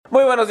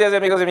Muy buenos días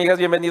amigos y amigas,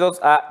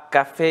 bienvenidos a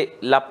Café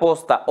La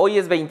Posta. Hoy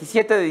es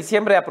 27 de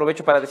diciembre,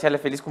 aprovecho para desearle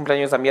feliz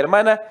cumpleaños a mi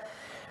hermana.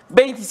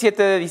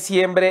 27 de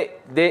diciembre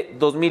de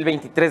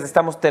 2023,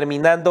 estamos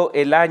terminando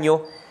el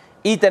año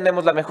y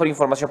tenemos la mejor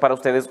información para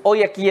ustedes.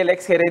 Hoy aquí el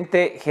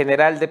exgerente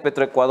general de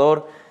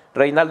Petroecuador,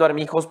 Reinaldo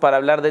Armijos, para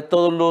hablar de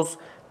todos los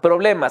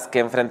problemas que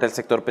enfrenta el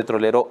sector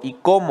petrolero y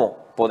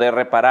cómo poder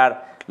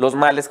reparar los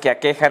males que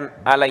aquejan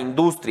a la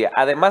industria.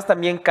 Además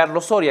también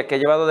Carlos Soria, que ha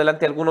llevado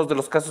adelante algunos de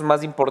los casos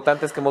más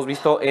importantes que hemos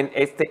visto en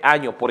este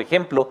año. Por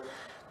ejemplo,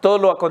 todo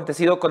lo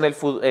acontecido con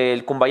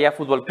el Cumbayá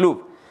Fútbol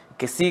Club,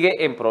 que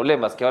sigue en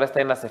problemas, que ahora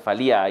está en la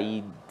cefalía.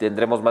 Ahí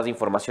tendremos más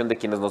información de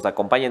quienes nos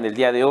acompañan el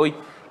día de hoy,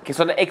 que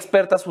son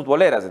expertas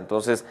futboleras,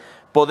 entonces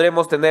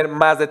podremos tener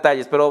más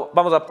detalles. Pero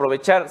vamos a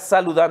aprovechar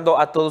saludando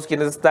a todos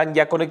quienes están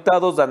ya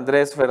conectados.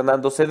 Andrés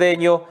Fernando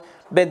Cedeño,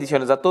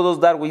 bendiciones a todos.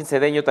 Darwin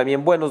Cedeño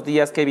también, buenos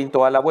días. Kevin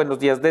Toala, buenos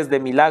días desde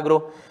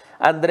Milagro.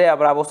 Andrea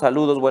Bravo,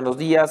 saludos, buenos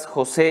días.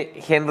 José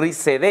Henry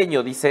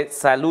Cedeño dice,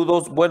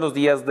 saludos, buenos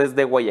días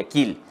desde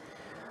Guayaquil.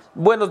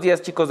 Buenos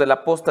días chicos de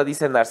La Posta,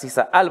 dice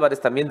Narcisa Álvarez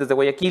también desde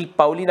Guayaquil.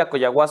 Paulina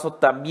Coyaguazo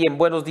también,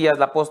 buenos días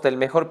La Posta, el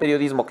mejor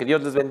periodismo, que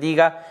Dios les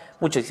bendiga.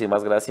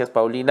 Muchísimas gracias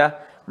Paulina.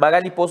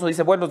 Magali Pozo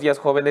dice, buenos días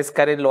jóvenes.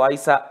 Karen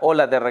Loaiza,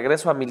 hola, de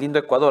regreso a mi lindo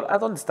Ecuador. ¿A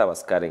dónde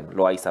estabas Karen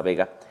Loaiza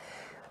Vega?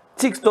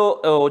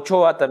 Sixto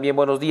Ochoa también,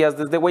 buenos días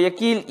desde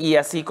Guayaquil. Y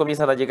así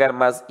comienzan a llegar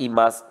más y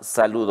más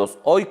saludos.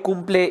 Hoy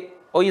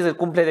es el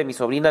cumple de mi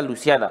sobrina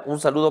Luciana.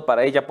 Un saludo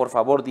para ella, por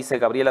favor, dice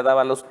Gabriela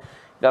Dávalos.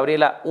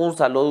 Gabriela, un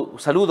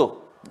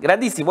saludo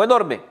grandísimo,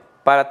 enorme,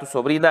 para tu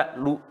sobrina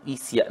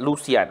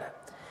Luciana.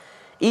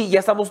 Y ya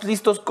estamos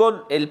listos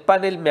con el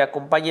panel. Me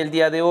acompaña el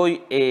día de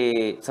hoy.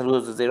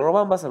 Saludos desde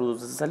Robamba,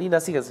 saludos desde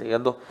Salinas. Sigan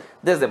llegando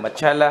desde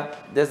Machala,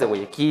 desde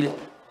Guayaquil.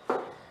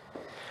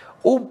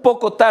 Un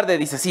poco tarde,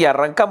 dice, sí,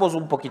 arrancamos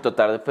un poquito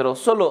tarde, pero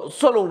solo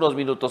unos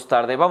minutos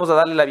tarde. Vamos a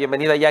darle la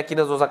bienvenida ya a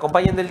quienes nos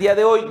acompañan el día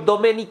de hoy.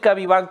 Doménica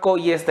Vivanco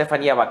y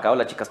Estefanía Vaca.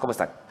 Hola chicas, ¿cómo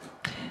están?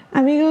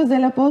 Amigos de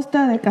La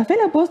Posta, de Café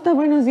La Posta,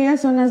 buenos días,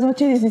 son las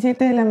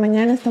 8:17 de la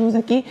mañana, estamos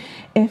aquí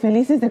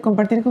felices de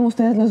compartir con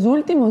ustedes los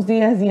últimos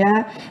días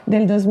ya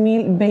del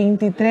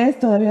 2023,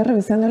 todavía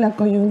revisando la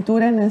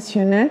coyuntura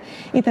nacional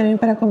y también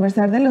para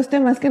conversar de los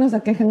temas que nos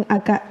aquejan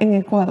acá en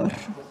Ecuador.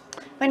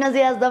 Buenos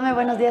días, Dome,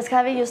 buenos días,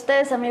 Javi, y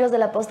ustedes, amigos de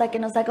La Posta, que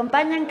nos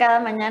acompañan cada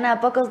mañana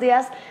a pocos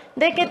días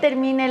de que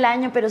termine el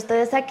año, pero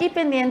ustedes aquí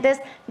pendientes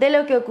de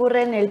lo que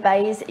ocurre en el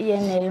país y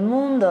en el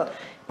mundo.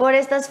 Por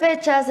estas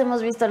fechas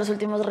hemos visto los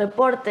últimos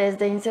reportes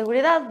de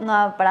inseguridad, no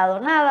ha parado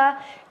nada,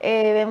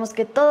 vemos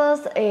que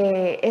todos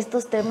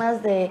estos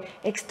temas de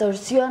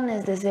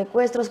extorsiones, de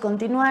secuestros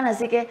continúan,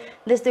 así que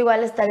de esto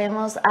igual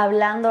estaremos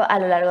hablando a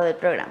lo largo del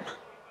programa.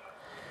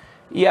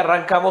 Y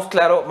arrancamos,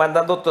 claro,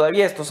 mandando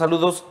todavía estos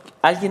saludos.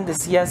 Alguien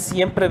decía,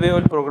 siempre veo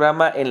el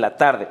programa en la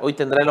tarde. Hoy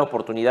tendré la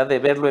oportunidad de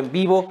verlo en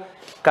vivo.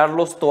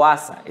 Carlos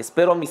Toaza,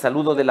 espero mi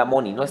saludo de la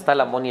Moni. No está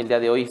la Moni el día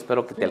de hoy,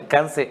 espero que te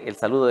alcance el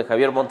saludo de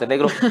Javier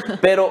Montenegro.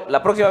 Pero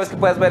la próxima vez que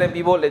puedas ver en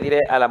vivo, le diré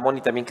a la Moni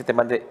también que te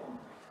mande.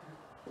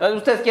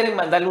 ¿Ustedes quieren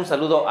mandarle un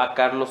saludo a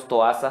Carlos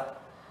Toaza,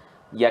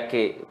 ya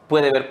que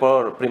puede ver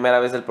por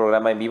primera vez el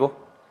programa en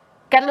vivo?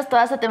 Carlos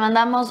Toaza, te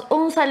mandamos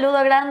un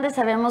saludo grande.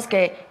 Sabemos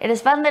que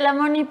eres fan de la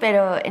Moni,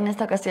 pero en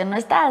esta ocasión no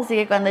está, así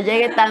que cuando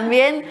llegue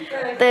también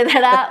te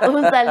dará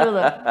un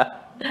saludo.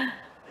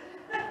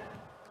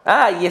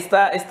 Ah, y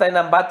está en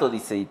Ambato,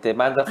 dice, y te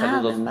manda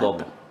saludos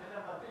doble.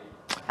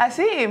 ¿Ah,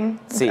 sí?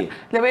 Sí.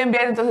 Le voy a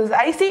enviar entonces,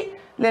 ahí sí,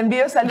 le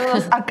envío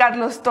saludos a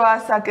Carlos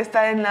Toaza, que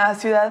está en la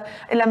ciudad,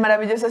 en la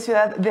maravillosa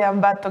ciudad de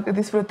Ambato, que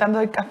disfrutando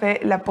del Café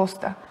La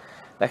Posta.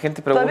 La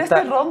gente pregunta...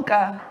 Todavía estoy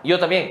ronca. Yo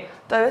también.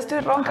 Todavía estoy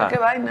ronca, qué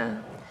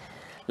vaina.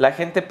 La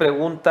gente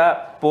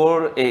pregunta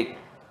por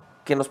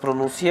que nos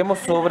pronunciemos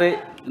sobre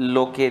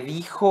lo que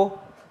dijo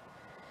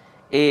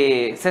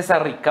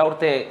César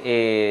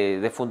Ricaurte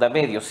de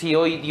Fundamedios. Sí,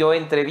 hoy dio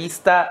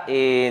entrevista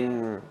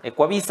en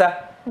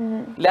Ecuavisa.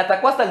 Le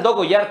atacó hasta el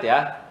Dogo Yarte,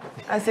 ¿ah?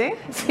 ¿Ah, sí?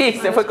 Sí,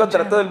 se fue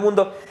contra todo el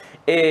mundo.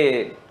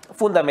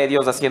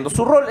 Fundamedios haciendo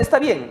su rol, está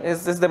bien,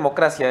 es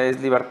democracia,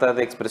 es libertad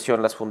de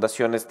expresión, las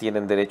fundaciones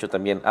tienen derecho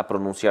también a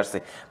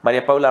pronunciarse.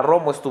 María Paula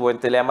Romo estuvo en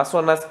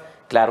Teleamazonas,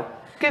 claro.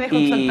 ¿Qué dijo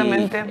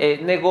exactamente?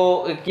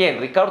 Negó, ¿quién?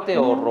 ¿Ricaurte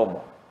o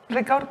Romo?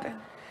 Ricaurte.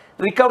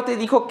 Ricaurte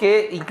dijo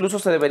que incluso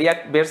se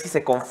debería ver si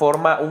se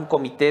conforma un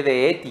comité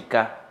de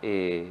ética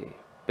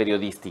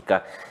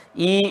periodística.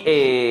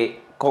 Y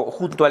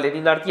junto a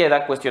Lenín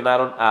Artieda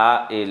cuestionaron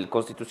a el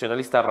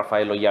constitucionalista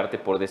Rafael Ollarte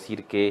por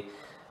decir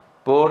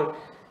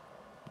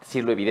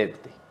lo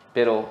evidente.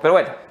 Pero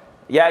bueno,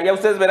 ya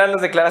ustedes verán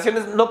las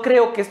declaraciones. No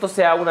creo que esto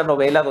sea una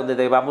novela donde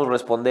debamos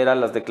responder a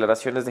las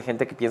declaraciones de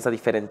gente que piensa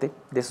diferente.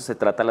 De eso se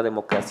trata la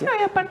democracia. No,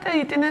 y aparte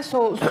ahí tiene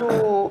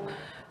su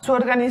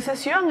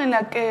organización en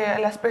la que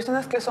las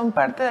personas que son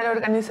parte de la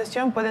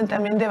organización pueden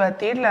también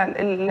debatir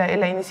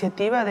la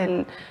iniciativa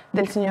del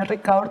señor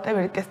Ricaurte,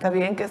 ver qué está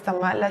bien, qué está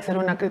mal, hacer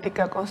una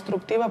crítica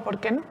constructiva, ¿por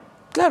qué no?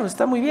 Claro,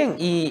 está muy bien.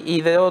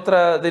 Y del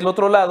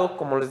otro lado,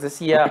 como les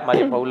decía,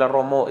 María Paula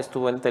Romo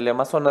estuvo en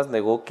Teleamazonas,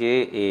 negó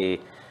que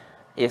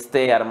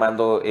esté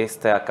armando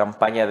esta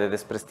campaña de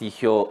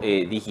desprestigio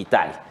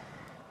digital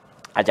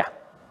allá.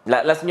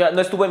 La señora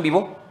no estuvo en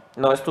vivo,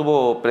 no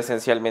estuvo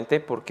presencialmente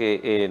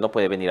porque no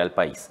puede venir al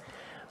país.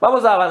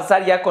 Vamos a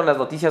avanzar ya con las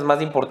noticias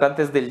más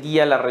importantes del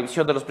día, la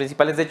revisión de los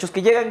principales hechos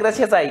que llegan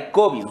gracias a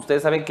Ecovis.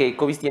 Ustedes saben que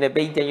Ecovis tiene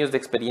 20 años de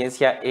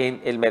experiencia en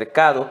el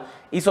mercado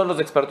y son los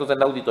expertos en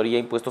la auditoría,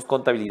 impuestos,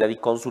 contabilidad y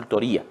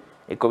consultoría.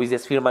 Ecovis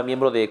es firma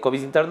miembro de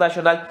Ecovis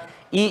International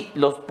y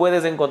los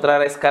puedes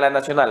encontrar a escala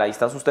nacional. Ahí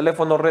están sus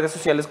teléfonos, redes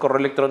sociales, correo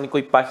electrónico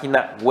y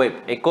página web.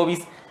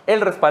 Ecovis, el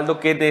respaldo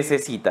que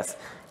necesitas.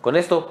 Con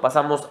esto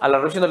pasamos a la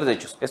revisión de los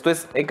hechos. Esto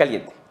es En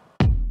Caliente.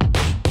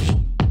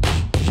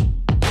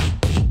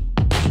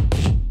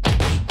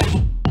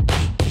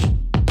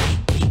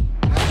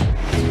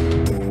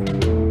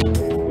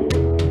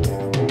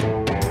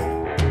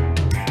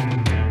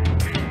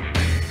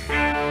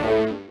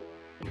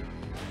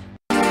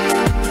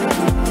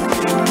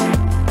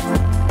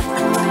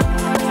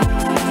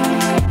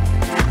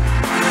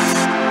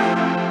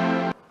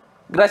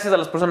 Gracias a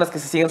las personas que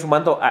se siguen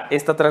sumando a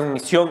esta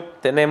transmisión,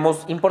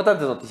 tenemos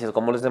importantes noticias.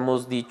 Como les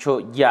hemos dicho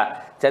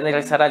ya, se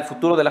analizará el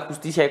futuro de la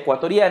justicia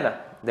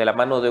ecuatoriana, de la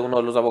mano de uno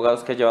de los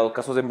abogados que ha llevado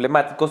casos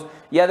emblemáticos,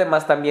 y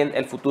además también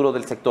el futuro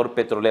del sector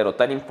petrolero,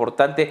 tan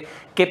importante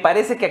que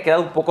parece que ha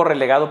quedado un poco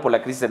relegado por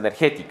la crisis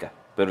energética,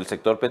 pero el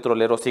sector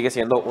petrolero sigue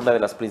siendo una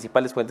de las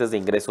principales fuentes de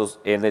ingresos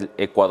en el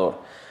Ecuador.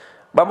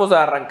 Vamos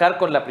a arrancar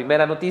con la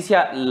primera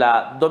noticia.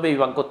 La Dome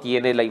Vivanco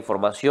tiene la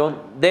información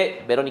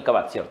de Verónica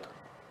Abad, ¿cierto?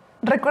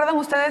 ¿Recuerdan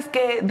ustedes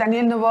que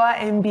Daniel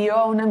Noboa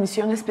envió una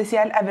misión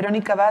especial a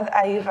Verónica Abad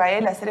a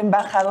Israel a ser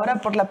embajadora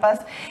por la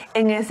paz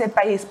en ese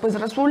país?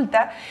 Pues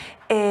resulta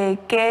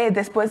que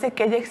después de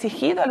que haya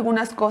exigido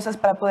algunas cosas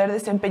para poder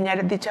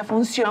desempeñar dicha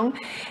función,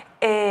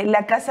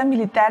 la Casa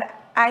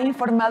Militar ha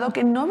informado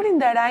que no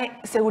brindará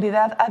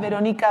seguridad a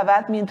Verónica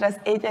Abad mientras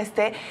ella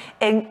esté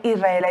en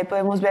Israel. Ahí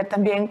podemos ver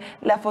también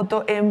la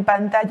foto en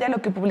pantalla,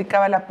 lo que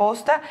publicaba La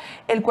Posta.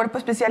 El Cuerpo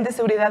Especial de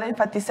Seguridad ha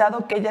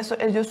enfatizado que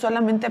ellos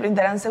solamente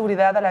brindarán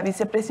seguridad a la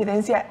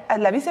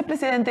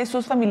vicepresidenta y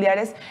sus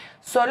familiares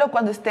solo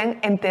cuando estén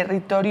en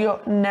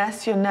territorio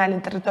nacional,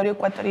 en territorio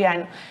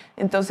ecuatoriano.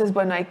 Entonces,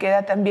 bueno, ahí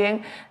queda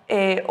también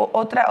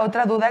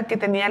otra duda que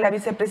tenía la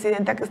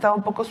vicepresidenta, que estaba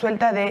un poco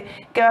suelta de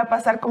qué va a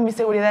pasar con mi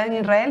seguridad en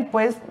Israel.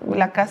 Pues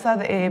la casa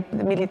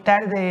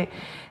militar de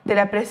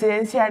la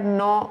presidencia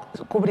no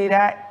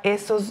cubrirá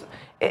esa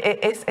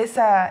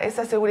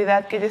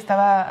seguridad que ella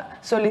estaba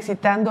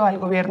solicitando al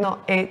gobierno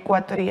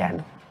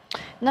ecuatoriano.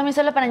 No,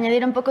 solo para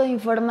añadir un poco de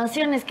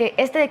información, es que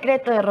este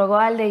decreto derogó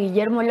al de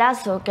Guillermo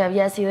Lasso, que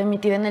había sido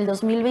emitido en el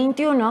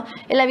 2021.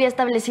 Él había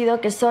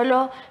establecido que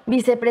solo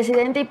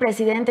vicepresidente y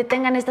presidente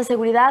tengan esta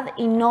seguridad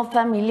y no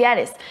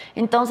familiares.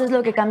 Entonces,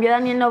 lo que cambió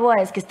Daniel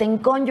Noboa es que estén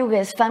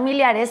cónyuges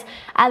familiares,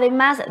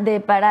 además de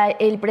para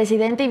el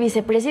presidente y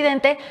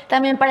vicepresidente,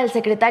 también para el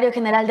secretario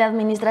general de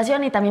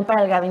administración y también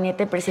para el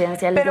gabinete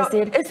presidencial. Pero es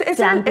decir,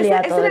 se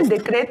amplía todo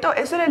esto.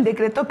 Eso era el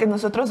decreto que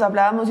nosotros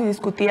hablábamos y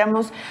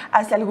discutíamos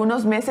hace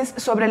algunos meses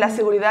sobre la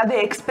seguridad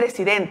de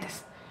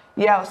expresidentes.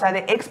 O sea,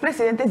 de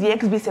expresidentes y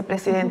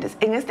exvicepresidentes.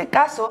 En este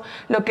caso,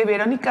 lo que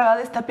Verónica Abad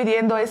está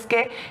pidiendo es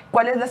que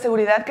cuál es la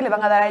seguridad que le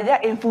van a dar a ella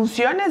en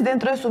funciones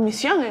dentro de su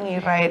misión en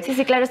Israel.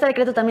 Sí, claro, este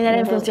decreto también era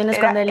en funciones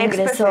cuando él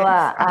ingresó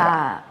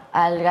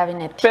al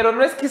gabinete. Pero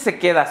no es que se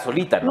queda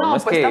solita, ¿no? No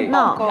es pues que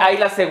tampoco. hay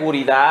la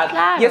seguridad.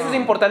 Claro. Y eso es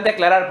importante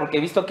aclarar, porque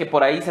he visto que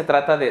por ahí se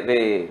trata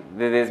de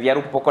desviar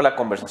un poco la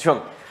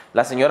conversación.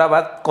 La señora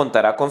Abad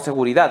contará con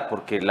seguridad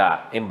porque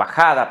la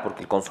embajada,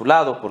 porque el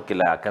consulado, porque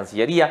la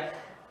cancillería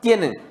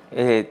tienen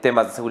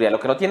temas de seguridad. Lo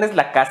que no tiene es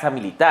la Casa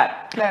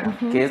Militar, Claro.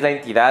 que es la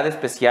entidad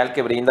especial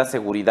que brinda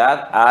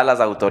seguridad a las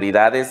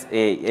autoridades,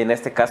 en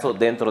este caso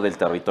dentro del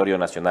territorio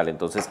nacional.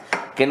 Entonces,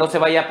 que no se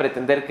vaya a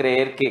pretender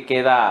creer que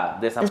queda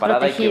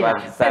desamparada y que va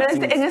a estar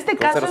Pero en este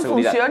caso, en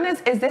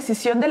funciones, es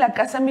decisión de la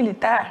Casa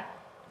Militar.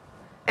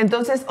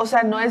 Entonces, o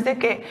sea, no es de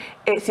que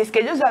si es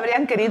que ellos lo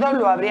habrían querido,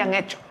 lo habrían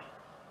hecho,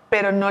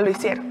 pero no lo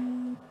hicieron.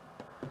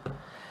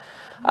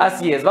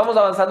 Así es, vamos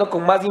avanzando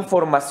con más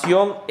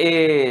información.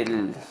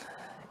 El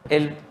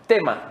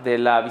tema de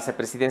la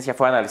vicepresidencia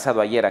fue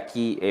analizado ayer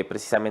aquí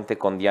precisamente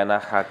con Diana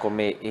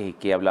Jacome,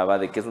 que hablaba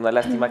de que es una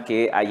lástima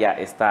que haya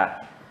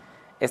esta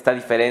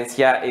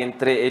diferencia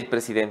entre el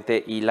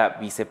presidente y la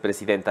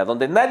vicepresidenta.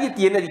 Donde nadie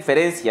tiene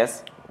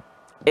diferencias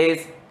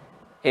es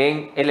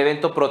en el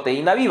evento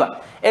Proteína Viva.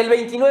 El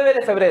 29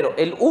 de febrero,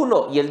 el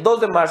 1 y el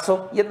 2 de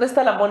marzo, y no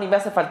está la Moni, me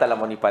hace falta la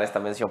Moni para esta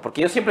mención, porque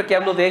yo siempre que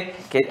hablo de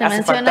que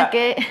hace falta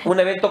un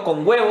evento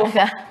con huevos,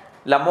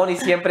 la Moni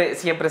siempre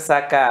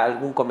saca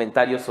algún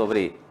comentario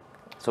sobre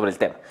el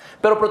tema.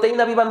 Pero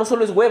Proteína Viva no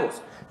solo es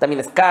huevos, también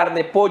es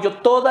carne, pollo,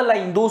 toda la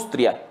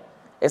industria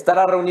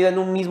estará reunida en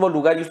un mismo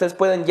lugar y ustedes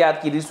pueden ya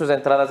adquirir sus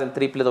entradas en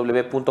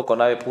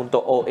www.conave.org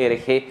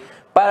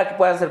para que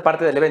puedan ser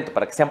parte del evento,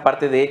 para que sean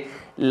parte de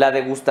la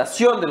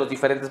degustación de los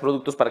diferentes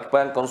productos, para que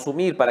puedan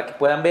consumir, para que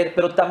puedan ver,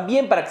 pero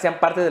también para que sean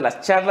parte de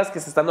las charlas que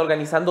se están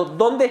organizando,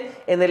 donde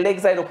en el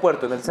ex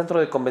aeropuerto, en el Centro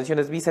de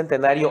Convenciones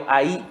Bicentenario,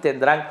 ahí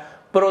tendrán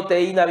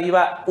proteína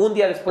viva un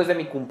día después de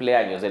mi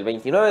cumpleaños, el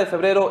 29 de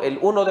febrero, el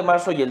 1 de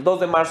marzo y el 2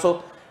 de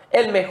marzo,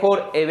 el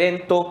mejor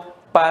evento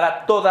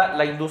para toda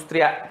la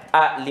industria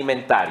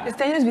alimentaria.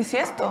 Este año es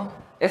bisiesto.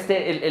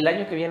 El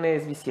año que viene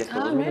es bisiesto,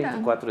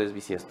 2024 mira. es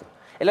bisiesto.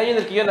 El año en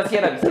el que yo nací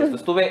era bisiesto.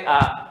 Estuve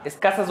a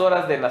escasas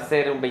horas de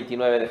nacer un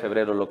 29 de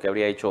febrero, lo que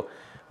habría hecho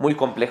muy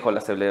complejo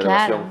la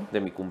celebración de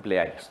mi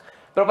cumpleaños.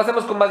 Pero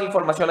pasemos con más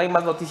información. Hay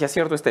más noticias,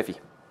 ¿cierto, Steffi?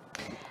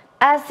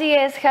 Así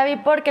es, Javi,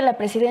 porque la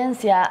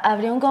presidencia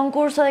abrió un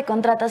concurso de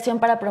contratación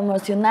para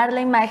promocionar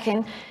la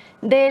imagen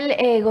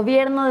del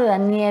gobierno de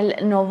Daniel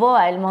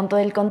Noboa. El monto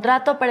del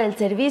contrato para el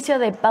servicio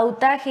de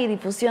pautaje y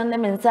difusión de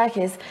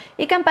mensajes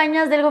y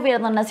campañas del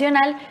gobierno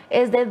nacional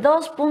es de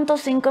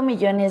 2.5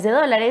 millones de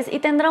dólares y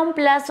tendrá un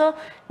plazo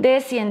de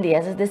 100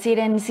 días. Es decir,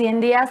 en 100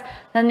 días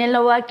Daniel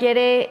Noboa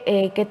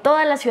quiere que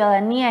toda la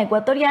ciudadanía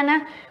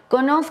ecuatoriana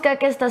conozca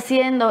qué está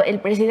haciendo el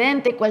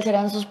presidente, cuáles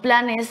serán sus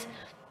planes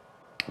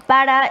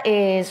para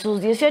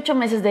sus 18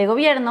 meses de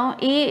gobierno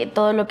y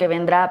todo lo que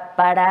vendrá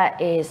para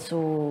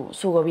su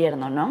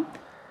gobierno, ¿no?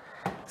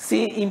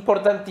 Sí,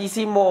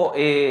 importantísimo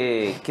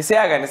que se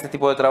hagan este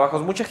tipo de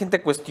trabajos. Mucha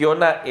gente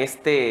cuestiona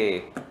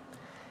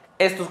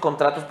estos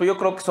contratos, pero yo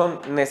creo que son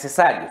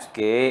necesarios,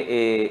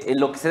 que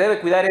lo que se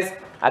debe cuidar es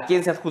a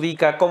quién se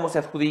adjudica, cómo se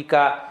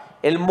adjudica,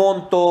 el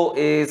monto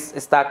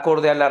está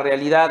acorde a la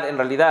realidad. En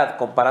realidad,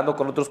 comparando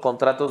con otros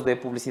contratos de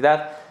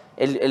publicidad,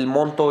 el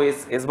monto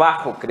es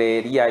bajo,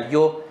 creería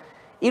yo.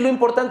 Y lo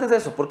importante es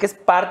eso, porque es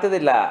parte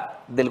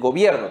del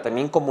gobierno,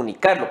 también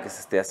comunicar lo que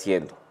se esté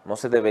haciendo. No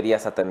se debería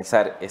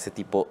satanizar ese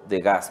tipo de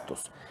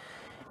gastos.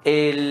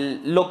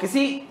 Lo que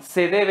sí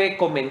se debe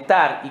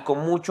comentar, y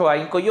con mucho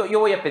ahínco, yo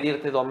voy a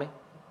pedirte, Dome,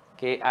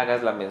 que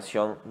hagas la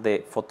mención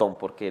de Fotón,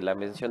 porque la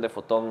mención de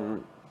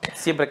Fotón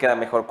siempre queda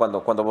mejor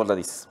cuando vos la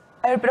dices.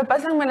 A ver, pero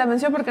pásenme la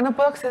mención porque no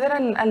puedo acceder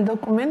al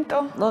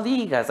documento. No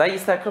digas, ahí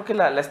está, creo que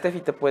la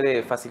Steffi te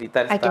puede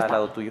facilitar, está al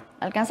lado tuyo.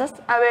 ¿Alcanzas?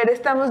 A ver,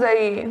 estamos de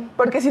ahí.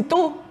 Porque si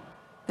tú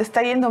te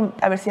está yendo,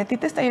 a ver, si a ti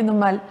te está yendo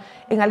mal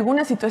en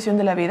alguna situación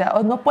de la vida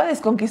o no puedes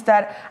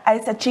conquistar a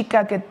esa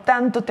chica que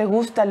tanto te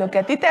gusta, lo que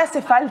a ti te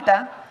hace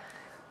falta,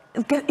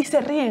 y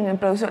se ríen en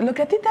producción, lo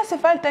que a ti te hace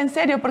falta, en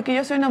serio, porque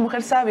yo soy una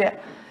mujer sabia.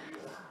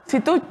 Si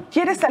tú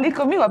quieres salir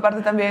conmigo,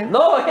 aparte también.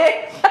 ¡No,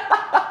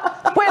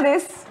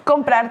 Puedes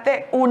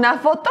comprarte una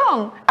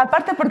Fotón.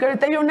 Aparte porque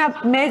ahorita hay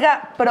una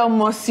mega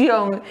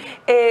promoción.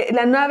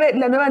 La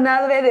nueva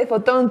nave de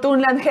Fotón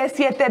Tunland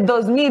G7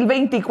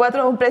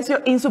 2024 a un precio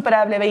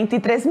insuperable.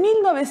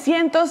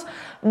 23.990.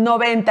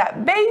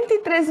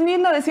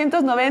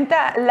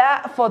 23.990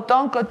 la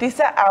Fotón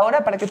cotiza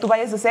ahora para que tú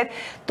vayas a hacer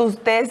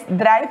tus test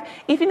drive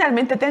y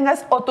finalmente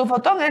tengas o tu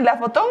Fotón en la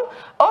Fotón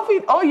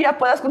o ya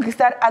puedas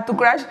conquistar a tu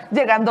crush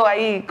llegando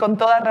ahí con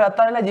toda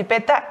arrebatada en la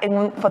jipeta en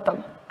un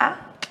Fotón. ¿Ah?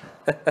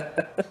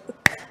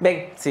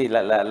 Ven, sí,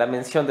 la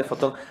mención de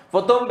Fotón.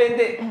 Fotón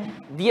vende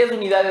 10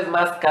 unidades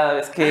más cada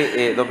vez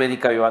que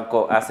Doménica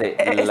Vivanco hace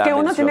la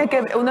mención. Es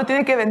que uno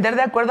tiene que vender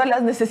de acuerdo a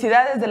las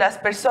necesidades de las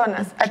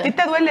personas. A ti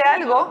te duele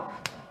algo,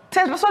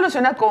 se lo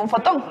soluciona con un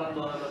Fotón.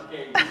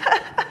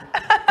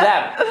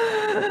 Claro,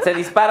 se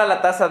dispara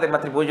la tasa de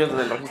matrimonios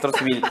del registro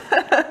civil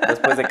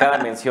después de cada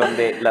mención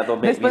de la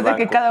Doménica Después de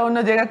que cada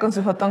uno llega con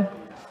su Fotón.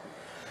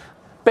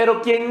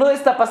 Pero quien no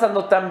está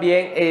pasando tan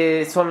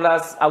bien son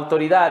las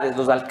autoridades,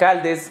 los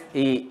alcaldes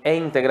e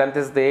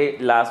integrantes de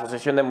la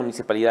Asociación de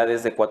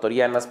Municipalidades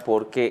Ecuatorianas,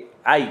 porque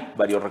hay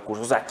varios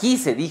recursos. Aquí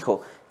se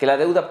dijo que la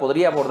deuda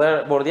podría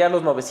bordear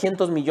los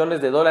 900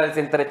 millones de dólares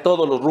entre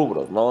todos los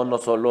rubros, no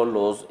solo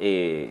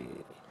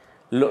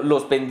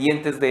los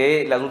pendientes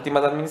de las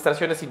últimas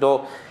administraciones,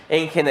 sino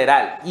en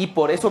general. Y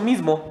por eso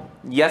mismo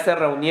ya se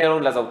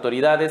reunieron las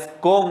autoridades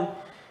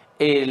con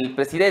el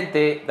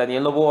presidente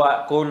Daniel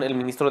Noboa, con el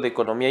ministro de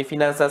Economía y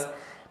Finanzas,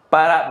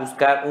 para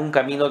buscar un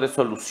camino de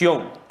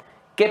solución.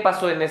 ¿Qué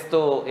pasó en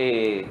esto,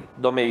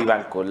 Dome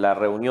Vivanco, la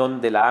reunión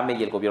de la AME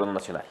y el gobierno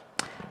nacional?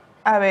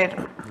 A ver,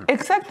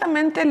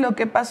 exactamente lo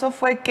que pasó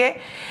fue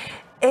que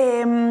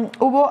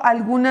hubo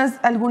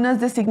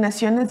algunas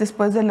designaciones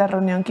después de la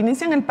reunión que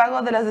inician el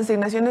pago de las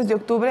designaciones de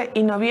octubre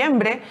y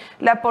noviembre,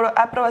 la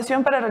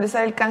aprobación para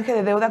realizar el canje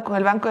de deuda con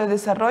el Banco de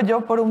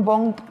Desarrollo por un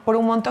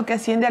monto que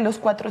asciende a los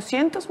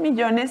 400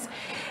 millones.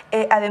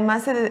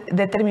 Además, se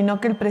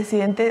determinó que el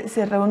presidente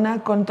se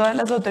reúna con todas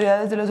las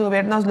autoridades de los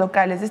gobiernos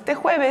locales. Este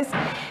jueves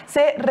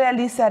se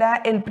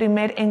realizará el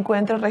primer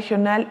encuentro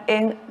regional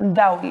en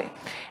Daule.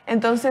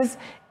 Entonces,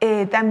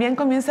 también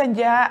comienzan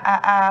ya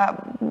a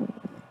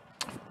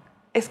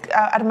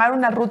armar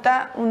una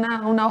ruta,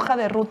 una hoja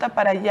de ruta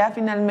para ya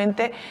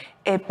finalmente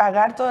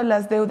pagar todas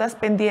las deudas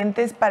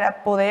pendientes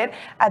para poder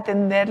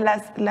atender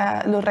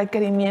los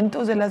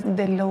requerimientos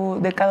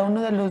de cada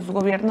uno de los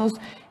gobiernos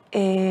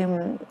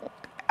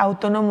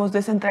autónomos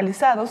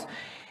descentralizados.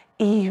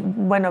 Y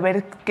bueno,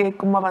 ver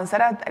cómo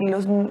avanzará. En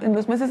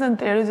los meses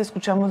anteriores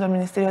escuchamos al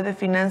Ministerio de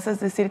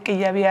Finanzas decir que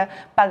ya había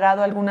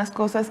pagado algunas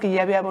cosas, que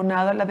ya había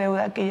abonado la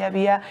deuda, que ya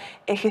había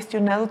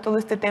gestionado todo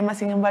este tema.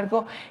 Sin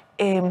embargo,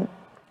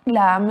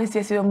 La AME sí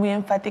ha sido muy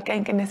enfática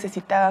en que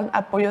necesitaban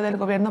apoyo del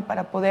gobierno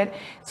para poder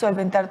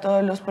solventar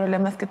todos los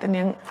problemas que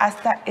tenían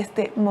hasta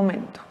este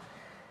momento.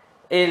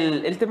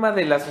 El tema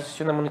de la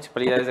Asociación de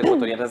Municipalidades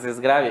Ecuatorianas es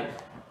grave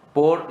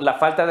por la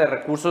falta de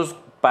recursos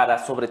para,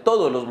 sobre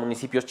todo, los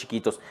municipios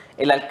chiquitos.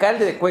 El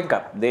alcalde de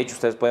Cuenca, de hecho,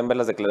 ustedes pueden ver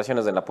las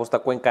declaraciones de la posta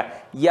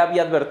Cuenca, ya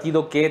había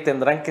advertido que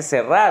tendrán que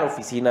cerrar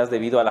oficinas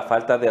debido a la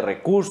falta de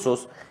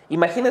recursos.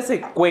 Imagínense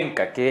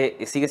Cuenca, que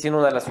sigue siendo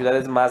una de las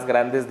ciudades más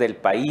grandes del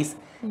país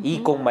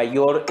y con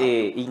mayor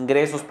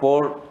ingresos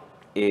por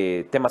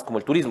temas como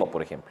el turismo,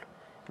 por ejemplo.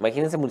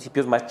 Imagínense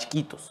municipios más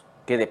chiquitos,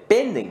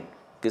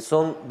 que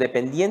son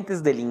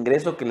dependientes del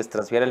ingreso que les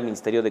transfiere el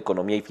Ministerio de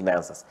Economía y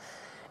Finanzas.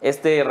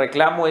 Este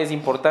reclamo es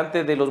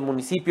importante de los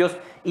municipios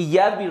y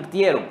ya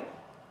advirtieron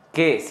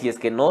que si es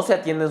que no se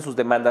atienden sus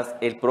demandas,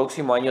 el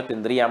próximo año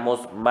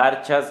tendríamos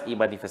marchas y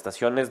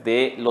manifestaciones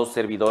de los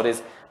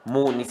servidores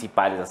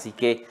municipales. Así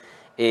que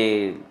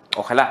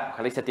ojalá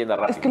y se atienda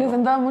rápido. Es que les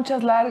han dado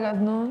muchas largas,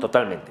 ¿no?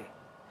 Totalmente.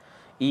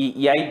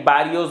 Y hay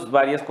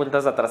varias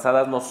cuentas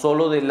atrasadas, no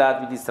solo de la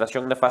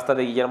administración nefasta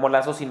de Guillermo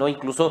Lasso, sino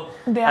incluso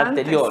de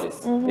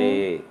anteriores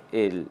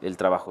el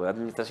trabajo. La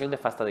administración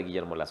nefasta de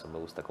Guillermo Lasso me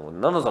gusta. Como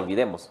no nos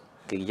olvidemos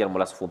que Guillermo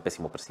Lasso fue un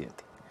pésimo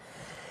presidente.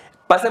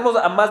 Pasemos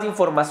a más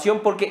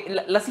información porque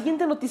la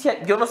siguiente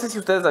noticia, yo no sé si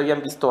ustedes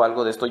habían visto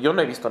algo de esto, yo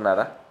no he visto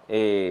nada.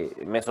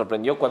 Me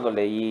sorprendió cuando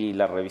leí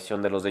la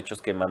revisión de los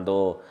hechos que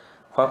mandó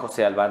Juan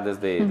José Albán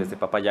desde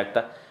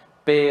Papayacta,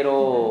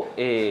 pero...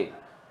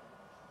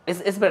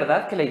 ¿Es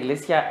verdad que la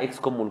Iglesia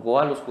excomulgó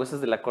a los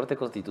jueces de la Corte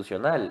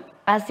Constitucional?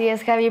 Así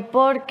es, Javi,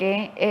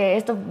 porque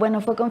esto,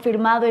 bueno, fue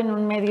confirmado en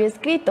un medio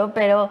escrito,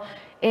 pero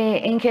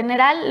en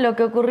general lo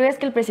que ocurrió es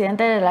que el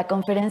presidente de la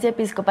Conferencia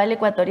Episcopal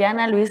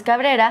Ecuatoriana, Luis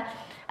Cabrera,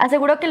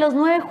 aseguró que los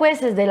 9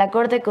 jueces de la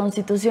Corte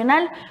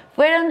Constitucional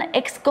fueron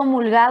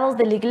excomulgados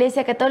de la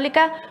Iglesia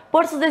Católica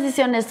por sus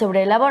decisiones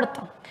sobre el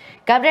aborto.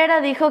 Cabrera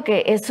dijo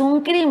que es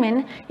un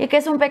crimen y que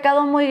es un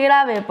pecado muy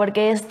grave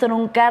porque es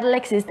truncar la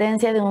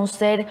existencia de un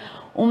ser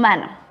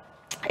humano.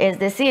 Es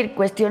decir,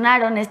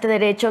 cuestionaron este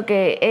derecho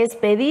que es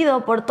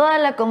pedido por toda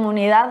la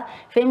comunidad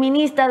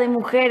feminista de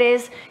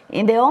mujeres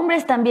y de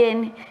hombres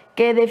también,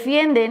 que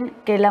defienden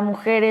que la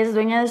mujer es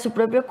dueña de su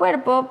propio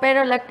cuerpo,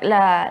 pero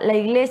la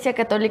Iglesia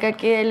Católica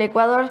aquí del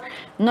Ecuador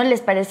no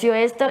les pareció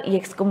esto y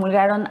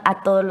excomulgaron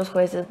a todos los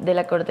jueces de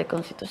la Corte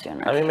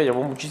Constitucional. A mí me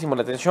llamó muchísimo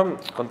la atención,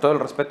 con todo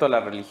el respeto a la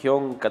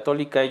religión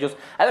católica.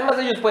 Además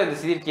ellos pueden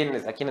decidir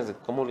a quiénes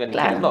excomulgan y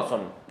quiénes no,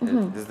 son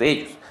desde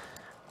ellos.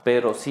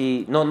 Pero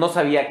sí, no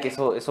sabía que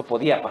eso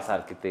podía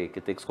pasar, que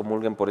te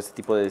excomulguen por ese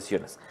tipo de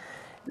decisiones.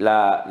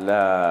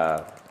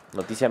 La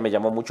noticia me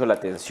llamó mucho la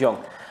atención.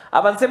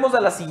 Avancemos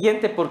a la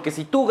siguiente, porque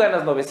si tú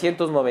ganas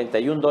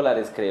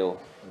 $991, creo,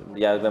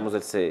 ya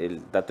vemos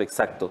el dato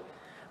exacto,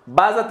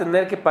 vas a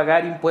tener que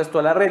pagar impuesto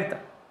a la renta.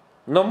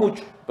 No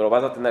mucho, pero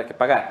vas a tener que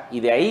pagar. Y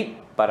de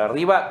ahí para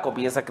arriba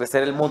comienza a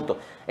crecer el monto.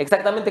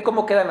 Exactamente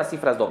cómo quedan las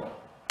cifras, Domi.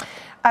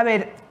 A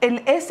ver,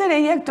 el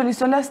SRI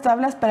actualizó las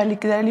tablas para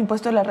liquidar el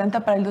impuesto de la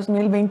renta para el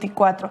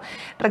 2024.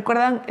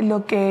 ¿Recuerdan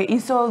lo que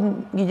hizo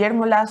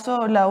Guillermo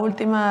Lasso la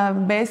última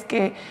vez,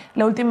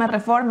 la última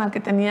reforma, que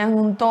tenían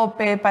un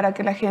tope para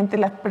que la gente,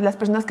 las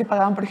personas que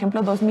pagaban, por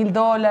ejemplo,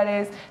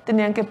 $2.000,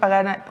 tenían que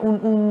pagar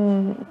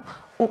un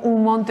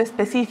monto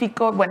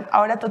específico? Bueno,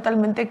 ahora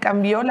totalmente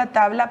cambió la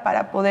tabla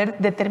para poder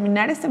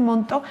determinar ese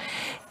monto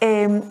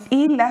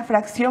y la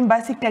fracción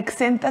básica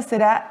exenta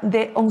será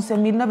de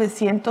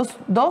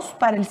 11.902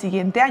 para el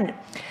siguiente año.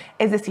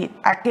 Es decir,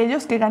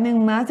 aquellos que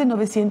ganen más de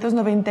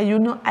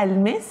 991 al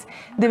mes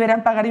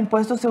deberán pagar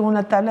impuestos según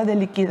la tabla de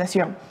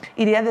liquidación.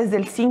 Iría desde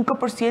el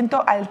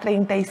 5% al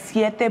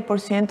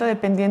 37%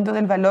 dependiendo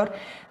del valor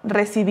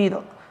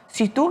recibido.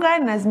 Si tú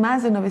ganas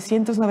más de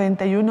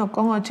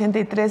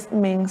 991,83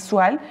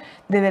 mensual,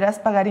 deberás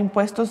pagar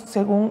impuestos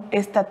según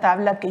esta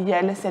tabla que ya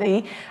el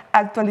SRI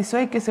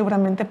actualizó y que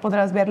seguramente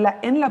podrás verla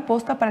en la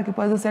posta para que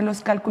puedas hacer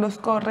los cálculos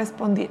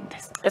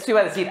correspondientes. Eso iba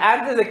a decir,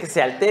 antes de que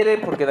se altere,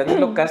 porque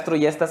Danilo Castro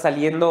ya está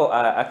saliendo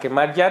a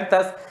quemar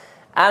llantas,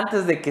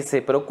 antes de que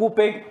se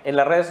preocupen, en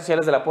las redes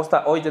sociales de la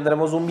posta hoy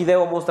tendremos un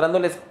video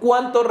mostrándoles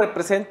cuánto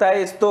representa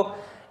esto.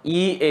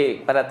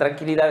 Y para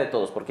tranquilidad de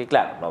todos, porque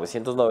claro,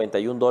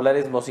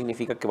 $991 no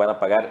significa que van a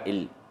pagar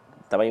el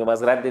tamaño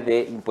más grande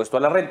de impuesto a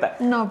la renta.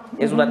 No.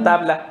 Es una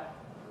tabla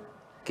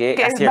que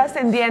va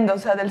ascendiendo, o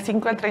sea, del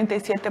 5 al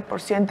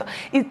 37%.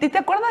 ¿Y te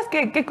acuerdas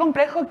qué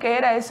complejo que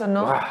era eso,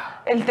 no? Wow.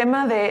 El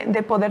tema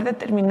de poder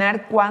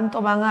determinar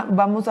cuánto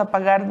vamos a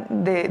pagar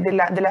de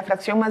la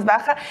fracción más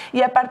baja.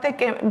 Y aparte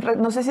que,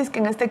 no sé si es que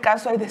en este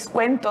caso hay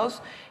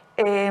descuentos,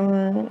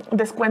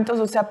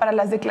 o sea, para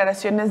las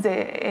declaraciones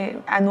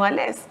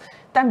anuales,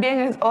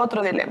 también es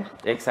otro dilema.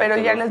 Exacto,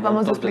 pero ya les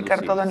vamos a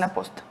explicar todo en la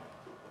posta.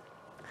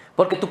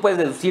 Porque tú puedes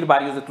deducir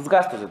varios de tus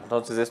gastos,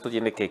 entonces esto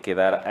tiene que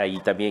quedar ahí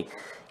también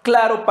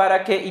claro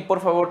para que, y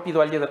por favor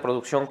pido a alguien de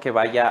producción que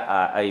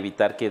vaya a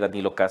evitar que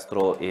Danilo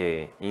Castro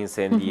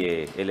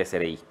incendie el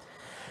SRI.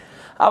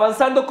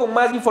 Avanzando con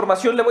más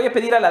información, le voy a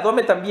pedir a la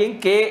Dome también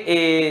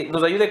que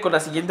nos ayude con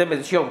la siguiente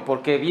mención,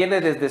 porque viene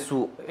desde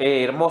su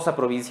hermosa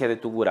provincia de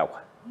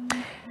Tungurahua.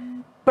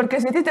 Porque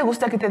si a ti te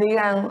gusta que te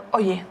digan,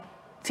 oye,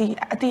 sí,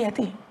 a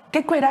ti,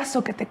 qué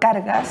cuerazo que te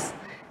cargas.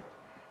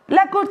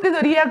 La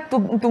Curtiduría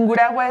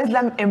Tungurahua es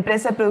la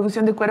empresa de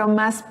producción de cuero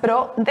más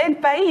pro del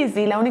país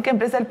y la única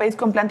empresa del país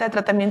con planta de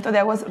tratamiento de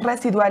aguas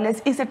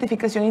residuales y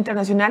certificación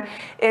internacional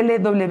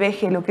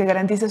LWG, lo que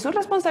garantiza su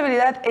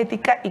responsabilidad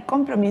ética y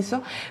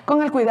compromiso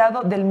con el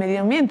cuidado del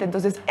medio ambiente.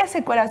 Entonces,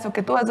 ese cuerazo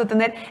que tú vas a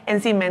tener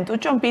encima, en tu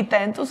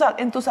chompita, en tus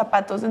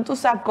zapatos, en tu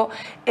saco,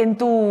 en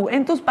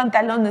tus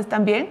pantalones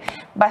también,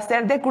 va a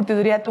ser de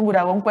Curtiduría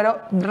Tungurahua, un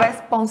cuero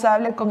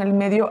responsable con el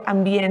medio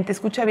ambiente.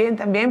 Escucha bien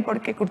también,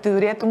 porque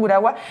Curtiduría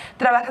Tungurahua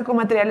trabaja con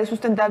materiales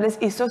sustentables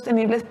y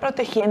sostenibles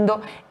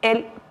protegiendo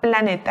el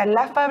planeta.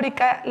 La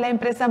fábrica, la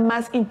empresa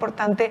más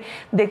importante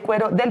de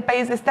cuero del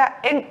país está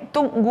en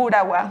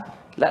Tungurahua.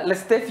 La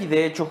Steffi,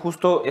 de hecho,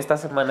 justo esta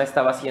semana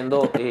estaba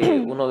haciendo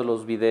uno de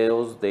los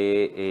videos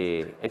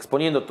de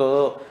exponiendo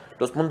todos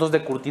los puntos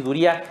de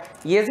curtiduría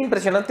y es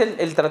impresionante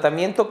el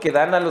tratamiento que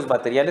dan a los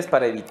materiales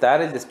para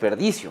evitar el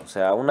desperdicio. O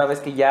sea, una vez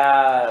que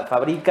ya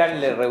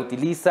fabrican, le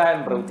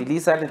reutilizan,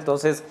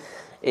 entonces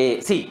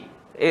sí.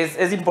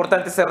 Es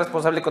importante ser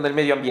responsable con el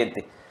medio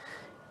ambiente.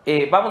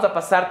 Vamos a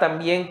pasar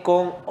también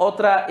con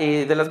otra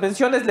de las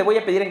menciones. Le voy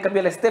a pedir en cambio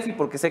a la Steffi,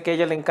 porque sé que a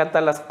ella le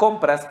encantan las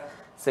compras.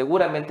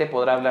 Seguramente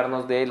podrá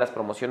hablarnos de las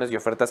promociones y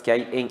ofertas que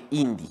hay en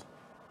Indie.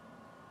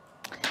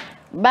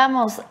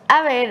 Vamos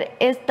a ver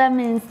esta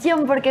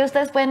mención porque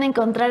ustedes pueden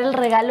encontrar el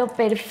regalo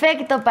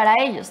perfecto para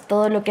ellos.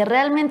 Todo lo que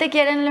realmente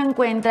quieren lo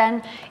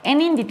encuentran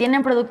en Indie.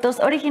 Tienen productos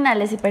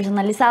originales y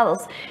personalizados.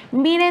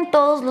 Miren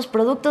todos los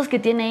productos que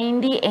tiene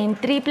Indie en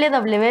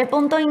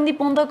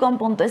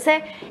www.indie.com.es.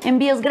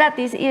 Envíos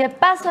gratis y de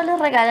paso les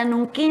regalan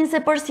un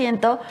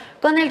 15%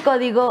 con el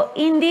código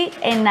Indie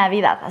en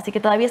Navidad. Así que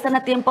todavía están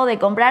a tiempo de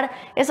comprar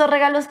esos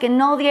regalos que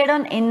no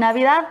dieron en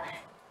Navidad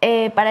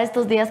para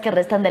estos días que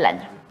restan del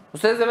año.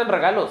 ¿Ustedes deben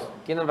regalos?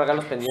 ¿Tienen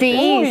regalos pendientes?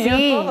 Sí,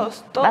 sí,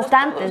 todos,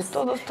 bastantes.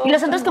 Todos, y los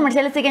centros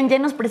comerciales siguen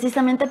llenos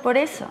precisamente por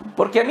eso.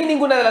 Porque a mí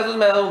ninguna de las dos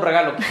me ha dado un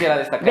regalo, quisiera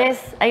destacar.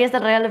 ¿Ves? Ahí está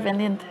el regalo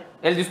pendiente.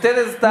 El de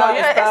ustedes está... No,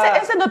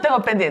 ese no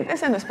tengo pendiente,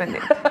 ese no es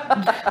pendiente.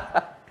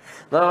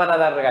 No me van a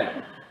dar regalo.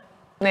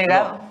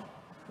 Negado.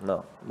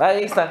 No.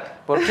 Ahí está.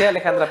 ¿Por qué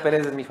Alejandra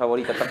Pérez es mi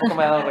favorita? Tampoco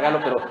me ha dado un regalo,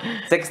 pero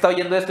sé que está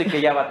oyendo esto y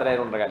que ya va a traer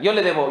un regalo. Yo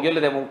le debo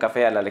un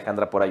café a la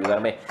Alejandra por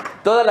ayudarme.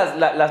 Todas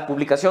las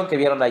publicaciones que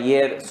vieron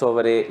ayer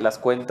sobre las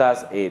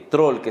cuentas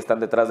troll que están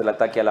detrás del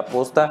ataque a la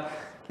posta,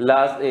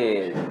 las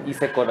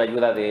hice con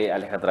ayuda de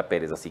Alejandra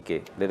Pérez, así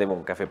que le debo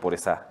un café por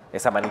esa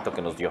manito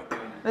que nos dio.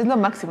 Es lo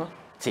máximo.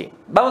 Sí.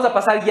 Vamos a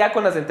pasar ya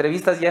con las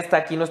entrevistas. Ya está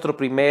aquí nuestro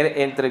primer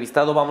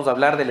entrevistado. Vamos a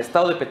hablar del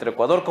estado de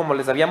Petroecuador, como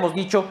les habíamos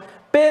dicho.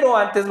 Pero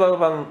antes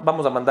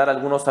vamos a mandar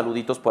algunos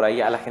saluditos por ahí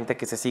a la gente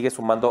que se sigue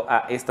sumando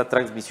a esta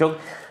transmisión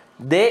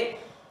de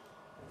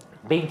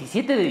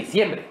 27 de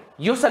diciembre.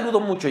 Yo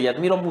saludo mucho y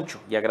admiro mucho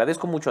y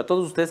agradezco mucho a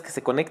todos ustedes que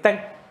se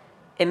conectan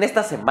en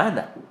esta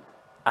semana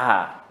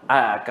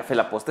a Café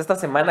La Posta. Esta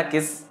semana que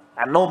es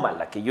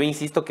anómala, que yo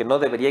insisto que no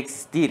debería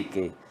existir,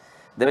 que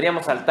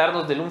deberíamos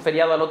saltarnos de un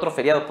feriado al otro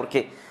feriado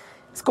porque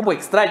es como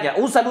extraña.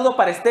 Un saludo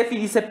para Steffi,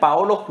 dice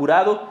Paolo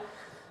Jurado.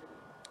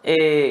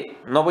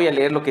 No voy a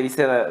leer lo que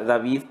dice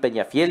David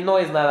Peñafiel, no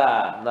es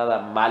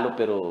nada malo,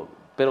 pero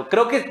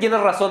creo que tienes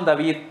razón,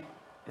 David.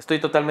 Estoy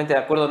totalmente de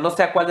acuerdo. No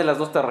sé a cuál de las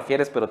dos te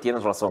refieres, pero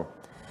tienes razón.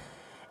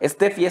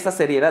 Steffi, esa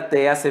seriedad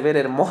te hace ver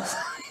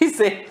hermosa,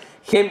 dice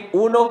Gem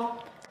 1.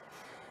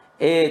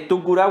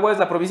 Tungurahua es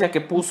la provincia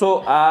que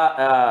puso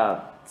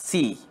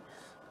sí,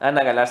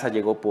 Ana Galarza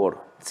llegó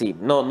por... Sí,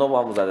 no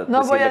vamos a...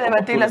 No voy a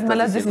debatir las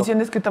malas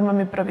decisiones que toma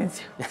mi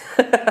provincia.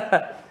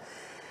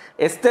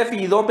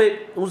 Steffi,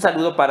 Dome, un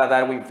saludo para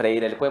Darwin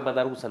Freire. ¿Le pueden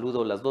mandar un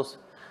saludo las dos?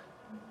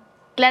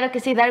 Claro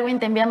que sí, Darwin,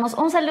 te enviamos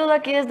un saludo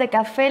aquí desde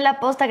Café La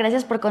Posta.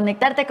 Gracias por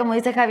conectarte, como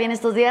dice Javi en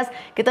estos días,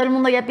 que todo el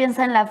mundo ya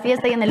piensa en la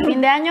fiesta y en el fin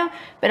de año,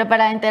 pero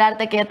para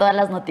enterarte que hay todas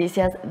las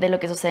noticias de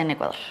lo que sucede en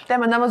Ecuador. Te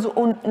mandamos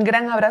un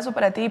gran abrazo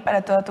para ti y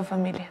para toda tu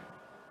familia.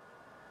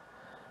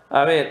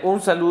 A ver,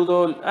 un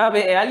saludo. A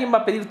ver, alguien va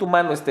a pedir tu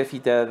mano, Steffi,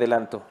 te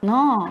adelanto.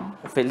 No.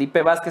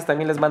 Felipe Vázquez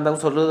también les manda un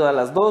saludo a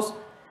las dos.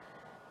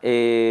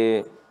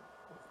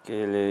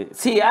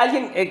 Sí,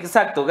 alguien,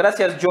 exacto,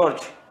 gracias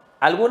George.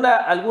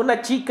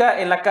 Alguna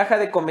chica en la caja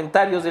de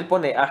comentarios, él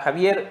pone, a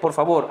Javier, por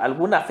favor,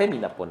 alguna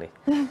fémina pone.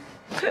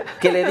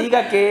 Que le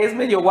diga que es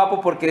medio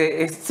guapo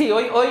porque, sí,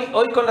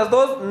 hoy con las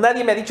dos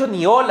nadie me ha dicho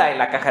ni hola en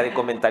la caja de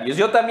comentarios.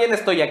 Yo también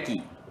estoy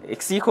aquí.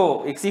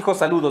 Exijo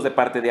saludos de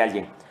parte de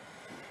alguien.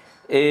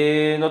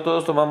 No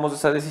todos tomamos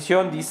esa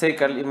decisión, dice,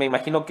 me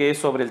imagino que es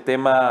sobre el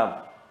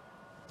tema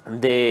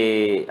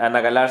de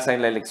Ana Galarza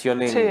en la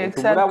elección en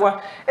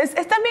Tungurahua.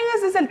 También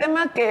ese es el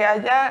tema que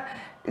allá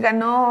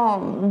ganó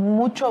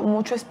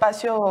mucho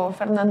espacio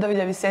Fernando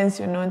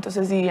Villavicencio, ¿no?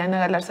 Entonces, y Ana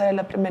Galarza era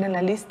la primera en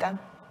la lista.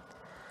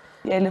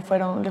 Y ahí le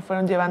fueron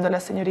llevando a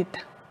la señorita.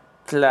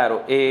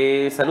 Claro.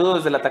 Saludos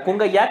desde la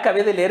Tacunga. Ya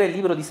acabé de leer el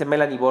libro, dice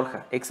Melanie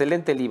Borja.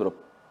 Excelente libro.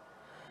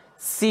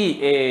 Sí,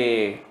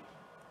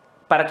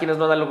 para quienes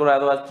no han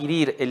logrado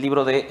adquirir el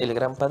libro de El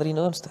Gran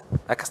Padrino, ¿dónde está?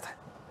 Acá está.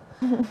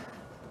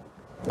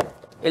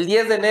 El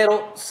 10 de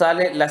enero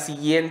sale la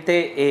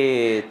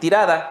siguiente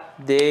tirada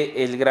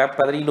de El Gran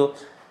Padrino.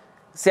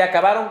 Se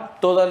acabaron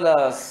todas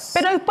las...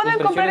 Pero pueden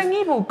comprar en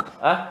ebook.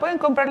 ¿Ah? Pueden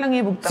comprarlo en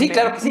ebook también. Sí,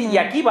 claro que sí. Y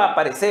aquí va a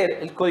aparecer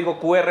el código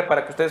QR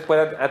para que ustedes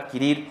puedan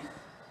adquirir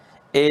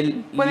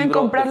el Pueden libro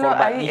comprarlo de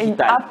forma ahí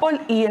digital. en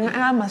Apple y en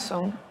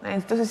Amazon.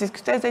 Entonces, si es que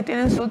ustedes ahí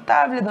tienen su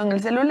tablet o en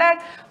el celular,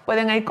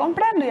 pueden ahí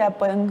comprarlo y ya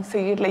pueden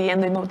seguir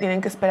leyendo y no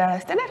tienen que esperar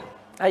hasta enero.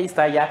 Ahí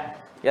está, ya.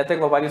 Ya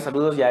tengo varios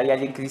saludos. Ya hay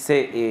alguien que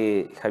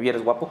dice, Javier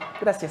es guapo.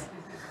 Gracias.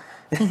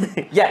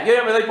 Ya, yo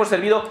ya me doy por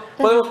servido.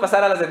 Podemos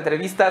pasar a las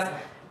entrevistas.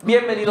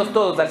 Bienvenidos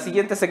todos al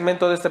siguiente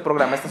segmento de este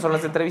programa. Estas son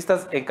las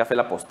entrevistas en Café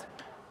La Posta.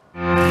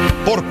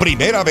 Por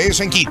primera vez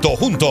en Quito,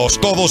 juntos,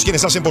 todos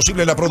quienes hacen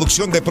posible la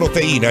producción de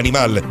proteína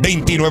animal.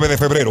 29 de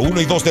febrero, 1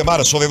 y 2 de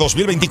marzo de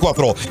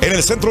 2024, en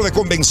el Centro de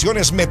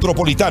Convenciones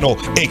Metropolitano,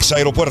 ex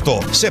aeropuerto.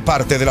 Sé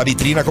parte de la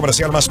vitrina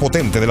comercial más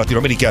potente de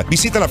Latinoamérica.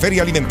 Visita la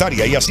feria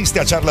alimentaria y asiste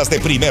a charlas de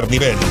primer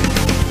nivel.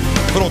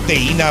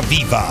 Proteína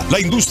Viva, la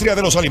industria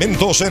de los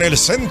alimentos en el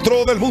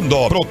centro del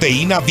mundo.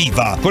 Proteína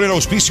Viva, con el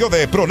auspicio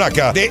de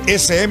Pronaca,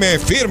 DSM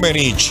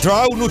Firmenich,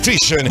 Trau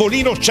Nutrition,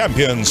 Molinos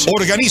Champions.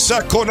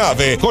 Organiza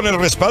CONAVE, con el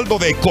respaldo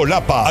de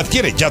Colapa.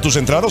 Adquiere ya tus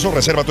entradas o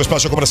reserva tu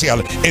espacio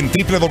comercial en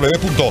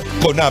www.conave.org.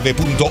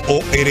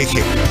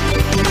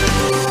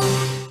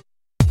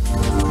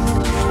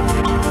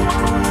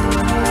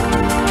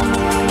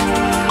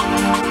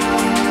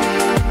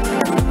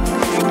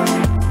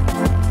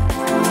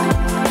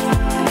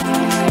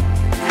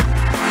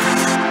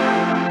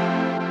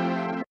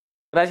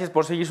 Gracias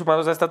por seguir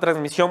sumados a esta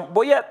transmisión.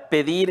 Voy a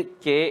pedir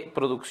que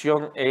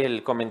producción,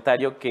 el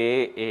comentario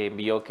que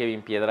envió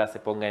Kevin Piedra se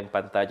ponga en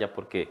pantalla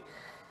porque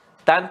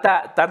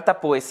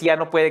tanta poesía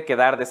no puede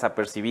quedar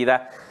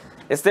desapercibida.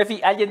 Steffi,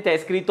 alguien te ha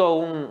escrito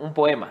un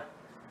poema.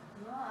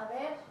 No, a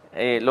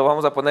ver. Lo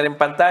vamos a poner en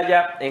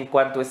pantalla en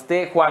cuanto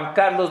esté. Juan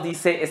Carlos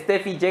dice,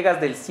 Steffi, llegas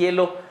del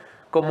cielo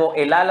como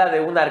el ala de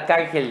un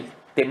arcángel.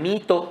 Te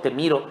miro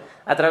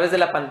a través de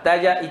la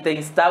pantalla y te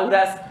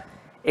instauras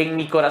en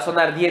mi corazón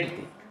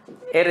ardiente.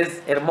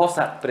 Eres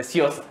hermosa,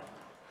 preciosa.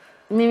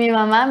 Ni mi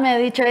mamá me ha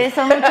dicho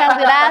eso. Muchas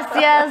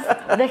gracias.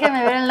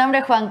 Déjeme ver el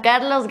nombre, Juan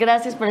Carlos.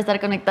 Gracias por estar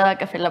conectado a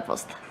Café La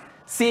Posta.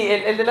 Sí,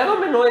 el de la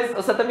Dome no es...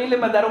 O sea, también le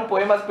mandaron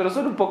poemas, pero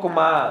son un poco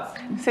más...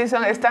 Sí,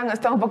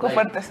 están un poco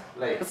fuertes.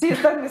 Sí,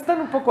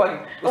 están un poco...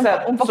 O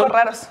sea, un poco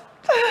raros.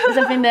 Es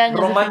el fin de año.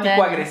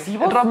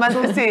 ¿Romántico-agresivos?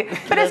 Romántico, sí.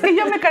 Pero es que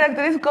yo me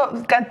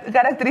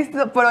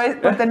caracterizo por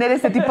tener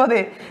este tipo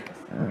de...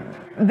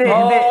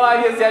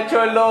 ¡Ay, ese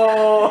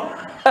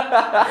acholo!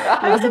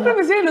 A mí siempre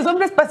me siguen los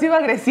hombres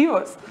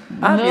pasivo-agresivos.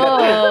 Ah, No.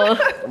 mira.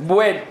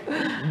 Bueno.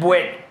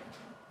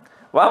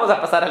 Vamos a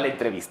pasar a la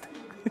entrevista.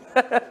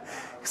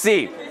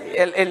 Sí,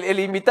 el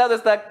invitado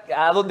está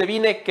a donde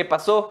vine, qué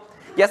pasó.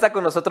 Ya está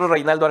con nosotros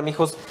Reinaldo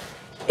Armijos,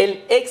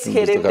 el ex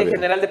gerente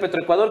general de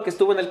Petroecuador, que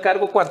estuvo en el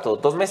cargo,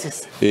 ¿cuánto? ¿2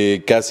 meses?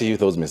 Casi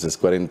 2 meses,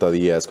 40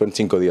 días,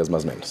 45 días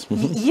más o menos.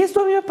 Y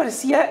esto a mí me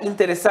parecía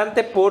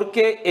interesante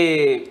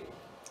porque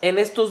en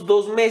estos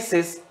 2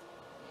 meses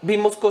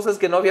vimos cosas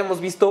que no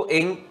habíamos visto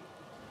en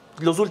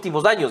los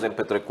últimos años en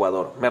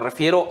Petroecuador. Me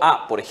refiero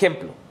a, por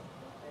ejemplo,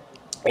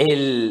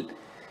 el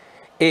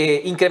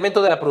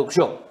incremento de la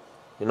producción.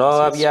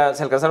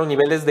 Se alcanzaron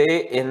niveles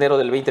de enero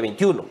del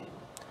 2021.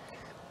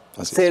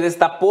 Se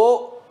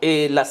destapó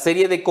la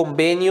serie de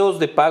convenios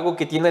de pago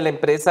que tiene la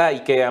empresa y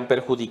que han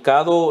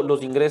perjudicado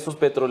los ingresos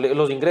de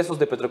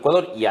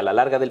Petroecuador y a la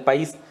larga del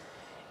país.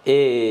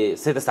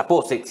 Se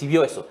destapó, se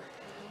exhibió eso.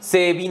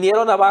 Se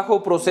vinieron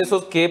abajo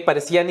procesos que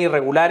parecían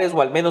irregulares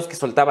o al menos que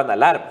soltaban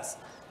alarmas.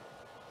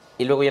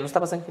 Y luego ya no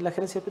estabas en la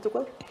gerencia de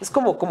Petroecuador. Es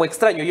como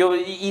extraño.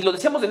 Y lo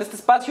decíamos en este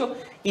espacio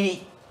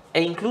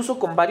e incluso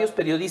con varios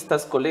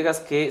periodistas, colegas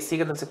que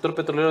siguen el sector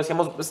petrolero,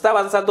 decíamos, está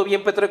avanzando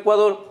bien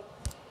Petroecuador.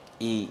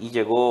 Y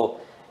llegó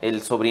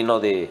el sobrino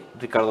de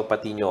Ricardo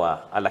Patiño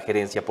a la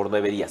gerencia por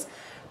 9 días.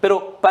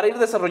 Pero para ir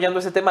desarrollando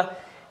ese tema,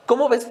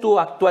 ¿cómo ves tú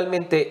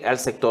actualmente al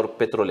sector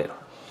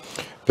petrolero?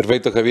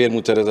 Perfecto, Javier.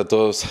 Muchas gracias a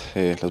todas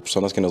las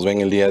personas que nos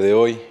ven el día de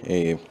hoy.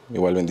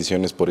 Igual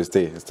bendiciones por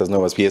estas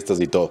nuevas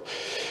fiestas y todo.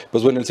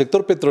 Pues bueno, el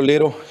sector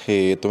petrolero,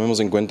 tomemos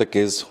en cuenta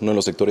que es uno de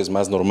los sectores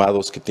más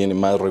normados, que tiene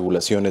más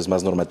regulaciones,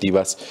 más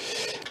normativas.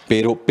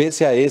 Pero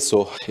pese a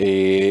eso,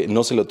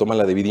 no se le toma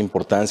la debida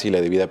importancia y la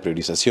debida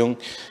priorización,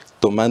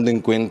 tomando en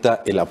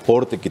cuenta el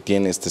aporte que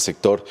tiene este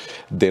sector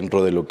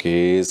dentro de lo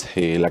que es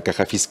la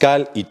caja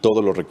fiscal y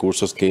todos los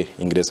recursos que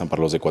ingresan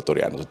para los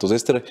ecuatorianos.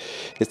 Entonces,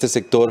 este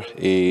sector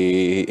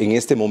en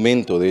este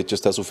momento, de hecho,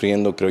 está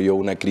sufriendo, creo yo,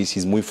 una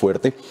crisis muy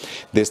fuerte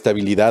de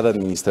estabilidad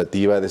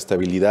administrativa, de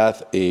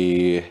estabilidad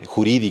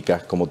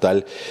jurídica como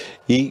tal,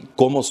 y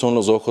cómo son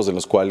los ojos en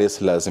los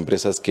cuales las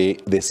empresas que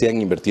desean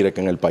invertir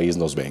acá en el país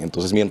nos ven.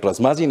 Entonces, mientras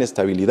más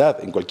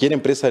inestabilidad en cualquier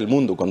empresa del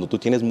mundo, cuando tú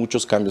tienes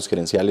muchos cambios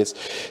gerenciales,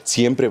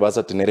 siempre vas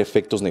a tener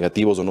efectos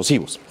negativos o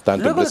nocivos,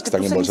 tanto en empresas que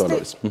están en bolsa de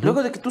valores.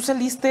 Luego de que tú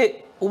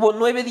saliste, hubo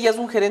 9 días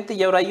un gerente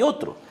y ahora hay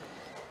otro.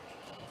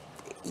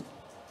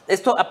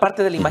 Esto,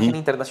 aparte de la imagen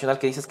internacional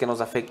que dices que nos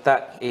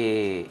afecta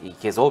y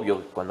que es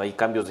obvio cuando hay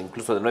cambios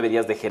incluso de 9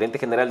 días de gerente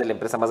general de la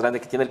empresa más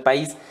grande que tiene el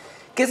país,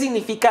 ¿qué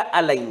significa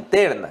a la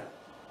interna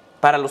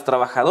para los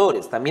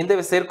trabajadores? También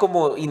debe ser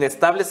como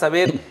inestable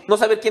no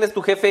saber quién es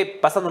tu jefe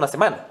pasando una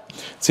semana.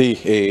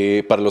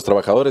 Sí, para los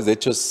trabajadores, de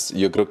hecho, es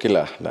yo creo que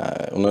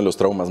uno de los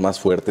traumas más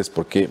fuertes,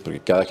 porque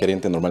cada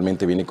gerente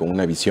normalmente viene con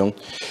una visión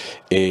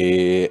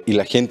y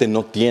la gente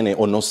no tiene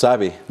o no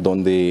sabe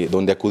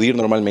dónde acudir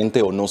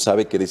normalmente o no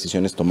sabe qué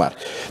decisiones tomar.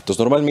 Entonces,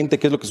 normalmente,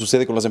 ¿qué es lo que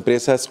sucede con las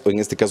empresas? O en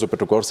este caso,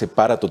 Petroecuador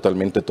separa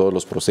totalmente todos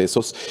los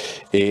procesos.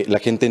 La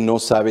gente no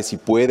sabe si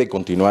puede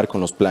continuar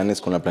con los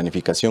planes, con la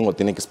planificación o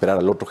tiene que esperar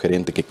al otro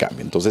gerente que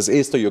cambie. Entonces,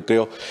 esto yo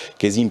creo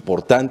que es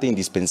importante,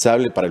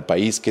 indispensable para el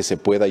país que se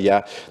pueda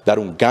ya dar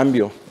un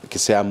cambio, que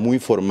sea muy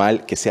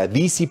formal, que sea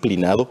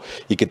disciplinado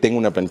y que tenga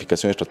una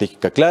planificación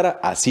estratégica clara.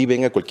 Así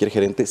venga cualquier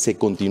gerente, se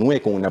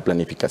continúe con una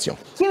planificación.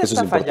 ¿Quién Eso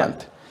está es importante.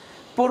 fallando?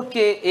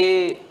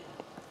 Porque,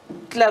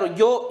 claro,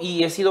 yo,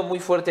 y he sido muy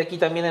fuerte aquí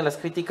también en las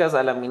críticas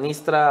a la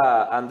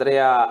ministra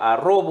Andrea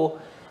Arrobo,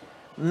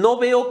 no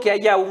veo que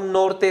haya un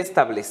norte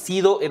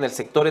establecido en el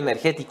sector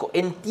energético.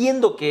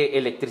 Entiendo que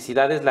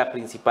electricidad es la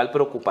principal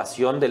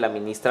preocupación de la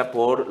ministra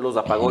por los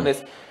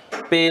apagones,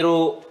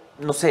 pero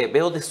no sé,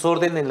 veo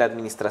desorden en la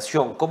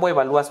administración. ¿Cómo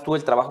evalúas tú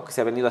el trabajo que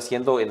se ha venido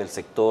haciendo en el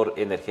sector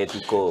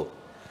energético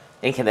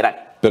en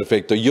general?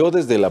 Perfecto. Yo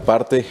desde la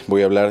parte,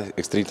 voy a hablar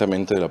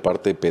estrictamente de la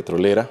parte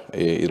petrolera,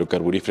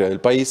 hidrocarburífera del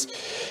país.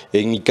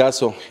 En mi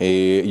caso,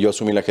 yo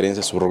asumí la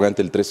gerencia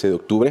subrogante el 13 de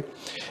octubre.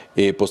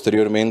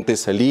 Posteriormente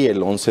salí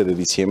el 11 de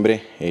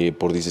diciembre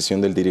por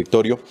decisión del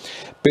directorio,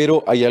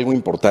 pero hay algo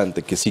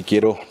importante que sí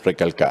quiero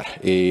recalcar.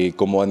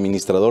 Como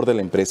administrador de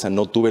la empresa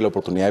no tuve la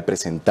oportunidad de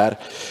presentar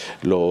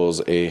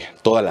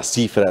todas las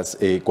cifras,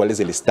 cuál es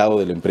el estado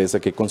de la empresa,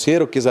 que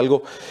considero que es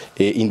algo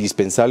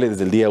indispensable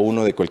desde el día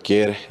 1 de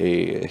cualquier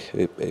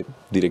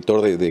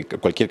director de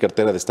cualquier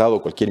cartera de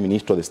Estado, cualquier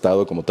ministro de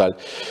Estado como tal,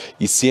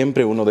 y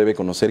siempre uno debe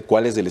conocer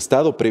cuál es el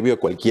estado previo a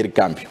cualquier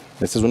cambio.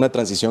 Esta es una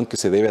transición que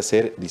se debe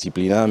hacer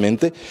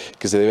disciplinadamente,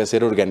 que se debe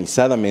hacer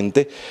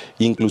organizadamente,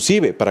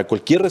 inclusive para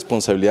cualquier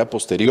responsabilidad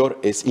posterior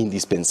es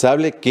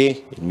indispensable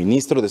que el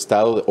ministro de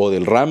Estado o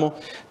del ramo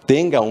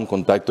tenga un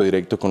contacto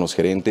directo con los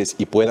gerentes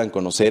y puedan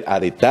conocer a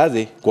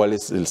detalle cuál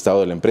es el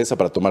estado de la empresa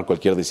para tomar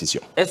cualquier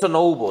decisión. Eso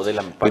no hubo de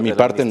la parte de mi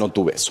parte no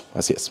tuve eso,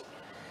 así es.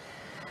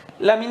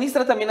 La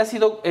ministra también ha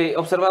sido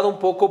observada un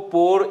poco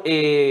por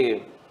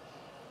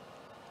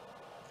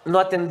no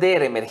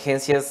atender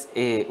emergencias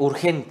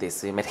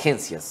urgentes,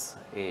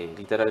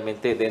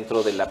 literalmente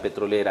dentro de la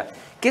petrolera.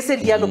 ¿Qué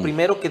sería lo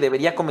primero que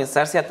debería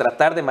comenzarse a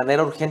tratar de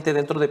manera urgente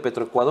dentro de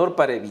Petroecuador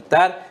para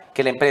evitar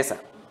que la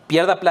empresa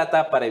pierda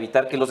plata, para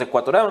evitar que los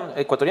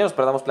ecuatorianos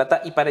perdamos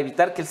plata y para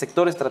evitar que el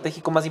sector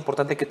estratégico más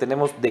importante que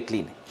tenemos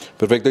decline?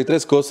 Perfecto, hay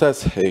tres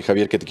cosas,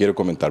 Javier, que te quiero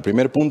comentar.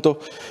 Primer punto,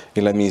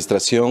 en la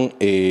administración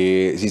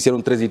se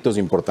hicieron 3 hitos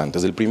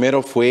importantes. El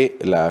primero fue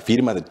la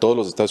firma de todos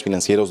los estados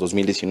financieros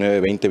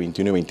 2019, 20,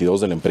 21 y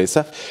 22 de la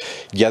empresa.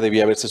 Ya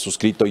debía haberse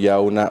suscrito ya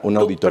una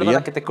auditoría.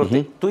 Perdona que te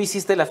corte. Tú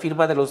hiciste la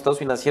firma de los estados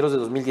financieros de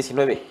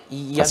 2019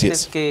 y Así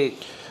antes es. que...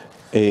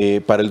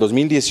 Para el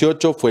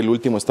 2018 fue el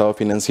último estado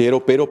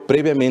financiero, pero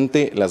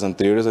previamente las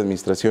anteriores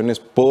administraciones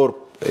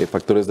por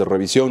factores de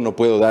revisión, no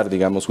puedo dar,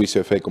 digamos,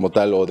 juicio de fe como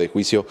tal o de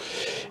juicio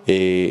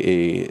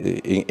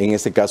en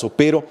este caso,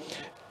 pero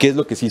 ¿qué es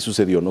lo que sí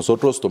sucedió?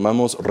 Nosotros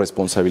tomamos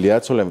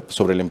responsabilidad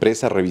sobre la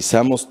empresa,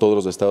 revisamos todos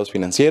los estados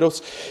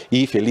financieros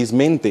y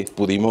felizmente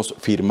pudimos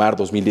firmar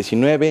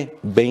 2019,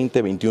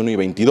 20, 21 y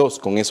 22.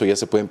 Con eso ya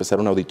se puede empezar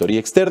una auditoría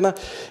externa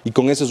y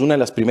con eso es una de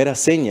las primeras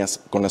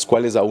señas con las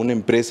cuales a una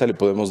empresa le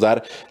podemos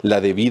dar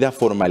la debida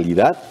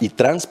formalidad y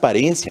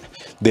transparencia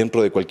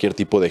dentro de cualquier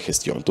tipo de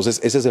gestión. Entonces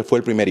ese fue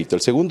el primer hito.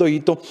 El segundo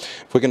hito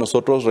fue que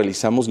nosotros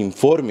realizamos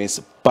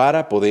informes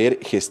para poder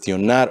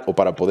gestionar o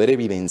para poder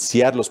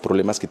evidenciar los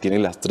problemas que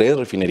tienen las 3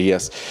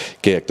 refinerías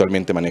que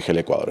actualmente maneja el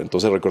Ecuador.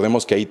 Entonces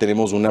recordemos que ahí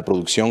tenemos una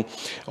producción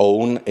o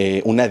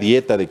una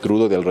dieta de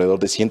crudo de alrededor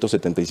de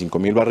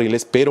 175,000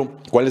 barriles, pero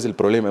 ¿cuál es el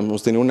problema?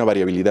 Hemos tenido una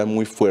variabilidad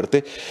muy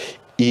fuerte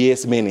y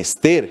es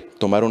menester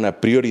tomar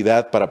una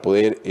prioridad para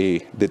poder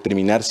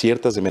determinar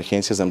ciertas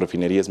emergencias en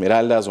refinería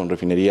Esmeraldas o en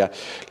refinería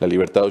La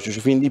Libertad o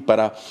Chuchufindi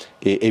para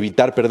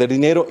evitar perder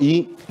dinero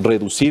y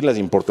reducir las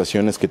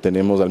importaciones que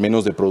tenemos, al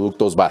menos de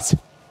productos base.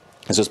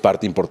 Eso es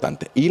parte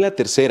importante. Y la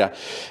tercera,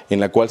 en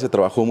la cual se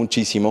trabajó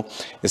muchísimo,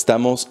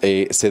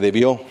 se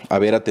debió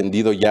haber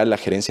atendido ya la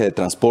gerencia de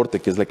transporte,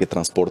 que es la que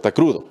transporta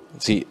crudo.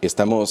 Sí,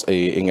 estamos,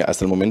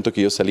 hasta el momento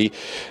que yo salí,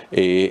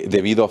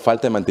 debido a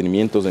falta de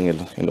mantenimientos en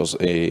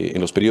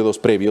los periodos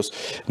previos,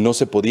 no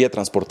se podía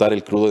transportar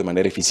el crudo de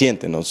manera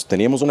eficiente.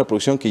 Teníamos una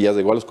producción que ya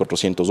llegó a los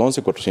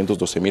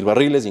 412,000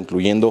 barriles,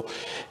 incluyendo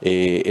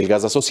el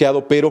gas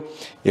asociado, pero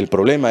el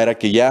problema era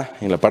que ya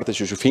en la parte de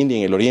Chuchufindi,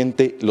 en el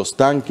oriente, los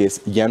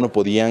tanques ya no podían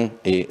podían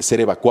ser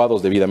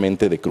evacuados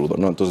debidamente de crudo,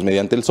 ¿no? Entonces,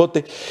 mediante el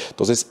SOTE.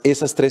 Entonces,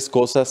 esas tres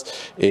cosas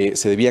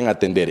se debían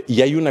atender.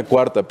 Y hay una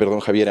cuarta, perdón,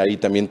 Javier, ahí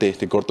también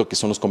te corto, que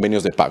son los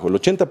convenios de pago. El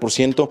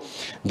 80%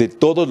 de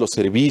todos los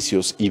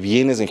servicios y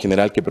bienes en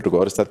general que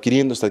Petroecuador está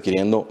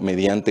adquiriendo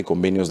mediante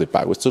convenios de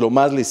pago. Esto es lo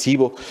más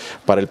lesivo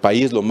para el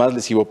país, lo más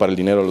lesivo para el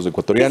dinero de los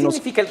ecuatorianos. ¿Qué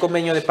significa el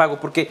convenio de pago?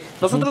 Porque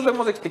nosotros lo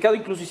hemos explicado,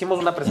 incluso hicimos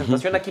una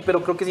presentación aquí,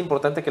 pero creo que es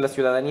importante que la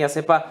ciudadanía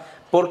sepa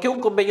por qué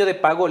un convenio de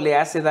pago le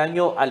hace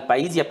daño al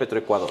país y a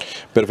Petroecuador.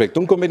 Perfecto,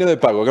 un convenio de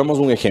pago, hagamos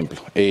un ejemplo.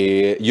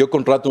 Yo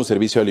contrato un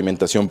servicio de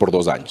alimentación por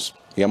 2 años.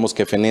 Digamos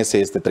que fenece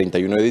este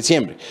 31 de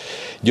diciembre.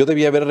 Yo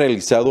debía haber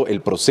realizado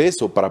el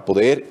proceso para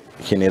poder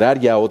generar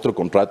ya otro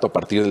contrato a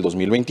partir del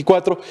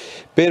 2024,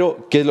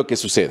 pero ¿qué es lo que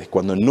sucede?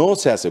 Cuando no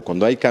se hace,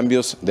 cuando hay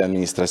cambios de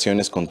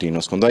administraciones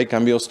continuos, cuando hay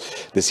cambios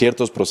de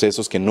ciertos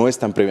procesos que no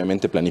están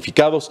previamente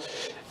planificados,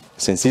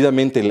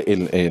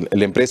 sencillamente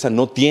la empresa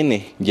no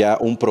tiene ya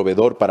un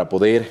proveedor para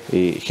poder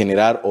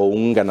generar o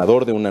un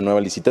ganador de una nueva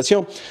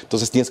licitación.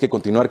 Entonces tienes que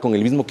continuar con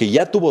el mismo que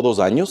ya tuvo 2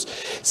 años.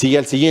 Sigue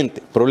al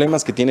siguiente.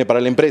 Problemas que tiene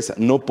para la empresa.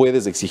 No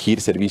puedes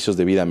exigir servicios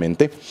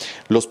debidamente.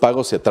 Los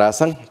pagos se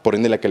atrasan, por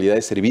ende la calidad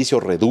de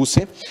servicio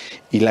reduce.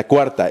 Y la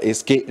cuarta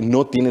es que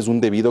no tienes un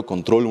debido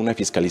control, una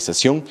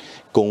fiscalización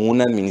con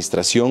una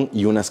administración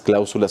y unas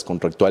cláusulas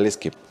contractuales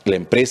que la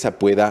empresa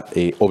pueda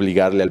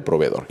obligarle al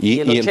proveedor. Y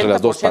entre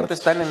las dos partes.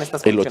 Están en el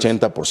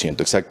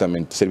 80%,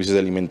 exactamente. Servicios de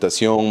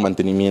alimentación,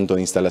 mantenimiento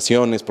de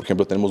instalaciones. Por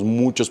ejemplo, tenemos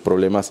muchos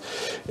problemas,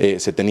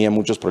 se tenía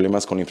muchos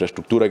problemas con la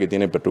infraestructura que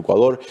tiene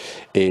Petroecuador.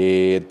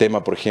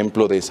 Tema, por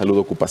ejemplo, de salud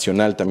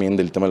ocupacional también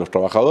del tema de los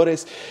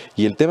trabajadores.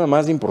 Y el tema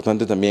más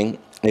importante también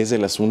es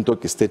el asunto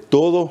que esté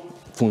todo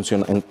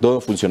en todo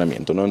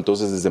funcionamiento, ¿no?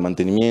 Entonces, desde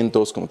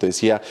mantenimientos, como te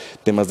decía,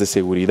 temas de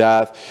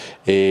seguridad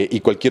y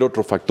cualquier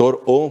otro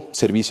factor o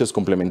servicios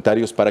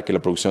complementarios para que la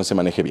producción se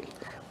maneje bien.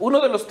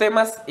 Uno de los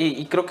temas,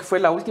 y creo que fue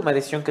la última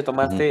decisión que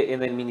tomaste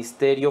en el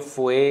ministerio,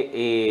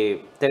 fue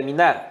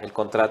terminar el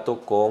contrato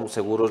con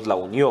Seguros La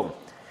Unión.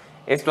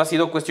 Esto ha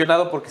sido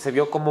cuestionado porque se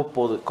vio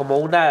como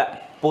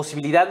una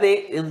posibilidad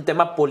de un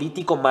tema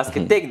político más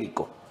que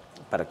técnico.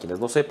 Para quienes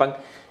no sepan,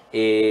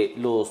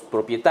 los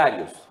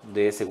propietarios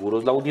de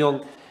Seguros La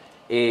Unión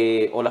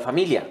o la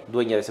familia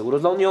dueña de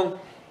Seguros La Unión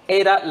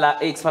era la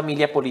ex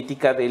familia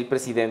política del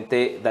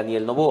presidente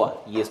Daniel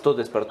Noboa, y esto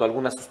despertó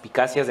algunas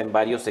suspicacias en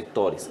varios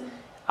sectores.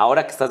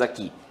 Ahora que estás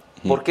aquí,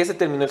 ¿por qué se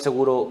terminó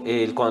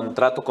el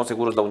contrato con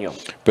Seguros La Unión?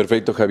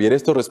 Perfecto, Javier.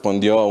 Esto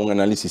respondió a un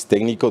análisis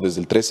técnico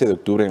desde el 13 de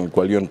octubre en el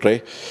cual yo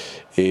entré.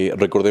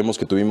 Recordemos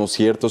que tuvimos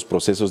ciertos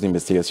procesos de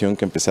investigación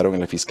que empezaron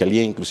en la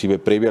Fiscalía, inclusive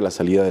previo a la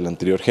salida del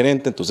anterior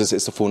gerente. Entonces,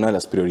 eso fue una de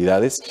las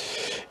prioridades.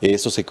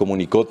 Eso se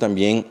comunicó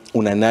también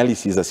un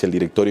análisis hacia el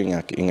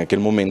directorio en aquel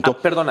momento.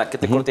 Perdona, que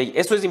te corté ahí.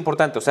 Eso es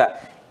importante. O sea,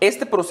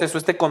 este proceso,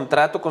 este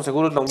contrato con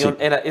Seguros La Unión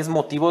es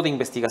motivo de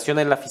investigación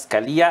en la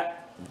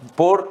Fiscalía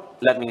por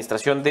la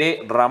administración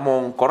de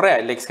Ramón Correa,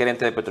 el ex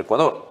gerente de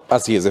Petroecuador.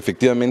 Así es,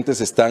 efectivamente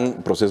se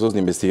están procesos de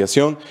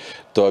investigación.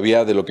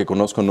 Todavía de lo que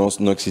conozco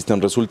no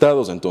existen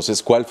resultados.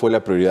 Entonces, ¿cuál fue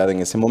la prioridad en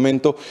ese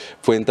momento?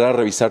 Fue entrar a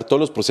revisar todos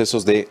los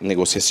procesos de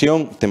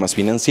negociación, temas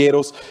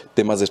financieros,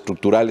 temas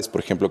estructurales, por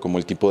ejemplo, como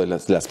el tipo de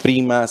las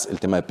primas, el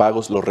tema de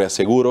pagos, los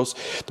reaseguros.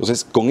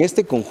 Entonces, con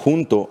este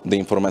conjunto de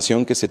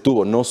información que se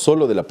tuvo, no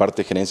solo de la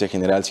parte de gerencia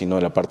general, sino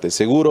de la parte de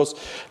seguros,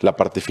 la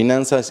parte de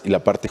finanzas y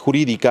la parte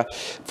jurídica,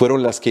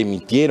 fueron las que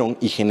emitieron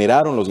y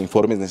generaron los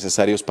informes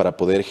necesarios para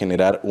poder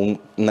generar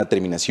una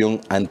terminación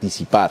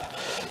anticipada.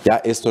 Ya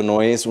esto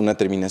no es una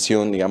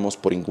terminación, digamos,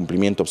 por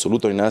incumplimiento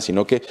absoluto ni nada,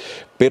 sino que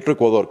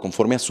Petroecuador,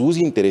 conforme a sus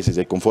intereses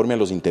y conforme a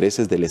los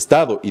intereses del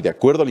Estado y de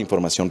acuerdo a la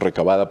información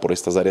recabada por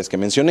estas áreas que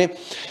mencioné,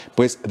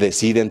 pues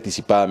decide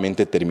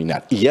anticipadamente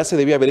terminar. Y ya se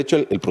debía haber hecho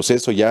el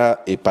proceso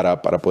ya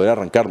para poder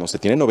arrancarnos. Se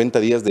tiene 90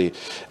 días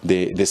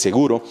de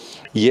seguro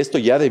y esto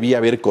ya debía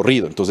haber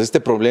corrido. Entonces, este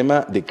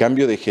problema de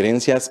cambio de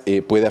gerencias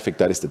puede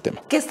afectar este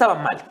tema. ¿Qué estaba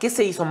mal? ¿Qué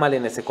se hizo mal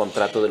en ese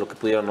contrato de lo que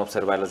pudieron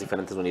observar las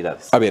diferentes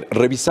unidades? A ver,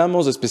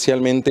 revisamos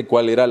especialmente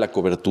cuál era la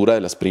cobertura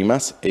de las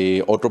primas.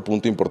 Otro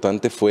punto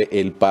importante fue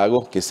el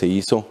pago que se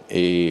hizo.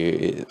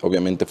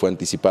 Obviamente fue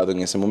anticipado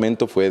en ese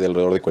momento, fue de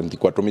alrededor de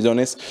 44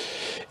 millones.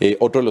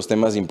 Otro de los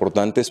temas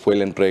importantes fue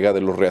la entrega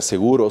de los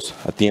reaseguros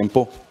a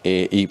tiempo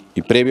y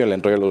previo a la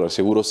entrega de los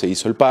reaseguros se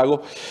hizo el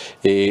pago.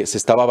 Se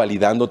estaba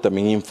validando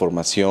también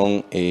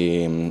información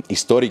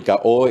histórica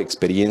o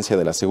experiencia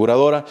de la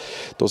aseguradora.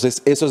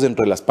 Entonces, eso es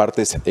entre las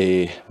partes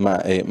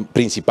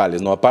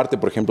principales, ¿no? Aparte,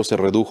 por ejemplo, se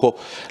redujo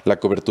la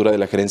cobertura de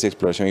la gerencia de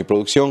exploración y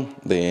producción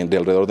de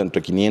alrededor de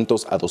entre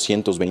 500 a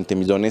 220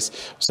 millones,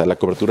 o sea, la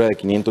cobertura de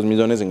 500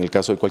 millones en el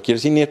caso de cualquier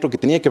siniestro que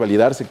tenía que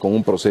validarse con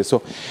un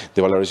proceso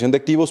de valoración de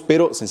activos,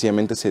 pero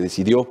sencillamente se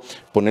decidió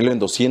ponerlo en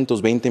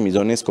 220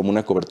 millones como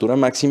una cobertura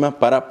máxima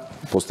para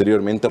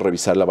posteriormente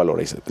revisar la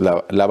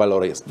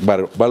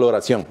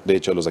valoración, de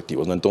hecho, de los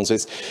activos, ¿no?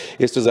 Entonces,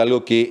 esto es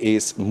algo que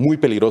es muy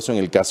peligroso en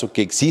el caso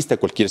que exista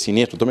cualquier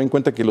siniestro. Tomen en cuenta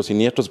cuenta que los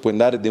siniestros pueden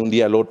dar de un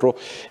día al otro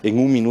en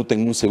un minuto,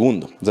 en un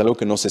segundo. Es algo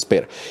que no se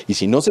espera. Y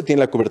si no se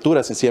tiene la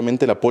cobertura,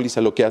 sencillamente la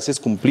póliza lo que hace es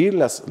cumplir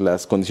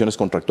las condiciones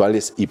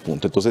contractuales y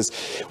punto. Entonces,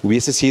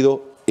 hubiese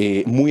sido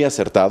muy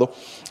acertado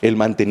el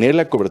mantener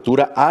la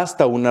cobertura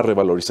hasta una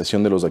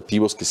revalorización de los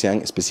activos que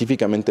sean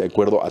específicamente de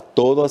acuerdo a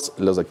todos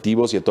los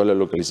activos y a toda la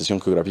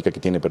localización geográfica que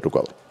tiene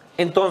Petroecuador.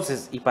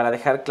 Entonces, y para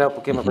dejar claro,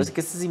 porque me parece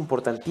que esto es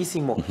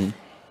importantísimo,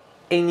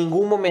 en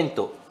ningún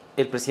momento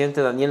el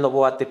presidente Daniel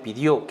Noboa te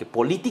pidió que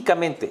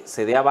políticamente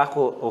se dé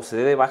abajo o se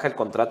dé de baja el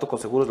contrato con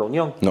Seguros La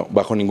Unión. No,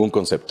 bajo ningún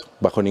concepto.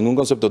 Bajo ningún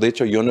concepto. De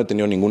hecho, yo no he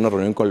tenido ninguna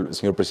reunión con el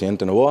señor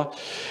presidente Noboa.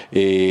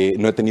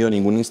 No he tenido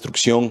ninguna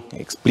instrucción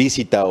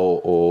explícita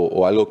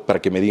o algo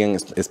para que me digan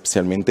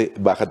especialmente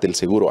bájate el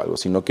seguro o algo,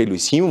 sino que lo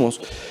hicimos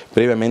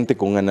previamente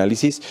con un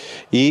análisis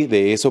y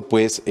de eso,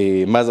 pues,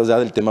 más allá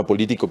del tema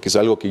político, que es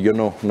algo que yo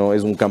no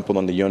es un campo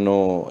donde yo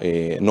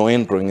no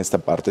entro en esta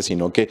parte,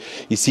 sino que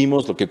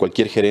hicimos lo que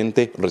cualquier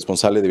gerente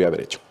responsable debía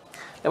haber hecho.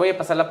 Le voy a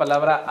pasar la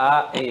palabra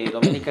a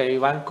Doménica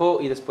Vivanco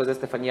y después de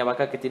Estefanía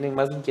Vaca, que tienen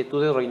más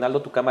inquietudes.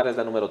 Reinaldo, tu cámara es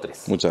la número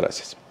 3. Muchas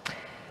gracias.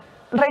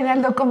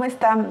 Reinaldo, ¿cómo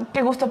está?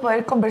 Qué gusto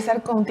poder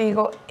conversar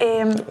contigo.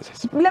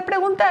 La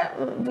pregunta,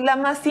 la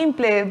más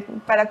simple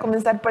para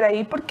comenzar por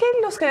ahí, ¿por qué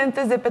los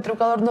gerentes de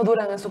Petroecuador no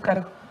duran en su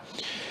cargo?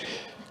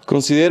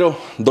 Considero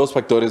dos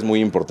factores muy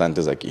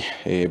importantes aquí.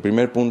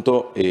 Primer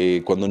punto,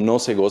 cuando no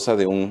se goza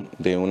de un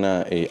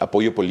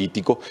apoyo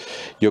político,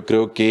 yo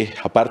creo que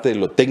aparte de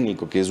lo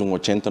técnico, que es un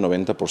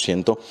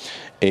 80-90%,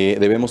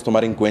 debemos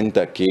tomar en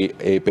cuenta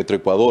que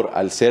Petroecuador,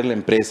 al ser la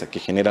empresa que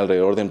genera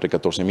alrededor de entre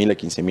 14.000 a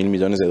 15.000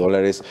 millones de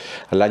dólares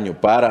al año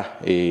para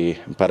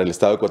el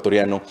Estado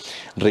ecuatoriano,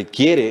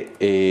 requiere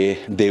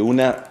de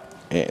una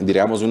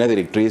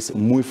directriz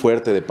muy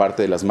fuerte de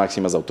parte de las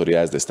máximas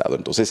autoridades de Estado.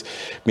 Entonces,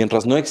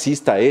 mientras no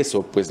exista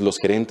eso, pues los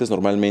gerentes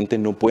normalmente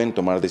no pueden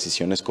tomar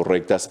decisiones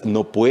correctas,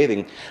 no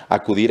pueden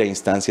acudir a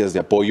instancias de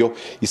apoyo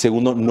y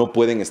segundo, no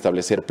pueden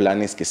establecer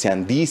planes que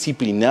sean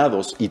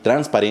disciplinados y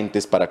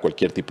transparentes para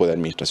cualquier tipo de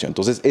administración.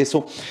 Entonces,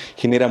 eso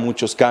genera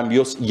muchos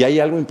cambios y hay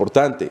algo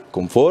importante.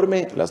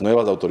 Conforme las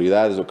nuevas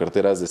autoridades o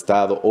carteras de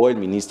Estado o el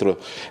ministro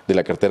de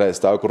la cartera de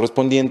Estado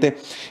correspondiente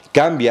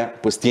cambia,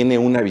 pues tiene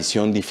una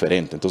visión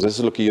diferente. Entonces,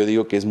 eso es lo que yo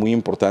digo que es muy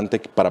importante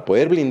para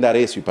poder blindar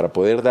eso y para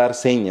poder dar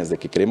señas de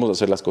que queremos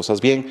hacer las cosas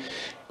bien.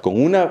 Con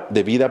una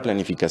debida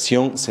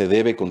planificación se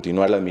debe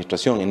continuar la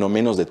administración. En no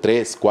menos de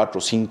 3,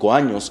 4, 5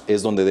 años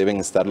es donde deben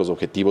estar los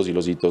objetivos y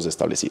los hitos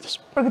establecidos.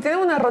 Porque tienen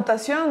una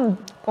rotación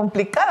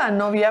complicada,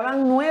 ¿no? Ya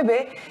van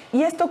 9.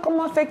 ¿Y esto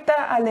cómo afecta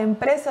a la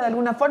empresa de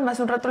alguna forma?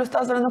 Hace un rato lo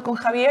estabas hablando con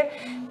Javier,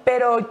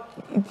 pero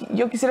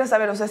yo quisiera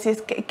saber, o sea, si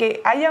es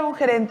que haya un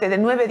gerente de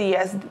 9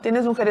 días,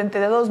 tienes un gerente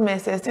de 2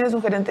 meses, tienes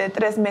un gerente de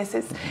 3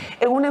 meses,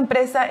 en una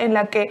empresa en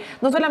la que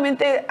no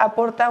solamente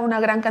aporta una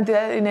gran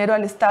cantidad de dinero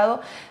al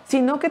Estado,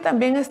 sino que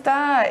también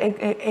está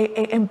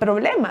en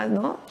problemas,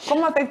 ¿no?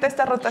 ¿Cómo afecta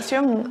esta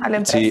rotación a la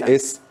empresa?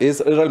 Sí, es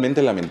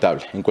realmente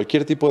lamentable. En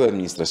cualquier tipo de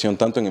administración,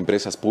 tanto en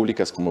empresas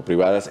públicas como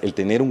privadas, el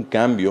tener un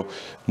cambio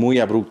muy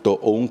abrupto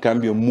o un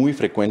cambio muy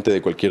frecuente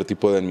de cualquier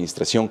tipo de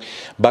administración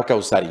va a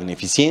causar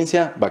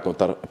ineficiencia, va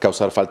a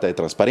causar falta de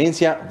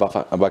transparencia,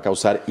 va a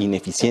causar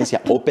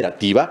ineficiencia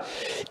operativa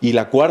y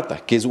la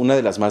cuarta, que es una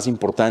de las más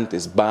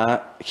importantes, va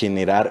a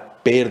generar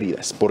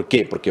pérdidas. ¿Por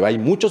qué? Porque hay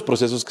muchos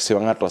procesos que se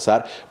van a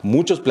atrasar,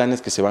 muchos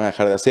planes que se van a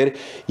dejar de hacer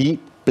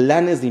y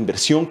planes de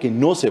inversión que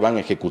no se van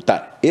a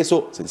ejecutar.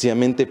 Eso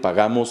sencillamente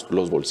pagamos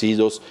los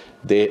bolsillos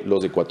de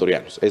los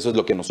ecuatorianos. Eso es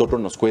lo que a nosotros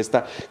nos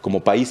cuesta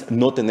como país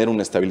no tener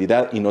una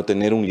estabilidad y no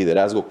tener un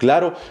liderazgo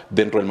claro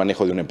dentro del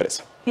manejo de una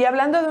empresa. Y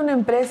hablando de una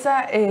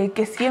empresa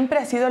que siempre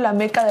ha sido la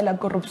meca de la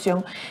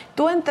corrupción,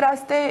 tú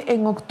entraste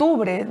en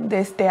octubre de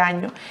este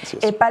año.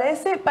 Para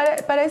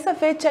esa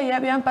fecha ya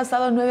habían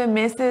pasado 9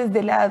 meses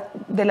de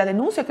la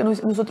denuncia que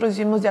nosotros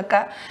hicimos de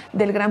acá,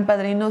 del gran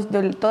padrino,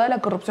 de toda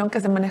la corrupción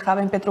que se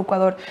manejaba en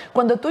Petroecuador.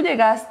 Cuando tú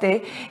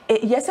llegaste,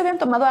 ¿ya se habían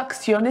tomado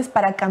acciones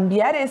para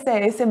cambiar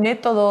ese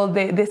método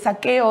de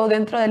saqueo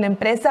dentro de la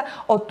empresa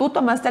o tú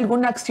tomaste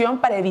alguna acción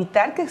para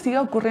evitar que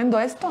siga ocurriendo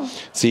esto?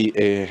 Sí,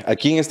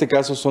 aquí en este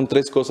caso son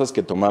 3 cosas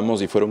que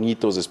tomamos y fueron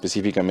hitos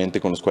específicamente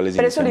con los cuales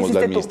iniciamos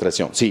la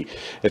administración. Tú. Sí,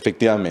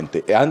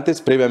 efectivamente.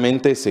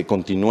 Previamente se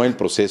continuó el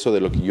proceso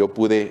de lo que yo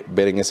pude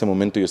ver en ese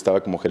momento. Yo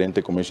estaba como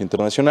gerente de comercio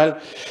internacional.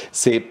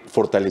 Se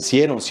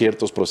fortalecieron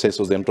ciertos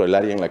procesos dentro del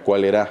área en la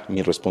cual era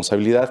mi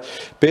responsabilidad,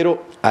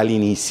 pero al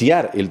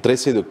iniciar el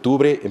 13 de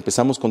octubre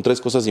empezamos con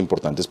 3 cosas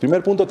importantes.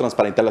 Primer punto,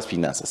 transparentar las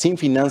finanzas. Sin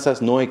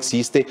finanzas no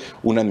existe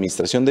una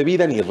administración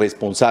debida ni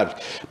responsable,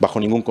 bajo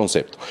ningún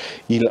concepto.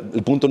 Y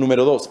el punto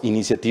número 2,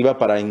 iniciativa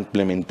para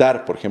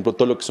implementar, por ejemplo,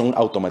 todo lo que son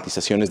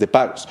automatizaciones de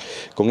pagos.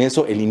 Con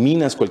eso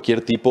eliminas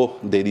cualquier tipo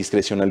de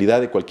discrecionalidad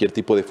de cualquier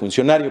tipo de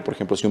funcionario. Por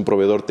ejemplo, si un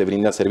proveedor te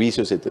brinda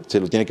servicios, se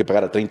lo tiene que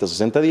pagar a 30 o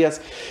 60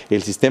 días,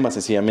 el sistema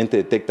sencillamente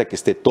detecta que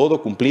esté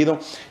todo cumplido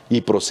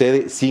y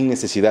procede sin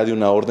necesidad de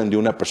una orden de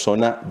una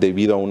persona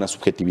debido a una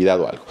subjetividad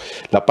o algo.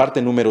 La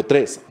parte número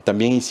 3,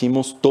 también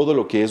hicimos todo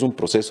lo que es un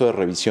proceso de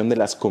revisión de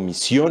las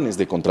comisiones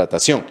de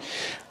contratación.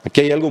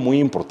 Aquí hay algo muy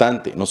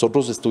importante.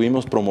 Nosotros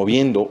estuvimos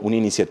promoviendo una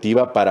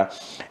iniciativa para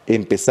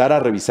empezar a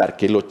revisar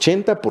que el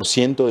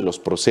 80% de los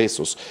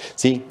procesos,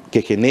 ¿sí?,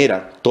 que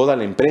genera toda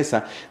la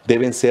empresa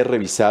deben ser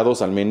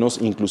revisados al menos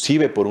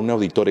inclusive por un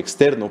auditor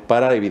externo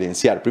para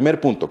evidenciar, primer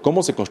punto,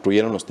 cómo se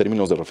construyeron los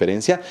términos de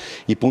referencia,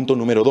 y punto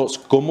número 2,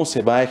 cómo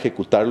se va a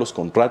ejecutar los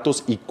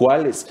contratos y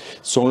cuáles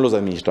son los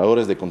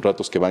administradores de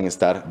contratos que van a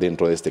estar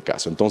dentro de este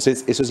caso.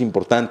 Entonces, eso es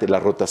importante. La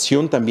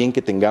rotación también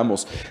que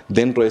tengamos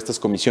dentro de estas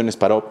comisiones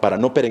para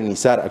no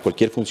perennizar a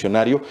cualquier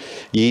funcionario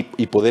y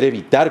poder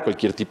evitar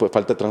cualquier tipo de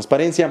falta de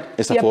transparencia.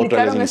 Esa fue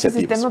otra de las iniciativas. ¿Y aplicaron ese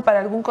sistema para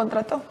algún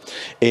contrato?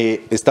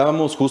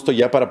 Estábamos justo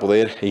ya para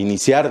poder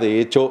iniciar. De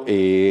hecho,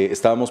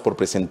 estábamos por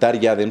presentar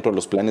ya dentro de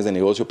los planes de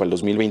negocio para el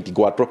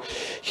 2024,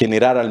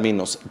 generar al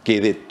menos que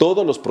de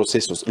todos los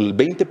procesos, el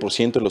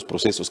 20% de los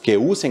procesos que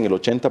usen el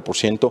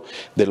 80%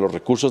 de los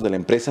recursos de la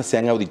empresa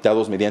sean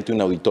auditados mediante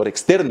una auditora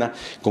externa,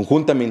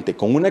 conjuntamente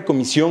con una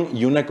comisión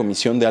y una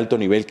comisión de alto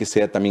nivel que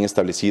sea también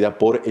establecida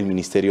por el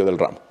Ministerio del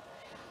Ramo.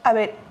 A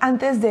ver,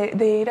 antes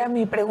de ir a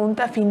mi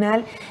pregunta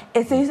final,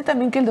 se dice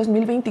también que el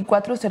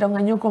 2024 será un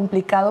año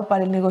complicado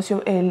para el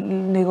negocio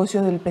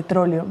del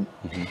petróleo.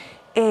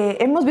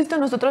 Hemos visto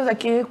nosotros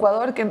aquí en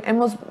Ecuador que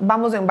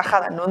vamos en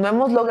bajada, ¿no? No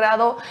hemos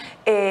logrado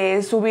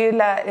subir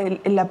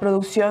la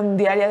producción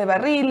diaria de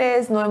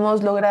barriles, no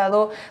hemos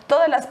logrado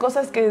todas las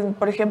cosas que,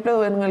 por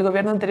ejemplo, en el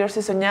gobierno anterior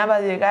se soñaba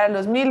de llegar a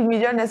los 1.000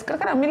 millones, creo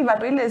que eran 1.000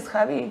 barriles,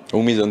 Javi.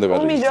 1 millón de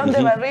barriles. 1 millón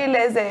de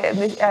barriles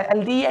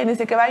al día y no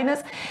sé qué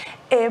vainas.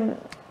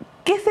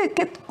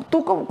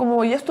 Tú,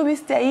 como ya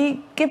estuviste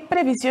ahí, ¿qué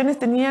previsiones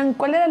tenían?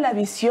 ¿Cuál era la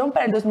visión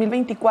para el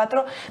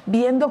 2024,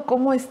 viendo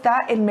cómo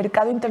está el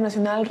mercado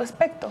internacional al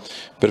respecto?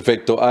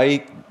 Perfecto.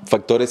 Hay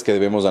factores que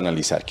debemos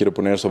analizar. Quiero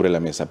poner sobre la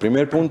mesa.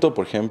 Primer punto,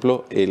 por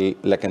ejemplo,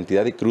 la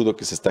cantidad de crudo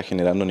que se está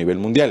generando a nivel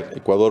mundial.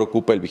 Ecuador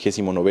ocupa el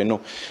 29º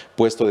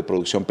puesto de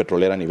producción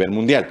petrolera a nivel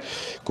mundial.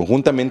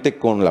 Conjuntamente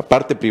con la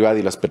parte privada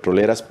y las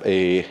petroleras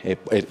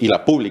y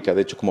la pública,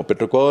 de hecho, como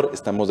PETROECUADOR,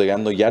 estamos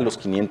llegando ya a los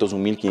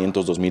 501.000,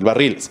 502.000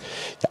 barriles.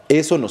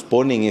 Eso nos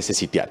pone en ese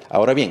sitial.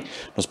 Ahora bien,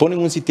 nos pone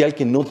en un sitial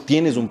que no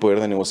tienes un poder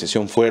de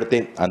negociación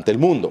fuerte ante el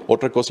mundo.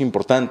 Otra cosa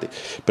importante,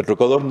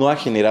 PETROECUADOR no ha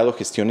generado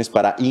gestiones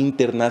para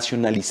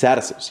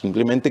internacionalizarse.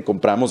 Simplemente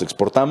compramos,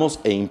 exportamos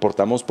e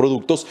importamos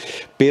productos,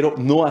 pero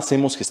no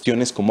hacemos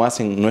gestiones como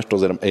hacen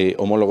nuestros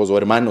homólogos o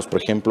hermanos,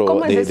 por ejemplo,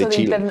 ¿Cómo es eso de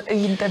Chile.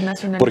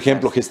 Internacionalizar? Por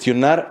ejemplo,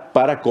 gestionar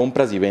para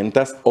compras y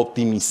ventas,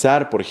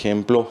 optimizar, por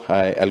ejemplo,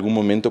 algún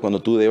momento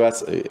cuando tú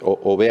debas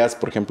o veas,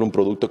 por ejemplo, un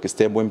producto que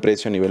esté a buen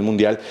precio a nivel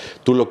mundial,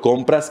 tú lo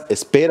compras,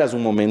 esperas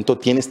un momento,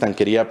 tienes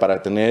tanquería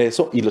para tener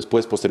eso y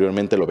después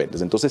posteriormente lo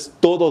vendes. Entonces,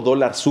 todo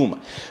dólar suma.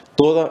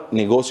 Todo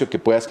negocio que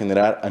puedas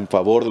generar en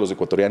favor de los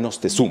ecuatorianos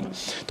te suma.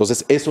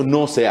 Entonces, eso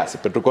no se hace.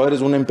 PETROECUADOR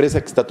es una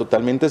empresa que está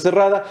totalmente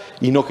cerrada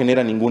y no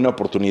genera ninguna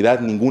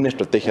oportunidad, ninguna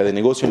estrategia de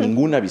negocio,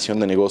 ninguna visión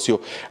de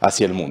negocio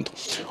hacia el mundo.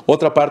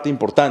 Otra parte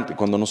importante,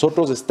 cuando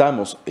nosotros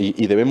estamos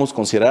y debemos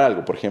considerar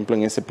algo, por ejemplo,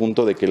 en ese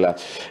punto de que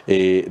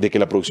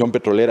la producción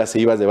petrolera se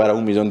iba a llevar a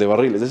 1 millón de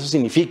barriles, eso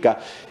significa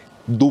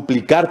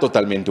duplicar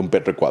totalmente un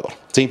PETROECUADOR.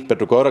 Sí,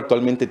 PETROECUADOR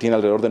actualmente tiene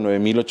alrededor de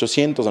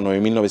 9.800 a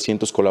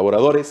 9.900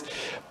 colaboradores.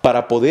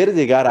 Para poder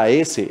llegar a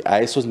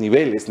esos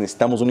niveles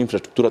necesitamos una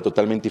infraestructura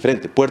totalmente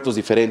diferente, puertos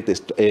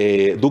diferentes,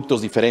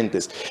 ductos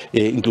diferentes,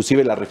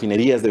 inclusive las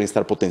refinerías deben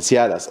estar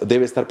potenciadas,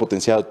 debe estar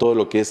potenciado todo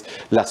lo que es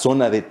la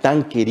zona de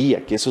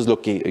tanquería, que eso es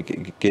lo que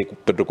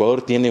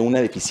PETROECUADOR tiene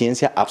una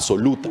deficiencia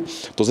absoluta.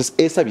 Entonces,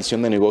 esa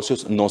visión de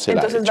negocios no se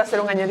la ha hecho. Entonces va a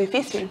ser un año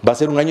difícil. Va a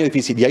ser un año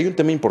difícil y hay un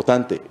tema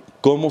importante.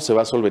 ¿Cómo se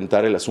va a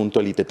solventar el asunto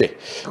del ITT?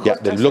 Ya,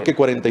 del bloque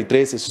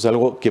 43, eso es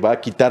algo que va a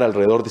quitar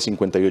alrededor de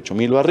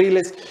 58.000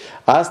 barriles,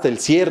 hasta el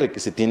cierre que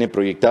se tenía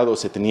proyectado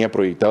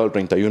el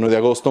 31 de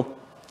agosto.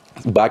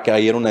 Va a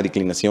caer una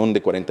declinación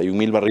de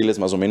 41.000 barriles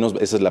más o menos,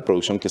 esa es la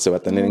producción que se va a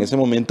tener en ese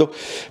momento,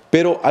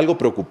 pero algo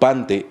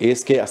preocupante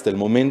es que hasta el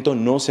momento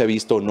no se ha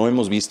visto, no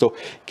hemos visto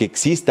que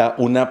exista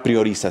una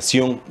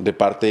priorización de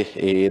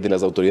parte de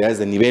las autoridades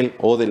de nivel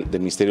o del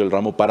Ministerio del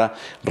Ramo para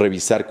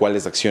revisar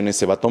cuáles acciones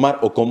se va a tomar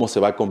o cómo se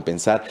va a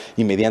compensar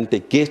y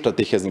mediante qué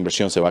estrategias de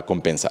inversión se va a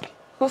compensar.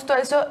 Justo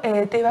eso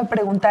te iba a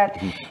preguntar.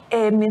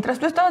 Mientras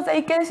tú estabas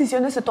ahí, ¿qué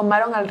decisiones se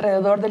tomaron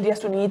alrededor del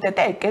Yasuní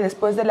ITT? Que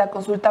después de la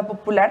consulta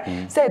popular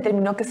se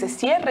determinó que se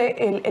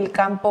cierre el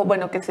campo,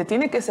 bueno, que se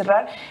tiene que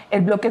cerrar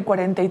el bloque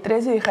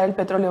 43 y dejar el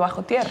petróleo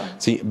bajo tierra.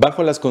 Sí,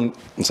 bajo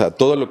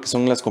todo lo que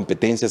son las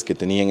competencias que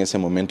tenía en ese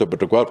momento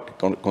PETROECUADOR.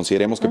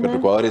 Consideremos que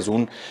PETROECUADOR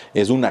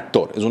es un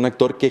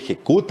actor que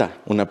ejecuta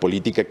una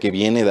política que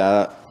viene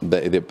dada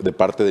de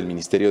parte del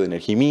Ministerio de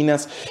Energía y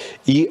Minas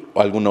y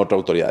alguna otra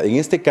autoridad. En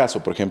este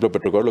caso, por ejemplo,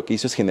 PETROECUADOR lo que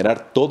hizo es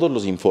generar todos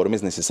los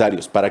informes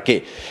necesarios. ¿Para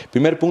qué?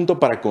 Primer punto,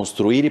 para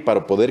construir y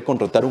para poder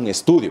contratar un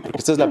estudio, porque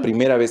esta es la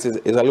primera vez,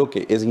 es algo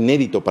que es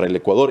inédito para el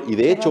Ecuador y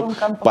de hecho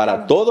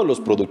para todos los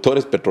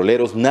productores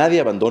petroleros nadie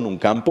abandona un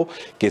campo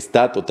que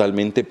está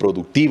totalmente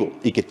productivo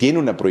y que tiene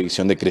una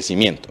proyección de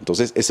crecimiento.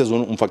 Entonces ese es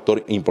un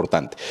factor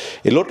importante.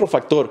 El otro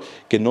factor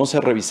que no se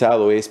ha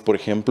revisado es, por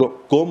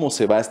ejemplo, cómo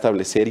se va a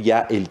establecer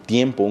ya el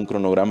tiempo, un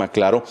cronograma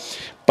claro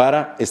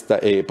para,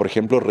 por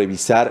ejemplo,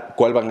 revisar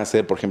cuál van a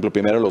ser, por ejemplo,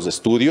 primero los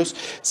estudios,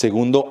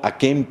 segundo, a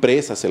qué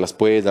empresas se las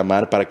puede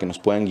llamar para que nos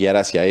puedan guiar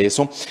hacia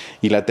eso,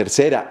 y la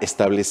tercera,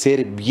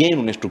 establecer bien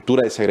una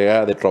estructura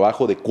desagregada de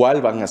trabajo de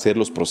cuál van a ser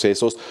los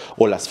procesos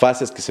o las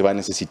fases que se va a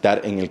necesitar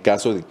en el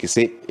caso de que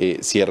se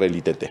cierre el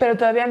ITT. Pero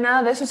todavía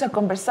nada de eso se ha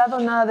conversado,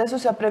 nada de eso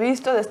se ha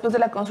previsto. Después de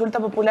la consulta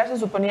popular se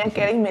suponía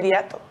que era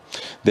inmediato.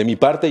 De mi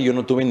parte, yo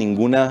no tuve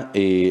ninguna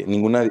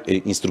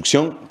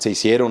instrucción. Se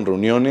hicieron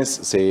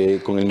reuniones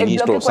con el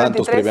ministro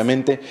Santos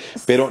previamente,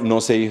 pero no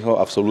se hizo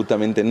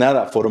absolutamente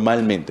nada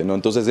formalmente, ¿no?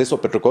 Entonces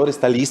eso, Petroecuador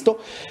está listo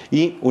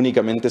y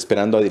únicamente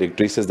esperando a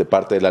directrices de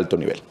parte del alto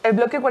nivel. El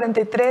bloque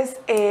 43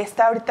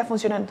 está ahorita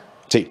funcionando.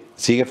 Sí,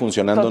 sigue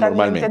funcionando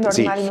normalmente.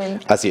 Sí,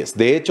 así es.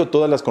 De hecho,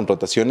 todas las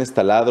contrataciones,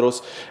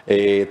 taladros,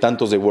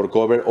 tantos de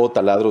workover o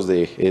taladros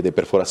de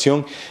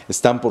perforación,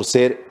 están por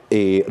ser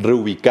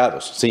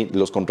reubicados. Sí,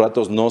 los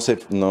contratos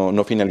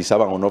no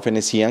finalizaban o no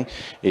fenecían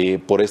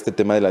por este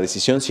tema de la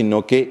decisión,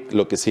 sino que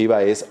lo que se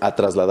iba es a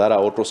trasladar a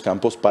otros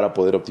campos para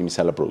poder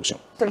optimizar la producción.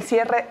 El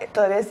cierre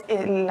todavía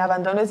el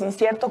abandono es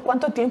incierto.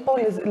 ¿Cuánto tiempo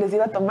les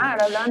iba a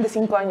tomar? Hablaban de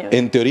 5 años.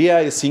 En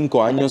teoría es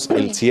 5 años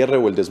el cierre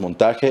o el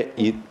desmontaje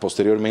y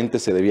posteriormente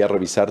se debía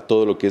revisar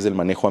todo lo que es el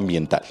manejo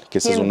ambiental, que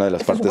esa es una de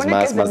las partes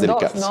más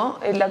delicadas. ¿No?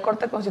 La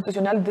Corte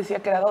Constitucional decía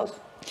que era 2.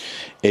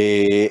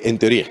 En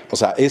teoría, o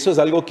sea, eso es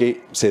algo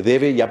que se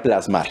debe ya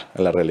plasmar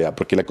a la realidad,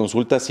 porque la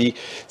consulta sí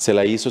se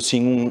la hizo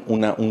sin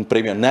un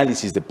previo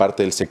análisis de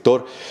parte del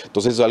sector,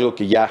 entonces es algo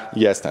que ya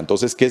está.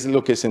 Entonces, ¿qué es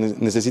lo que se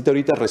necesita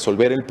ahorita?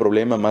 Resolver el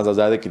problema, más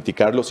allá de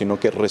criticarlo, sino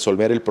que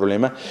resolver el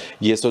problema,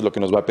 y esto es lo que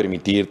nos va a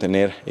permitir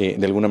tener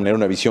de alguna manera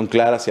una visión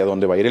clara hacia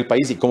dónde va a ir el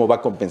país y cómo va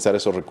a compensar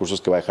esos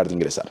recursos que va a dejar de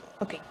ingresar.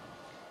 Ok.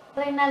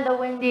 Reinaldo,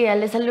 buen día.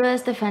 Le saluda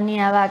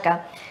Estefanía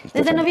Vaca.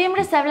 Desde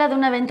noviembre se habla de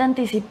una venta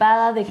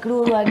anticipada de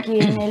crudo aquí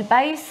en el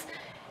país.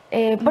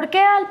 ¿Por qué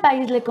al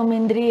país le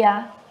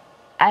convendría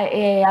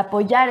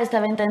apoyar esta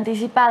venta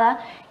anticipada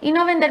y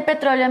no vender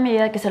petróleo a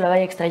medida que se lo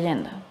vaya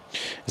extrayendo?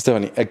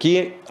 Estefanía,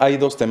 aquí hay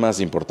 2 temas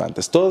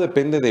importantes. Todo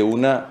depende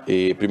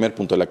de primer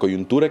punto, la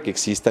coyuntura que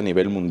exista a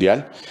nivel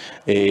mundial,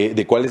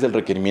 de cuál es el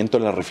requerimiento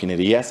de las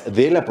refinerías,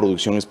 de la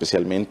producción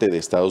especialmente de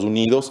Estados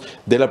Unidos,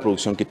 de la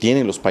producción que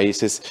tienen los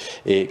países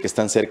que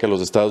están cerca de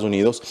los Estados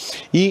Unidos.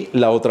 Y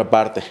la otra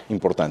parte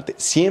importante,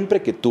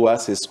 siempre que tú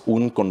haces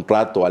un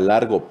contrato a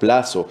largo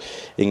plazo,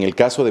 en el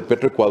caso de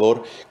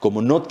Petroecuador,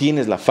 como no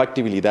tienes la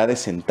factibilidad de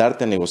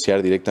sentarte a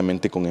negociar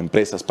directamente con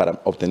empresas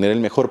para obtener el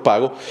mejor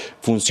pago,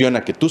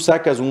 funciona que tú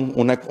sacas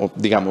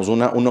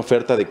una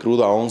oferta de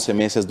crudo a 11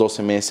 meses,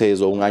 12 meses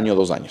o 1 año,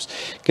 2 años.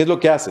 ¿Qué es lo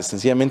que haces?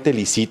 Sencillamente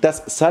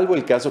licitas, salvo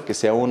el caso que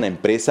sea una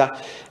empresa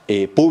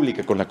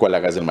pública con la cual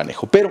hagas el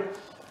manejo. Pero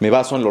me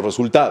baso en los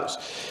resultados.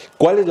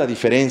 ¿Cuál es la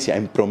diferencia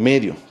en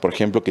promedio, por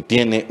ejemplo, que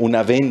tiene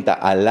una venta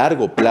a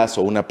largo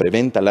plazo, una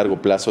preventa a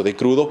largo plazo de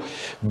crudo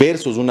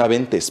versus una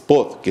venta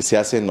spot que se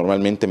hace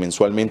normalmente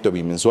mensualmente o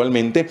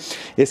bimensualmente?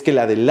 Es que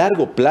la de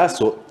largo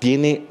plazo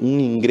tiene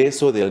un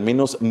ingreso de al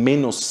menos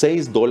menos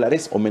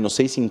 $6 o menos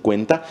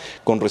 6.50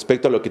 con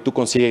respecto a lo que tú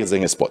consigues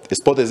en spot.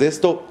 Spot es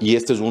esto y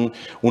esto es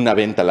una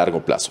venta a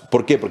largo plazo.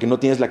 ¿Por qué? Porque no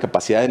tienes la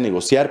capacidad de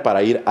negociar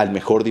para ir al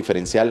mejor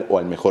diferencial o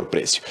al mejor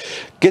precio.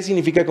 ¿Qué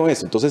significa con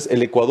eso? Entonces,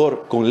 el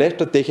Ecuador, con la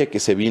estrategia que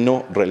se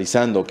viene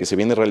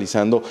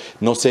realizando,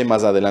 no sé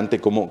más adelante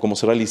cómo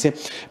se realice,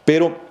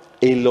 pero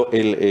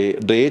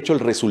de hecho,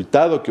 el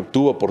resultado que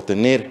obtuvo por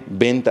tener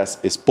ventas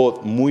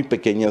spot muy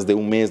pequeñas de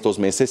 1 mes, 2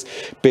 meses,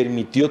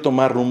 permitió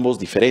tomar rumbos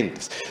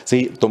diferentes,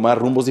 ¿sí? Tomar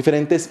rumbos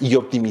diferentes y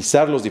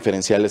optimizar los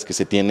diferenciales que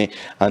se tiene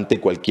ante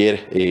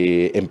cualquier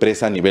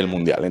empresa a nivel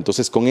mundial.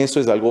 Entonces, con eso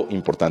es algo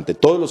importante.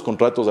 Todos los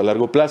contratos a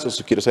largo plazo,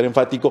 eso quiero ser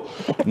enfático,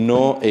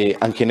 no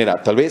han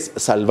generado, tal vez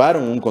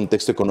salvaron un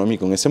contexto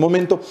económico en ese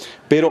momento,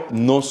 pero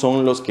no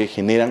son los que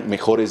generan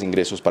mejores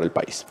ingresos para el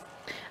país.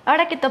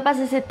 Ahora que topas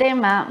ese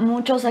tema,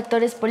 muchos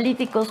actores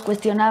políticos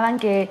cuestionaban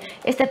que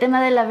este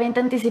tema de la venta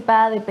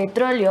anticipada de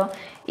petróleo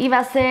iba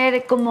a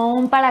ser como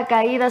un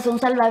paracaídas o un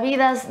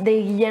salvavidas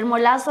de Guillermo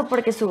Lasso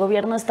porque su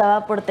gobierno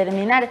estaba por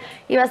terminar.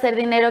 Iba a ser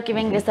dinero que iba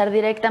a ingresar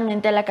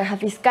directamente a la caja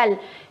fiscal.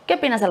 ¿Qué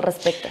opinas al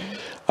respecto?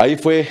 Ahí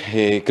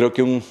fue, creo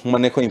que un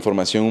manejo de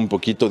información un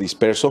poquito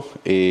disperso.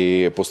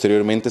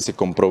 Posteriormente se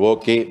comprobó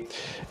que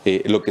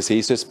lo que se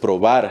hizo es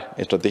probar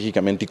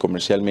estratégicamente y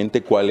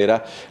comercialmente cuál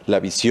era la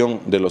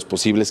visión de los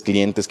posibles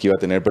clientes que iba a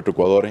tener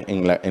Petroecuador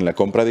en la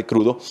compra de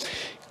crudo.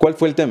 ¿Cuál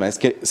fue el tema? Es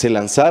que se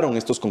lanzaron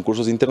estos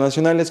concursos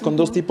internacionales con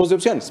 2 tipos de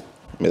opciones.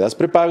 Me das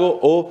prepago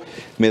o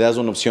me das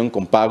una opción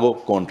con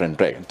pago con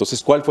reentrega.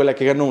 Entonces, ¿cuál fue la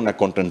que ganó? Una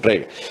con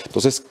reentrega.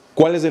 Entonces,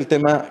 ¿cuál es el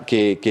tema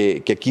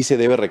que aquí se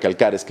debe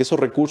recalcar? Es que esos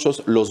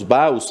recursos los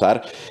va a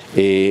usar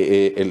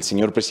el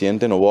señor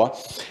presidente Noboa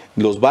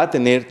los va a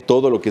tener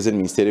todo lo que es el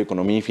Ministerio de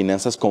Economía y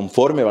Finanzas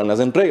conforme van las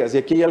entregas. Y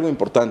aquí hay algo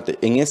importante.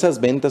 En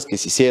esas ventas que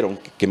se hicieron,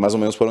 que más o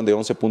menos fueron de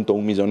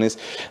 11.1 millones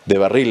de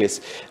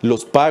barriles,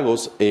 los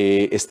pagos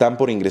están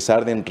por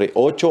ingresar de entre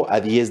 8 a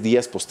 10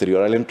 días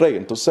posterior a la entrega.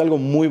 Entonces, algo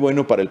muy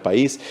bueno para el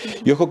país.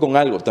 Y ojo con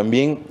algo,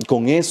 también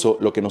con eso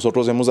lo que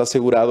nosotros hemos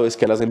asegurado es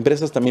que a las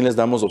empresas también les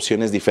damos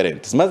opciones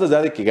diferentes. Más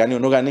allá de que gane o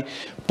no gane,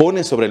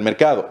 pone sobre el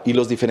mercado y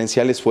los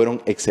diferenciales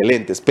fueron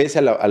excelentes, pese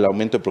al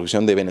aumento de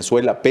producción de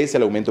Venezuela, pese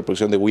al aumento de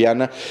producción de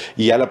Guyana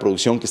y a la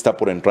producción que está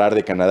por entrar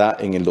de Canadá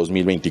en el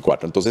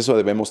 2024. Entonces eso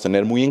debemos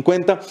tener muy en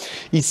cuenta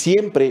y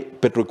siempre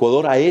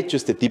Petroecuador ha hecho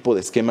este tipo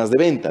de esquemas de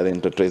venta de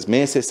entre 3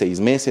 meses, 6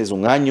 meses,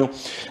 un año.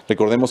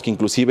 Recordemos que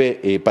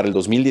inclusive para el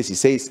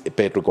 2016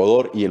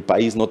 Petroecuador y el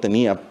país no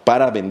tenía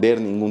para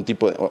vender ningún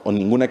tipo o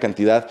ninguna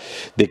cantidad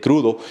de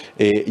crudo,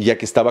 ya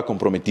que estaba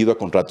comprometido a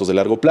contratos de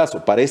largo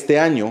plazo. Para este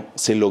año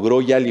se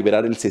logró ya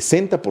liberar el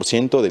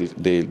 60%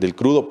 del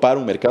crudo para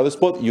un mercado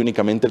spot y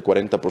únicamente el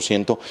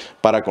 40%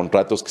 para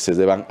contratos que se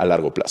deban a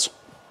largo plazo.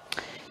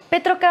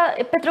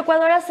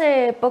 Petroecuador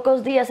hace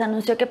pocos días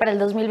anunció que para el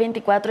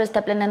 2024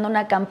 está planeando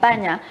una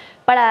campaña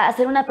para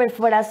hacer una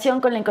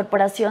perforación con la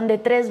incorporación de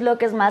 3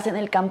 bloques más en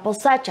el campo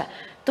Sacha.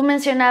 Tú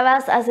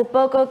mencionabas hace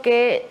poco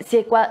que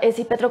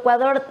si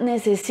Petroecuador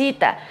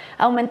necesita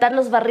aumentar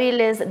los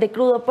barriles de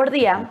crudo por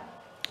día,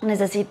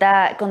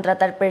 necesita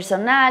contratar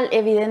personal,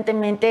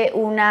 evidentemente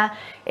una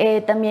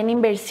también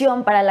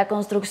inversión para la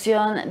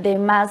construcción de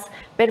más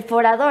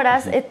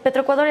perforadoras.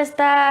 ¿Petroecuador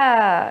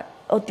está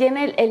o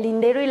tiene el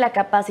dinero y la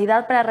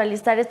capacidad para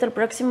realizar esto el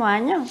próximo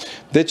año?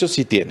 De hecho,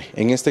 sí tiene.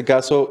 En este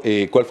caso,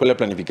 ¿cuál fue la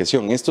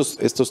planificación? Estos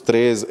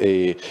 3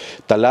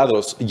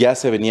 taladros ya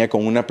se venía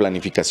con una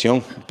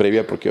planificación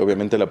previa, porque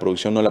obviamente la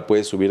producción no la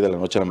puede subir de la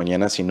noche a la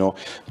mañana, sino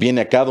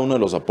viene a cada uno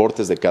de los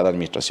aportes de cada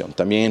administración.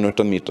 También en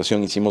nuestra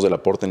administración hicimos el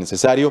aporte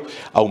necesario,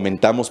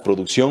 aumentamos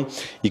producción.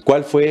 ¿Y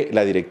cuál fue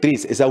la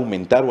directriz? Es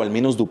aumentar o al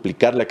menos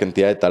duplicar la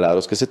cantidad de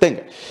taladros que se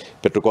tenga.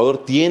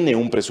 Petroecuador tiene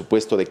un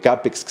presupuesto de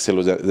CAPEX que se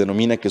lo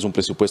denomina, que es un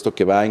presupuesto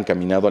que va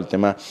encaminado al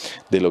tema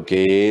de lo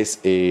que es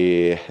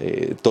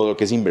todo lo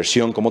que es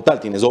inversión como tal.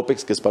 Tienes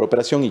OPEX, que es para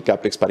operación, y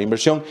CAPEX para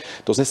inversión.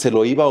 Entonces se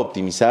lo iba a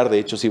optimizar, de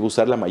hecho se iba a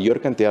usar la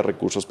mayor cantidad de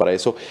recursos para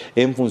eso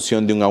en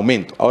función de un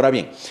aumento. Ahora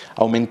bien,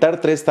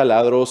 aumentar 3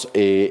 taladros,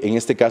 en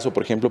este caso,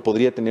 por ejemplo,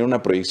 podría tener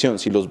una proyección,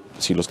 si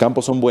los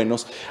campos son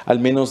buenos, al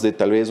menos de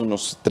tal vez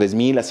unos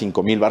 3.000 a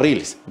 5.000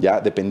 barriles, ya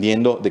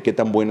dependiendo de qué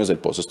tan bueno es el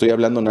pozo. Estoy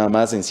hablando nada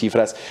más en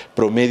cifras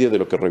promedio de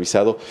lo que he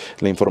revisado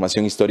la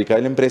información histórica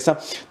de la empresa.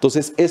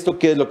 Entonces, ¿esto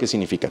qué es lo que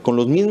significa? Con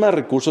los mismos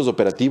recursos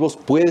operativos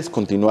puedes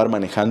continuar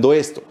manejando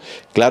esto.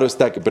 Claro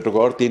está que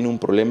Petroecuador tiene un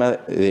problema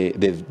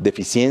de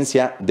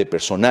deficiencia de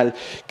personal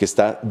que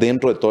está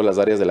dentro de todas las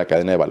áreas de la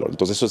cadena de valor.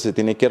 Entonces, eso se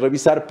tiene que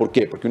revisar. ¿Por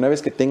qué? Porque una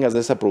vez que tengas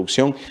esa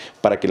producción,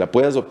 para que la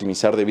puedas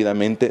optimizar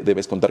debidamente,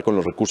 debes contar con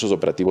los recursos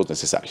operativos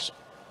necesarios.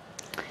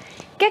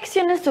 ¿Qué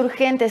acciones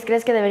urgentes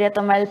crees que debería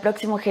tomar el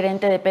próximo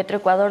gerente de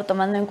Petroecuador,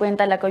 tomando en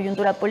cuenta la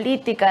coyuntura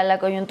política, la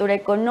coyuntura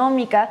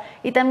económica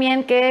y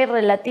también que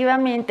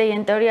relativamente y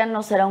en teoría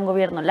no será un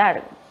gobierno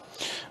largo?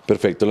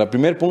 Perfecto. El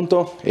primer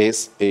punto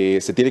es,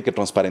 se tiene que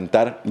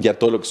transparentar ya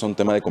todo lo que son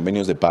temas de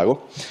convenios de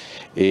pago.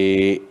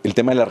 El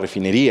tema de las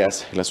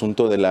refinerías, el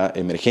asunto de la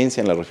emergencia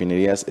en las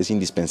refinerías es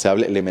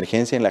indispensable, la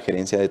emergencia en la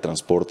gerencia de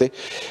transporte,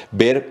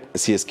 ver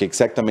si es que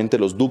exactamente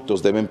los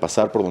ductos deben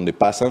pasar por donde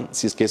pasan,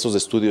 si es que esos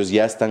estudios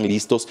ya están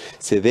listos,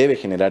 se debe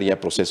generar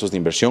ya procesos de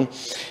inversión,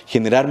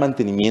 generar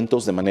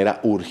mantenimientos de manera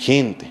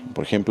urgente,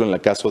 por ejemplo en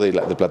el caso de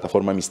la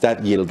plataforma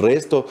Amistad y el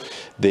resto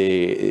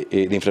de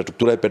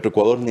infraestructura de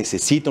Petroecuador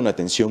necesita una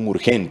atención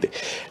urgente.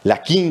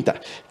 La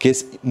quinta, que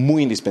es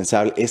muy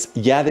indispensable, es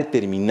ya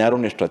determinar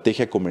una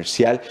estrategia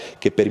comercial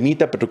que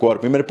permita a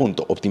Petroecuador, primer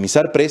punto,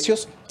 optimizar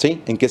precios,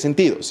 ¿sí? ¿En qué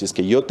sentido? Si es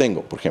que yo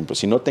tengo, por ejemplo,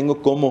 si no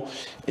tengo cómo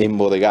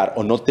embodegar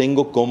o no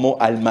tengo cómo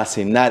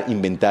almacenar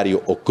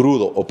inventario o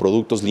crudo o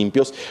productos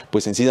limpios,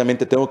 pues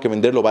sencillamente tengo que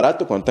venderlo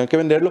barato cuando tenga que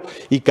venderlo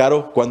y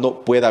caro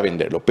cuando pueda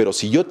venderlo. Pero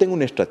si yo tengo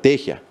una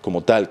estrategia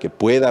como tal que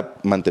pueda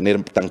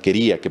mantener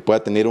tanquería, que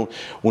pueda tener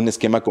un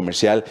esquema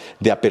comercial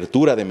de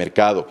apertura de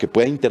mercado, que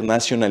pueda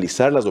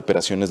internacionalizar las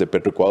operaciones de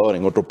Petroecuador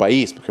en otro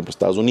país, por ejemplo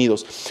Estados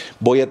Unidos,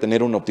 voy a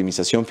tener una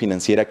optimización financiera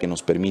que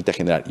nos permita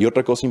generar. Y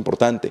otra cosa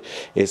importante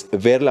es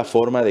ver la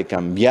forma de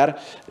cambiar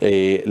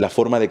la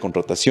forma de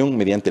contratación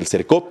mediante el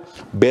CERCOP,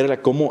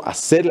 verla cómo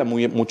hacerla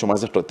mucho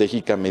más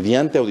estratégica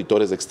mediante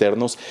auditores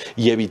externos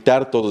y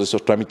evitar todos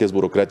esos trámites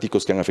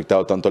burocráticos que han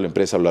afectado tanto a la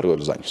empresa a lo largo de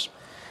los años.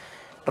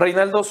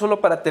 Reinaldo,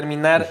 solo para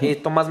terminar,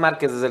 Tomás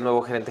Márquez es el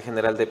nuevo gerente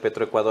general de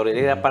Petroecuador. Él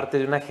era parte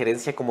de una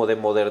gerencia como de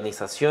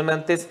modernización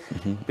antes,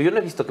 pero yo no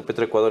he visto que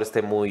Petroecuador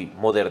esté muy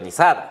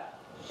modernizada.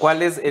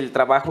 ¿Cuál es el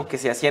trabajo que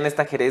se hacía en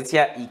esta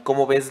gerencia y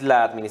cómo ves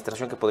la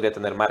administración que podría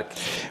tener Márquez?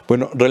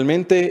 Bueno,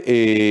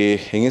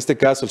 realmente en este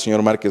caso el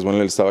señor Márquez, bueno,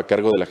 él estaba a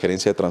cargo de la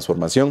gerencia de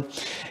transformación.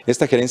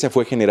 Esta gerencia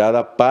fue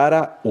generada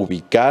para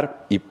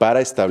ubicar y para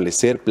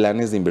establecer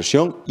planes de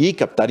inversión y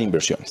captar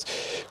inversiones.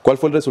 ¿Cuál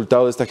fue el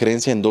resultado de esta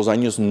gerencia? En 2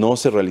 años no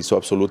se realizó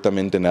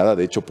absolutamente nada.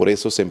 De hecho, por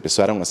eso se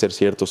empezaron a hacer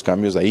ciertos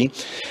cambios ahí.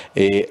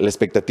 La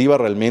expectativa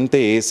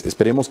realmente es,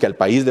 esperemos que al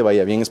país le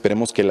vaya bien,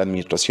 esperemos que la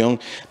administración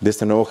de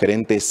este nuevo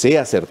gerente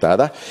sea acertada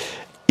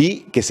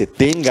y que se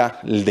tenga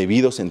el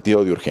debido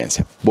sentido de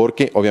urgencia,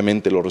 porque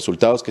obviamente los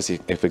resultados que se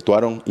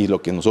efectuaron y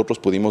lo que nosotros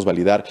pudimos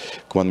validar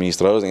como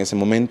administradores en ese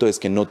momento es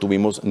que no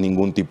tuvimos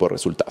ningún tipo de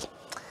resultado.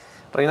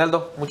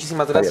 Reinaldo,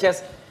 muchísimas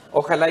gracias.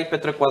 Ojalá y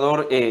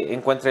Petroecuador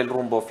encuentre el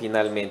rumbo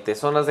finalmente.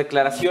 Son las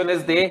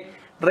declaraciones de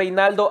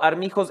Reinaldo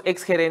Armijos,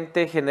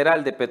 exgerente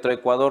general de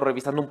Petroecuador,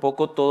 revisando un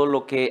poco todo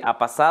lo que ha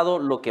pasado,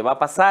 lo que va a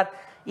pasar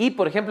y,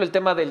 por ejemplo, el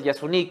tema del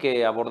Yasuní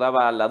que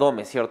abordaba la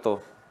Dome, ¿cierto,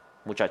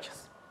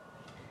 muchachas?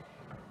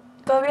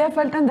 Todavía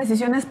faltan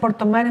decisiones por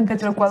tomar en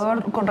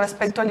Petroecuador con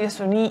respecto al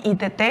Yasuní y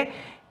TT.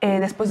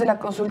 Después de la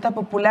consulta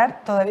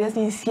popular, todavía es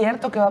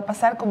incierto qué va a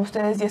pasar. Como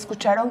ustedes ya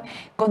escucharon,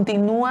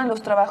 continúan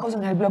los trabajos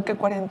en el bloque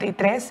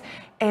 43.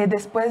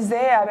 Después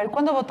de, a ver,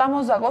 ¿cuándo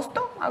votamos?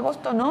 Agosto,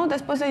 ¿no?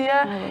 Después de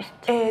ya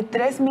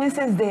 3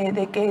 meses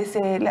de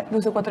que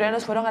los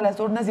ecuatorianos fueron a las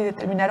urnas y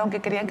determinaron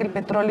que querían que el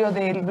petróleo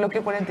del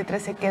bloque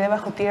 43 se quede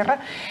bajo tierra.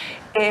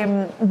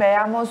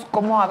 Veamos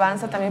cómo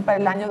avanza también para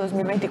el año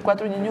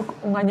 2024,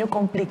 un año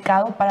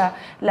complicado para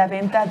la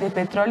venta de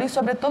petróleo y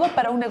sobre todo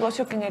para un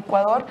negocio que en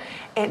Ecuador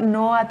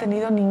no ha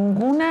tenido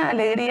ninguna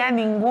alegría,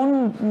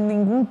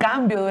 ningún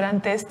cambio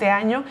durante este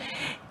año.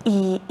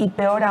 Y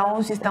peor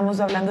aún si estamos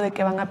hablando de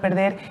que van a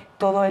perder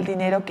todo el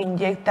dinero que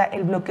inyecta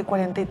el bloque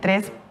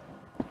 43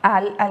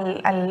 a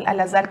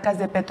las arcas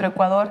de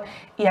Petroecuador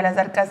y a las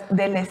arcas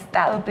del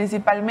Estado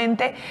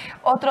principalmente.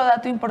 Otro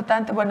dato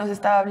importante, bueno, se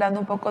estaba hablando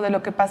un poco de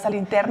lo que pasa a la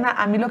interna.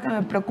 A mí lo que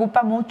me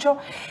preocupa mucho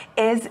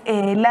es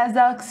las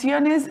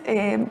acciones...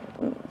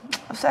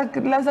 O sea,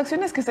 las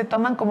acciones que se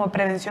toman como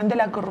prevención de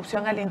la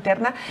corrupción a la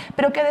interna,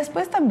 pero que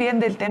después también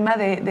del tema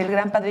del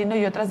Gran Padrino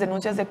y otras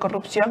denuncias de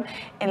corrupción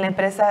en la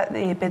empresa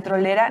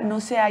petrolera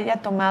no se haya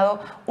tomado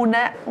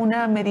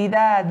una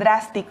medida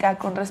drástica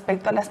con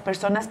respecto a las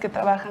personas que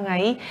trabajan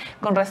ahí,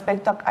 con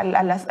respecto a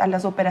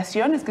las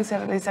operaciones que se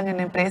realizan en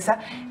la empresa.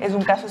 Es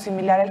un caso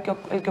similar al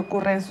que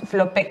ocurre en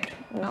Flopec,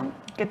 ¿no?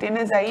 Que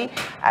tienes ahí,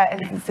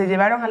 se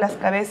llevaron a las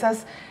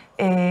cabezas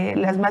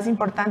las más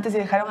importantes y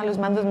dejaron a los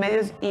mandos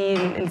medios y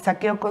el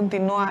saqueo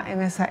continúa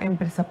en esa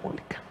empresa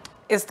pública.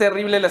 Es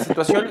terrible la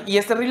situación y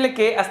es terrible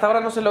que hasta ahora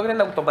no se logren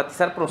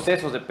automatizar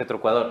procesos de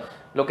Petroecuador.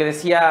 Lo que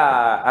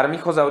decía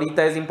Armijos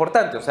ahorita es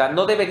importante, o sea,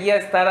 no debería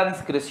estar a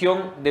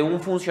discreción de un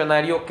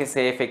funcionario que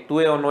se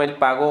efectúe o no el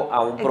pago a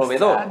un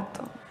proveedor.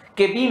 Exacto.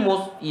 Que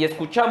vimos y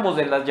escuchamos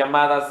en las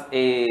llamadas,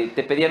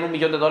 te pedían $1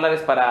 millón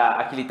para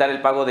agilitar el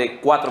pago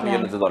de $4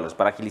 millones,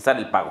 para agilizar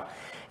el pago.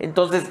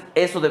 Entonces,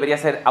 eso debería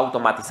ser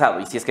automatizado.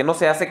 Y si es que no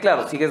se hace,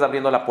 claro, sigues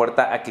abriendo la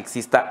puerta a que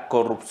exista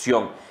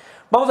corrupción.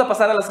 Vamos a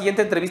pasar a la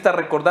siguiente entrevista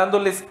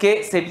recordándoles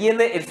que se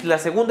viene la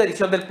segunda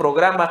edición del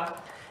programa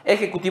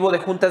ejecutivo de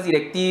juntas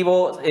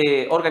directivos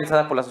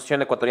organizada por la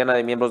Asociación Ecuatoriana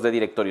de Miembros de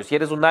Directorio. Si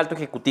eres un alto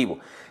ejecutivo,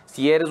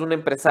 si eres un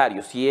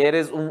empresario, si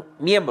eres un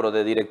miembro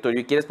de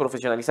directorio y quieres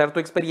profesionalizar tu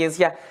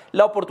experiencia,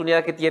 la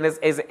oportunidad que tienes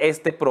es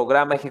este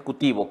programa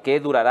ejecutivo que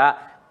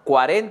durará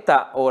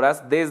 40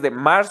 horas desde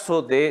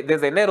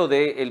enero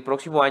del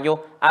próximo año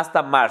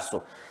hasta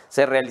marzo.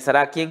 Se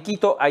realizará aquí en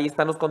Quito. Ahí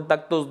están los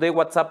contactos de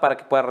WhatsApp para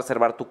que puedas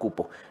reservar tu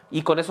cupo.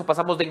 Y con eso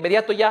pasamos de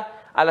inmediato ya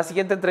a la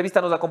siguiente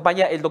entrevista. Nos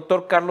acompaña el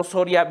doctor Carlos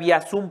Soria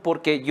vía Zoom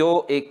porque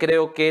yo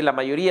creo que la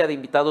mayoría de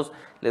invitados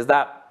les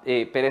da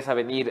pereza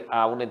venir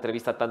a una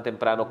entrevista tan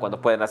temprano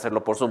cuando pueden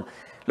hacerlo por Zoom.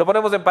 Lo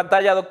ponemos en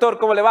pantalla. Doctor,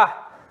 ¿cómo le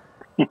va?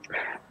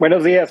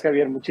 Buenos días,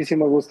 Javier.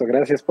 Muchísimo gusto.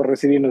 Gracias por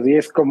recibirnos. Y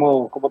es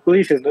como tú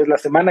dices, ¿no? Es la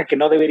semana que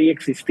no debería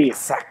existir.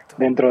 Exacto.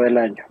 Dentro del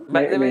año.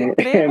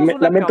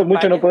 Lamento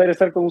mucho no poder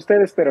estar con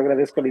ustedes, pero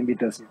agradezco la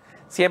invitación.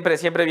 Siempre,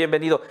 siempre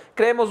bienvenido.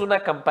 Creemos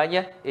una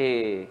campaña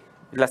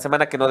la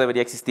semana que no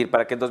debería existir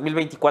para que en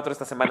 2024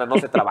 esta semana no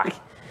se trabaje.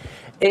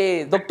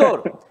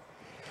 Doctor,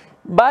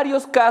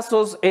 varios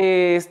casos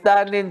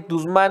están en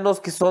tus manos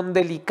que son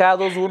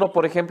delicados. Uno,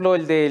 por ejemplo,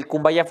 el del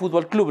Cumbaya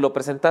Fútbol Club. Lo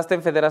presentaste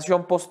en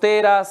Federación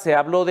Postera, se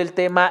habló del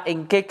tema.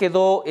 ¿En qué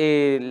quedó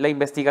la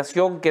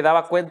investigación que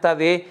daba cuenta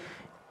de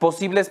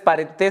posibles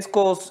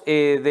parentescos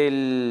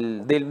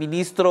del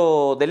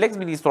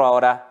exministro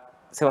ahora,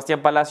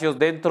 Sebastián Palacios,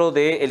 dentro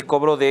del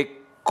cobro de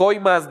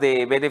coimas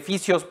de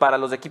beneficios para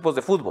los equipos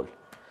de fútbol?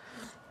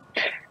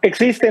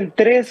 Existen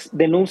 3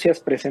 denuncias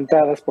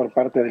presentadas por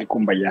parte del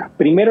Cumbaya.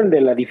 Primero, el de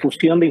la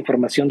difusión de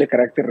información de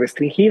carácter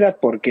restringida,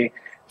 porque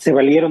se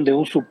valieron de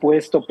un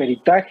supuesto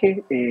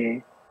peritaje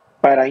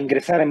para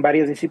ingresar en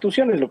varias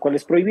instituciones, lo cual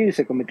es prohibido y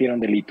se cometieron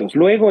delitos.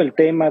 Luego, el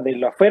tema de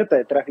la oferta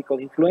de tráfico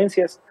de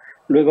influencias,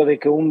 luego de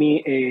que un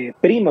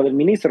primo del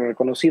ministro,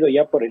 reconocido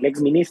ya por el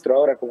exministro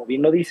ahora, como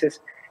bien lo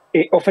dices,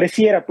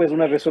 ofreciera pues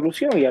una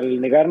resolución, y al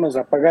negarnos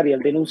a pagar y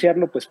al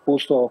denunciarlo pues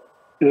puso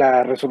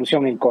la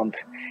resolución en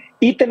contra.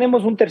 Y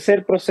tenemos un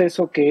tercer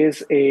proceso que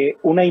es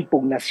una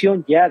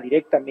impugnación ya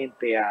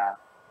directamente a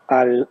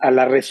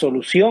la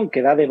resolución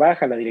que da de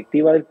baja la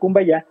directiva del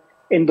Cumbayá,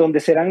 en donde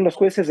serán los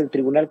jueces del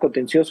Tribunal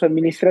Contencioso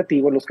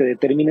Administrativo los que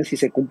determinen si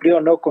se cumplió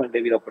o no con el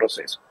debido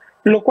proceso.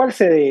 Lo cual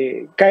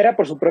se caerá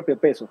por su propio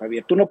peso,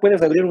 Javier. Tú no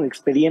puedes abrir un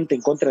expediente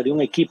en contra de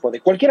un equipo, de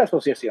cualquier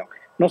asociación,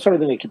 no solo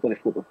de un equipo de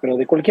fútbol, pero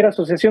de cualquier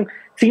asociación,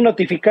 sin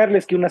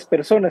notificarles que unas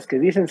personas que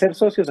dicen ser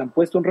socios han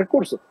puesto un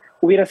recurso.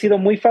 Hubiera sido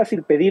muy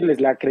fácil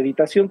pedirles la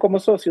acreditación como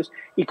socios,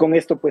 y con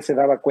esto pues se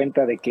daba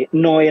cuenta de que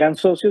no eran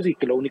socios y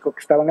que lo único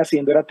que estaban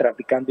haciendo era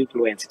traficando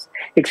influencias.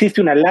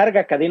 Existe una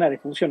larga cadena de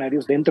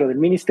funcionarios dentro del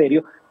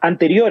ministerio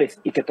anteriores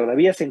y que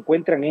todavía se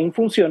encuentran en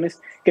funciones,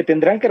 que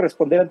tendrán que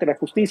responder ante la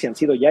justicia. Han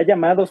sido ya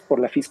llamados por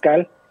la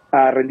fiscal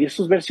a rendir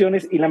sus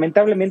versiones, y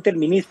lamentablemente el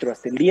ministro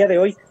hasta el día de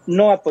hoy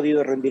no ha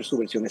podido rendir su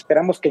versión.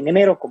 Esperamos que en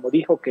enero, como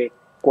dijo que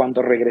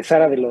cuando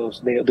regresara de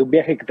un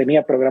viaje que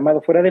tenía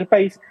programado fuera del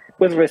país,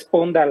 pues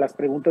responda a las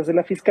preguntas de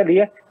la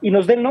fiscalía y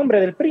nos dé el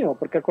nombre del primo,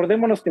 porque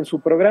acordémonos que en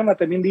su programa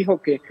también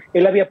dijo que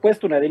él había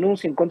puesto una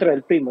denuncia en contra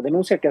del primo,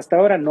 denuncia que hasta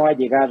ahora no ha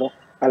llegado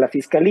a la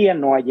fiscalía,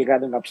 no ha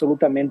llegado en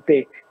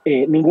absolutamente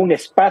ningún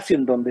espacio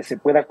en donde se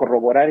pueda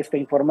corroborar esta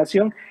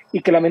información,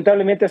 y que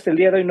lamentablemente hasta el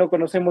día de hoy no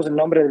conocemos el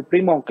nombre del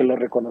primo, aunque lo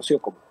reconoció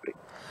como primo.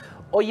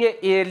 Oye,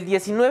 el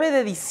 19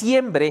 de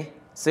diciembre,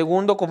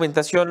 según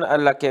documentación a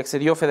la que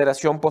accedió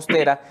Federación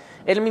Postera,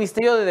 el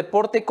Ministerio de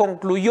Deporte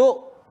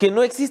concluyó que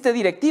no existe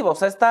directiva, o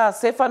sea, está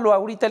acéfalo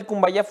ahorita el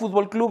Cumbayá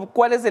Fútbol Club.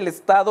 ¿Cuál es el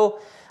estado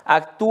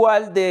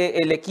actual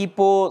del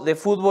equipo de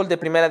fútbol de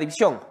primera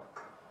división?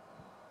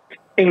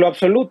 En lo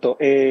absoluto,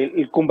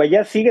 el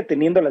Cumbayá sigue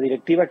teniendo la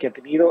directiva que ha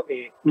tenido,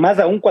 más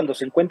aún cuando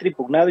se encuentra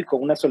impugnado y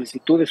con una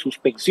solicitud de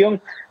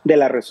suspensión de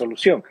la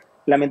resolución.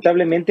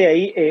 Lamentablemente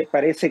ahí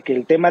parece que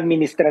el tema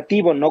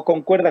administrativo no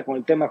concuerda con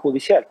el tema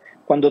judicial.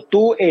 Cuando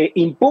tú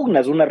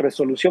impugnas una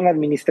resolución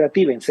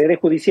administrativa en sede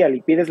judicial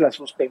y pides la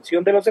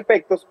suspensión de los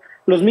efectos,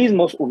 los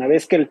mismos, una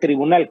vez que el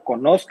tribunal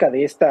conozca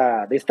de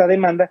esta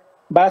demanda,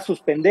 va a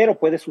suspender o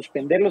puede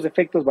suspender los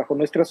efectos bajo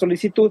nuestra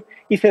solicitud,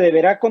 y se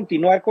deberá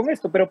continuar con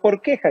esto. ¿Pero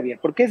por qué, Javier?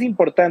 Porque es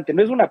importante,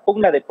 no es una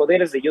pugna de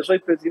poderes de yo soy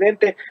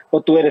presidente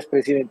o tú eres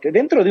presidente.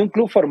 Dentro de un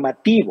club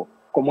formativo,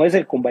 como es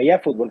el Cumbayá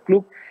Fútbol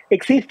Club,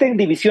 existen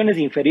divisiones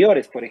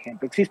inferiores, por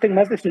ejemplo. Existen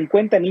más de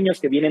 50 niños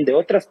que vienen de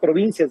otras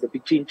provincias de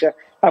Pichincha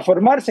a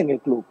formarse en el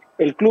club.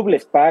 El club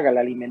les paga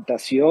la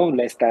alimentación,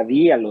 la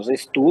estadía, los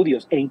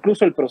estudios e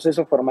incluso el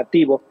proceso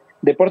formativo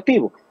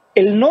deportivo.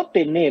 El no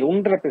tener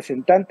un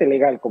representante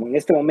legal, como en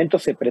este momento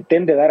se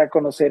pretende dar a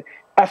conocer,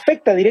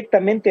 afecta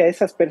directamente a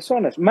esas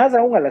personas, más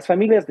aún a las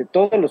familias de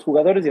todos los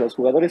jugadores y a los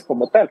jugadores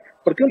como tal,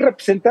 porque un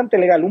representante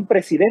legal, un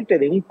presidente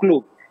de un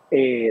club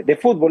de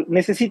fútbol,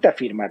 necesita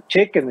firmar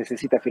cheques,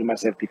 necesita firmar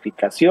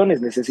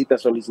certificaciones, necesita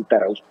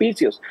solicitar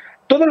auspicios.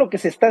 Todo lo que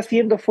se está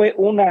haciendo fue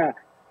una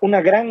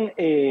gran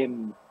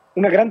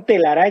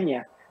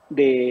telaraña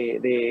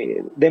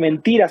de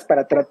mentiras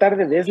para tratar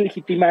de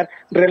deslegitimar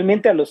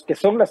realmente a los que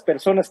son las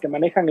personas que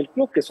manejan el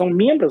club, que son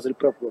miembros del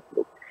propio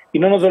club. Y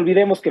no nos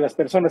olvidemos que las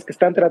personas que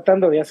están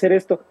tratando de hacer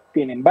esto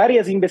tienen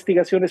varias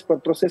investigaciones por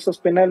procesos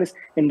penales,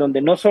 en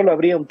donde no solo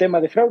habría un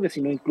tema de fraude,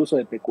 sino incluso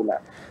de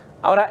peculado.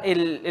 Ahora,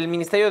 el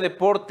Ministerio de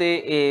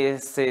Deporte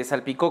se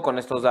salpicó con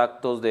estos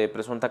actos de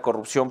presunta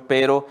corrupción,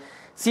 pero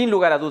sin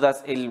lugar a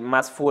dudas el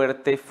más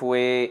fuerte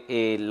fue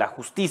la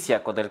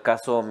justicia con el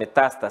caso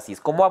Metástasis.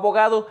 Como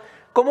abogado,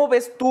 ¿cómo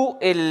ves tú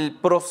el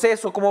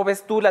proceso, cómo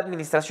ves tú la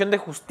administración de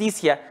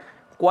justicia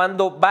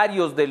cuando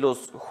varios de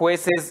los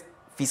jueces,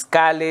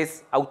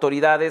 fiscales,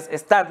 autoridades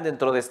están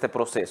dentro de este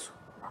proceso?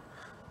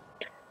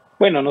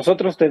 Bueno,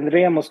 nosotros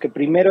tendríamos que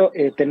primero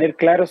tener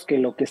claros que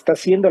lo que está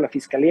haciendo la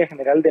Fiscalía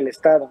General del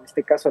Estado, en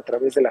este caso a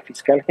través de la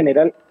Fiscal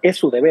General, es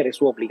su deber, es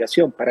su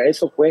obligación. Para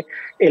eso fue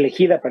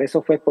elegida, para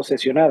eso fue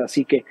posesionada.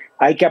 Así que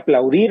hay que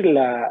aplaudir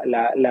la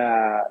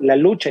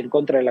lucha en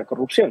contra de la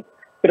corrupción.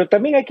 Pero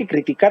también hay que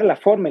criticar la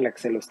forma en la que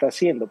se lo está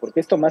haciendo,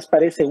 porque esto más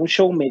parece un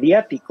show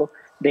mediático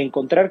de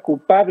encontrar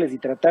culpables y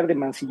tratar de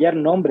mancillar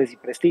nombres y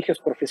prestigios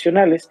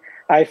profesionales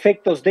a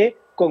efectos de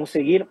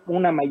conseguir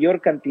una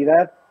mayor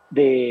cantidad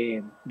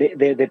de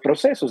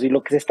procesos. Y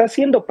lo que se está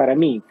haciendo, para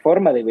mí,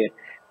 forma de ver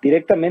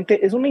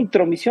directamente, es una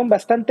intromisión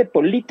bastante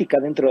política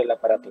dentro del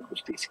aparato de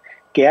justicia.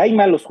 Que hay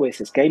malos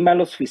jueces, que hay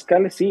malos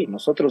fiscales, sí,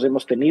 nosotros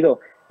hemos tenido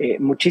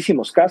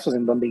muchísimos casos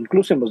en donde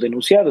incluso hemos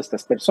denunciado a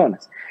estas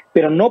personas,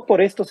 pero no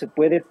por esto se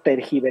puede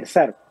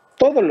tergiversar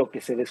todo lo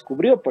que se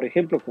descubrió, por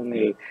ejemplo,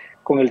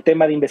 con el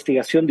tema de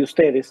investigación de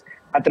ustedes,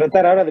 a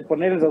tratar ahora de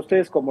ponerles a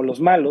ustedes como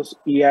los malos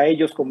y a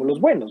ellos como los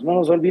buenos. No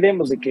nos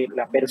olvidemos de que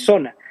la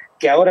persona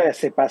que ahora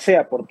se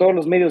pasea por todos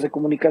los medios de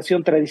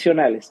comunicación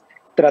tradicionales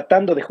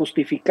tratando de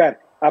justificar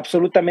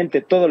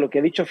absolutamente todo lo que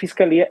ha dicho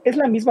Fiscalía, es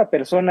la misma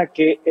persona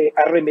que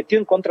arremetió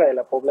en contra de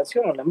la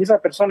población, la misma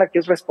persona que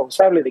es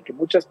responsable de que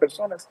muchas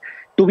personas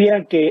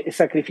tuvieran que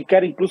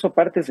sacrificar incluso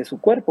partes de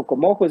su cuerpo,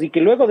 como ojos, y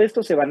que luego de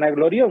esto se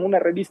vanaglorió en una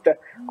revista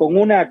con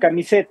una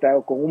camiseta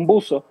o con un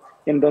buzo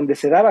en donde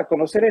se daba a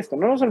conocer esto.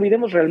 No nos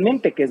olvidemos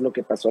realmente qué es lo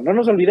que pasó, no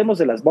nos olvidemos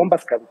de las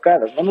bombas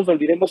caducadas, no nos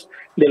olvidemos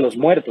de los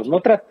muertos,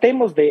 no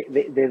tratemos de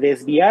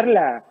desviar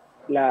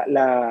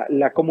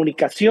la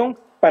comunicación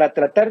para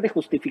tratar de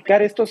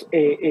justificar estos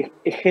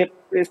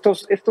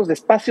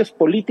espacios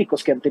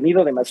políticos que han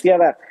tenido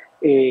demasiada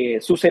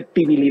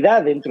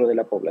susceptibilidad dentro de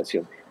la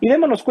población. Y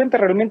démonos cuenta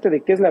realmente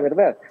de qué es la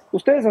verdad.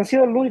 Ustedes han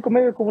sido el único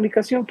medio de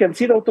comunicación que han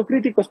sido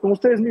autocríticos con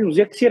ustedes mismos.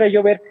 Ya quisiera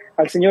yo ver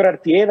al señor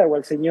Artieda o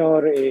al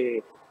señor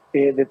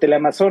de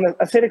Teleamazonas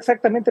hacer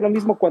exactamente lo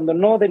mismo cuando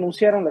no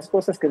denunciaron las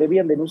cosas que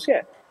debían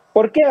denunciar.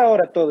 ¿Por qué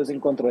ahora todo es en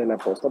contra de la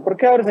posta? ¿Por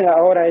qué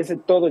ahora es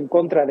todo en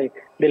contra del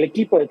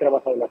equipo de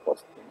trabajo de la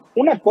posta?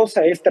 Una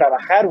cosa es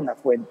trabajar una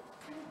fuente,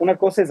 una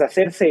cosa es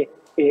hacerse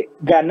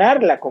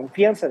ganar la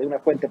confianza de una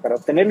fuente para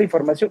obtener la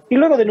información y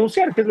luego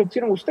denunciar, que es lo que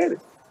hicieron ustedes.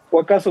 ¿O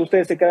acaso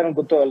ustedes se quedaron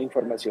con toda la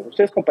información?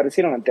 Ustedes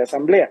comparecieron ante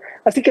asamblea.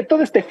 Así que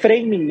todo este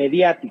framing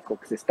mediático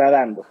que se está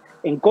dando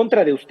en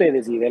contra de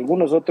ustedes y de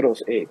algunos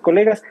otros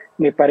colegas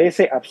me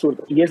parece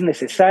absurdo. Y es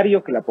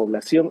necesario que la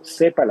población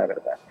sepa la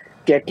verdad,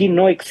 que aquí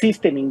no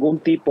existe ningún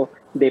tipo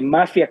de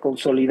mafia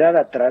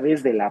consolidada a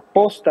través de la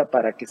posta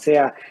para que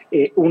sea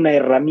una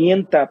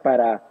herramienta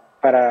para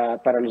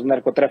los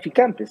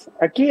narcotraficantes.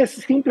 Aquí es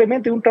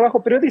simplemente un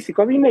trabajo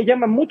periodístico. A mí me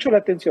llama mucho la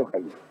atención,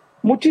 Javier,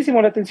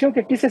 muchísimo la atención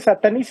que aquí se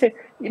satanice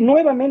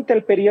nuevamente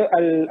al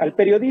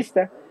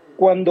periodista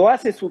cuando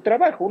hace su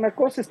trabajo. Una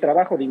cosa es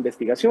trabajo de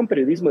investigación,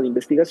 periodismo de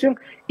investigación,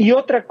 y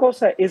otra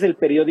cosa es el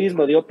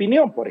periodismo de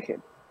opinión, por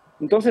ejemplo.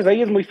 Entonces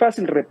ahí es muy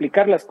fácil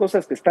replicar las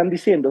cosas que están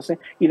diciéndose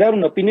y dar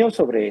una opinión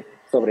sobre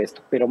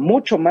esto, pero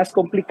mucho más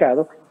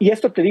complicado, y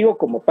esto te digo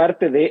como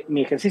parte de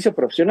mi ejercicio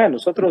profesional.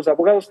 Nosotros los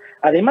abogados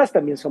además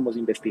también somos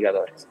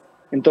investigadores.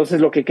 Entonces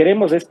lo que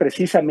queremos es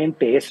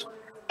precisamente eso,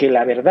 que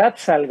la verdad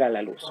salga a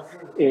la luz.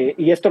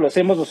 Y esto lo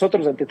hacemos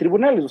nosotros ante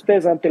tribunales,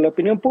 ustedes ante la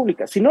opinión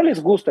pública. Si no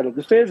les gusta lo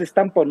que ustedes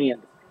están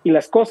poniendo y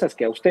las cosas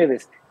que a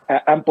ustedes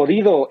han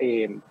podido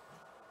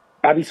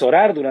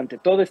avisorar durante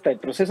todo este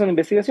proceso de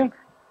investigación,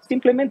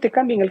 simplemente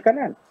cambien el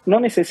canal. No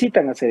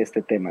necesitan hacer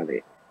este tema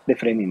de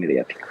framing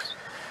mediáticos.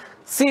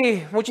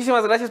 Sí,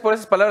 muchísimas gracias por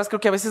esas palabras.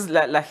 Creo que a veces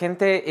la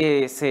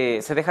gente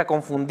se deja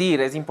confundir.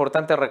 Es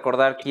importante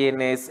recordar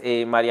quién es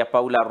María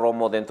Paula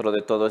Romo dentro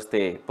de todo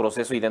este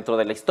proceso y dentro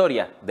de la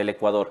historia del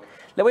Ecuador.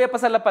 Le voy a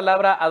pasar la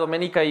palabra a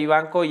Doménica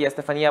Ibanco y a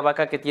Estefanía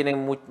Vaca, que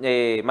tienen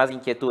más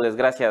inquietudes.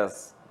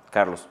 Gracias,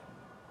 Carlos.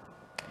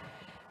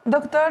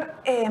 Doctor,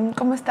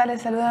 ¿cómo está? Le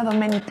saluda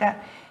Doménica.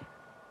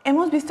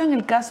 Hemos visto en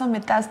el caso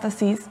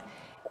Metástasis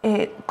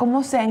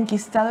cómo se ha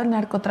enquistado el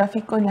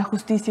narcotráfico en la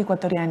justicia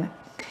ecuatoriana.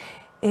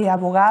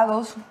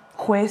 Abogados,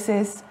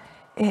 jueces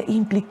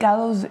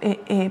implicados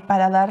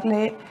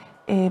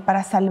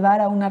para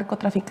salvar a un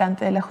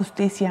narcotraficante de la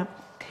justicia.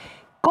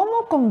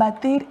 ¿Cómo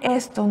combatir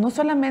esto? No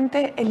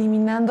solamente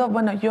eliminando,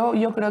 bueno, yo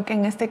creo que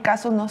en este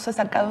caso no se ha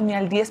sacado ni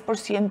al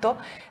 10%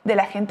 de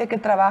la gente que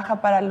trabaja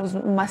para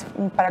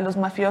los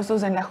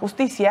mafiosos en la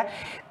justicia.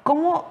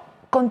 ¿Cómo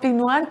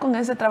continuar con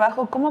ese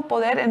trabajo? ¿Cómo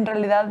poder en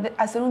realidad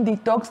hacer un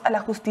detox a la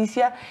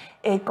justicia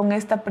con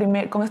este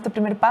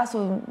primer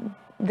paso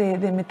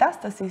de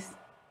Metástasis?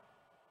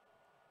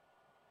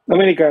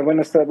 Doménica,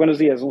 buenos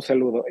días, un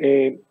saludo.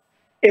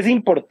 Es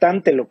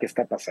importante lo que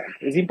está pasando.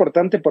 Es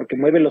importante porque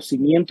mueve los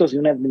cimientos de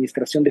una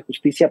administración de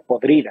justicia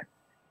podrida.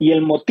 Y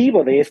el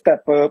motivo de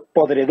esta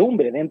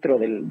podredumbre dentro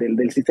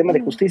del sistema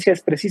de justicia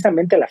es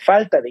precisamente la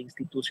falta de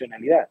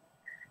institucionalidad.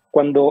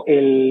 Cuando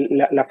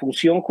la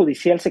función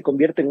judicial se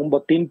convierte en un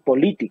botín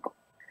político.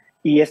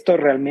 Y esto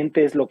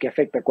realmente es lo que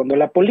afecta. Cuando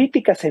la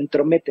política se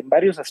entromete en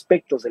varios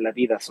aspectos de la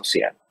vida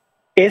social,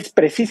 es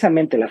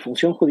precisamente la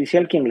función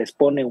judicial quien les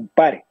pone un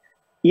pare.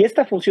 Y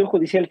esta función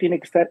judicial tiene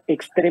que estar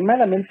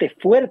extremadamente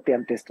fuerte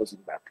ante estos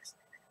embates.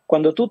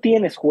 Cuando tú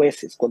tienes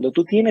jueces, cuando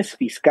tú tienes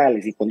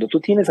fiscales y cuando tú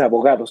tienes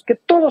abogados, que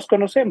todos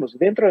conocemos,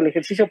 dentro del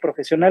ejercicio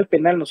profesional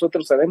penal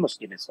nosotros sabemos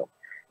quiénes son,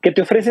 que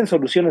te ofrecen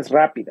soluciones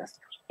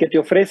rápidas, que te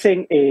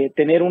ofrecen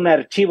tener un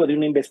archivo de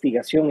una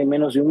investigación en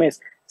menos de un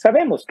mes,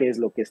 sabemos qué es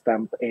lo que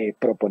están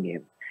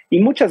proponiendo. Y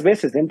muchas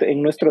veces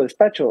en nuestro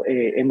despacho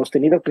hemos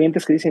tenido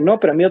clientes que dicen, no,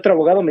 pero a mí otro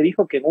abogado me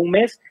dijo que en un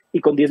mes y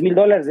con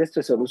 $10,000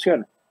 esto se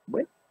soluciona.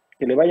 Bueno,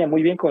 que le vaya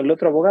muy bien con el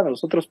otro abogado.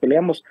 Nosotros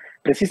peleamos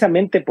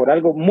precisamente por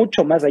algo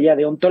mucho más allá,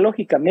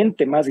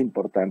 deontológicamente más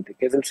importante,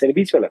 que es el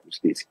servicio a la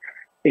justicia.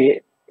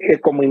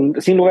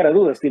 Sin lugar a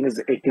dudas,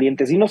 tienes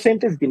clientes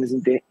inocentes y tienes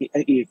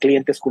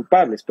clientes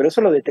culpables, pero eso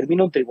lo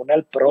determina un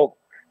tribunal pro.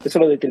 Eso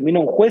lo determina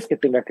un juez que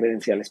tenga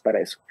credenciales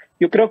para eso.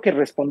 Yo creo que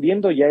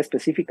respondiendo ya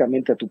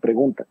específicamente a tu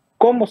pregunta,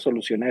 ¿cómo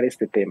solucionar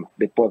este tema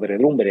de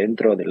podredumbre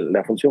dentro de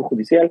la función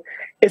judicial?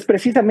 Es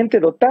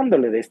precisamente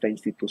dotándole de esta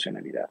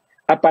institucionalidad,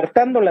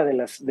 apartándola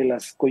de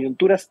las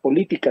coyunturas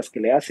políticas que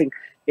le hacen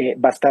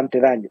bastante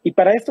daño. Y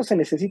para esto se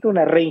necesita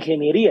una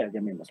reingeniería,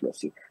 llamémoslo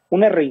así,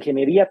 una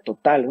reingeniería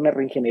total, una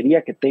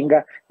reingeniería que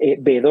tenga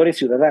veedores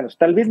ciudadanos,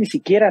 tal vez ni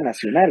siquiera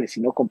nacionales,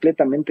 sino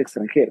completamente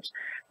extranjeros.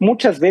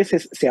 Muchas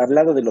veces se ha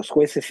hablado de los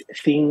jueces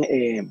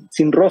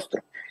sin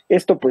rostro.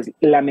 Esto, pues,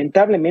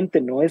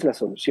 lamentablemente no es la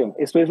solución.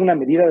 Esto es una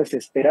medida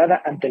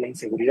desesperada ante la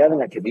inseguridad en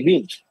la que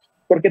vivimos.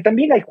 Porque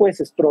también hay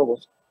jueces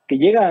probos que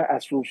llegan a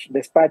sus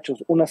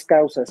despachos unas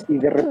causas y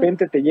de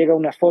repente te llega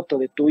una foto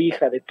de tu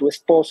hija, de tu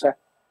esposa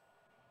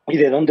y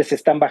de dónde se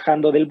están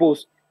bajando del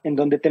bus, en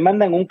donde te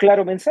mandan un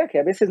claro mensaje.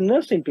 A veces no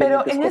es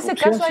simplemente Pero en ese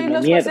caso ahí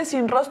los jueces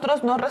sin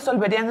rostros no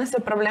resolverían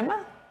ese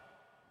problema.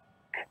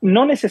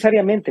 No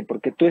necesariamente,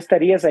 porque tú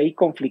estarías ahí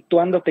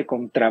conflictuándote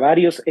contra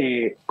varios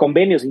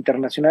convenios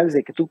internacionales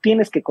de que tú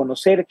tienes que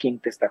conocer quién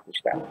te está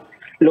juzgando.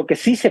 Lo que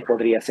sí se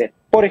podría hacer,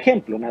 por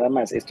ejemplo, nada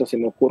más, esto se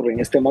me ocurre en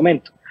este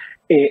momento,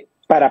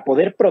 para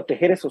poder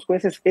proteger a esos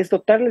jueces es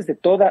dotarles de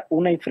toda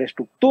una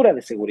infraestructura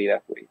de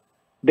seguridad jurídica,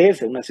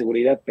 desde una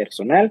seguridad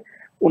personal,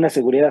 una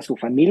seguridad a su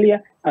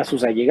familia, a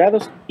sus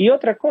allegados y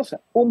otra cosa,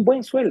 un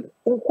buen sueldo.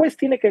 Un juez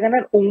tiene que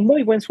ganar un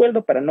muy buen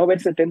sueldo para no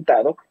verse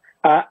tentado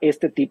a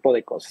este tipo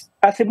de cosas.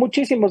 Hace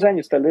muchísimos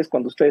años, tal vez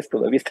cuando ustedes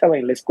todavía estaban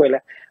en la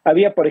escuela,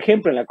 había, por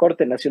ejemplo, en la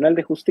Corte Nacional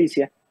de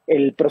Justicia,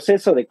 el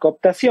proceso de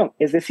cooptación,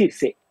 es decir,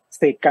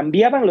 se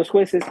cambiaban los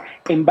jueces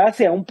en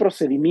base a un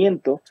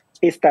procedimiento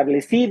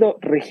establecido,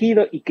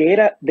 regido y que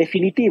era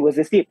definitivo, es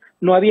decir,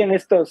 no habían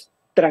estos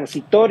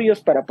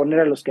transitorios para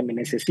poner a los que me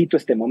necesito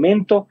este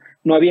momento,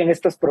 no habían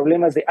estos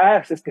problemas de,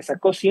 es que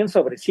sacó 100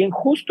 sobre 100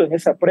 justo en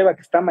esa prueba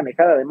que está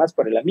manejada además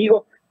por el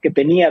amigo que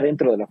tenía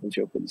dentro de la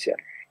función judicial.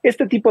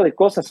 Este tipo de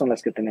cosas son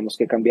las que tenemos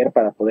que cambiar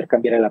para poder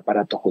cambiar el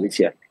aparato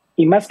judicial.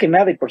 Y más que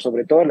nada y por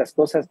sobre todas las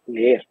cosas,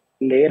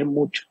 leer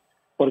mucho.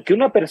 Porque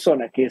una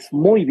persona que es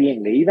muy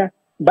bien leída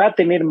va a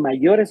tener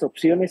mayores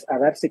opciones a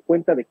darse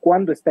cuenta de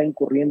cuándo está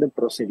incurriendo en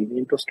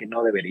procedimientos que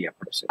no debería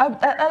proceder.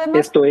 Además,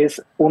 esto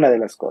es una de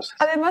las cosas.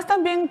 Además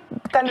también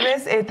tal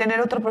vez tener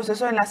otro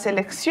proceso en la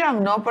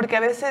selección, ¿no? Porque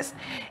a veces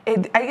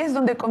ahí es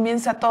donde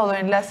comienza todo,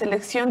 en la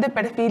selección de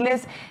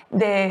perfiles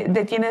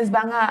de quienes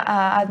van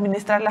a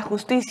administrar la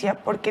justicia,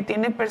 porque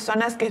tiene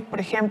personas que, por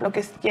ejemplo,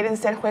 que quieren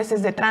ser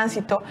jueces de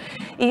tránsito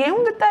y en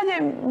un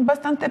detalle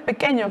bastante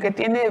pequeño que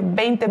tiene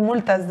 20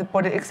 multas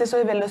por exceso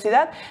de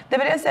velocidad,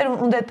 debería ser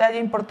un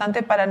detalle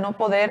importante para no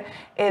poder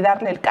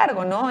darle el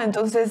cargo, ¿no?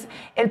 Entonces,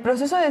 el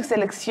proceso de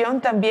selección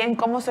también,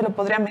 ¿cómo se lo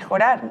podría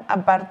mejorar,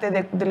 aparte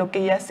de lo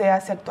que ya se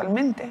hace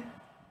actualmente?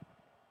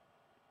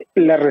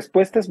 La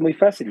respuesta es muy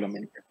fácil,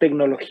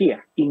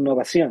 tecnología,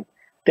 innovación.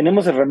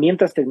 Tenemos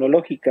herramientas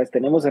tecnológicas,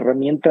 tenemos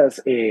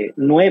herramientas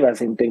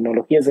nuevas en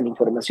tecnologías de la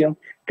información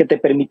que te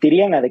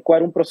permitirían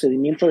adecuar un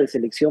procedimiento de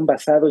selección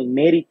basado en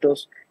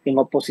méritos, en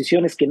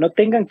oposiciones que no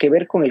tengan que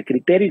ver con el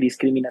criterio y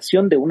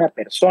discriminación de una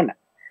persona,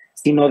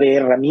 sino de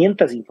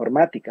herramientas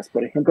informáticas,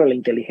 por ejemplo, la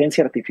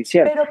inteligencia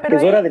artificial. Pero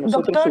es hora de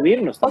nosotros doctor,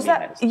 subirnos también.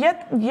 O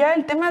sea, ya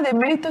el tema de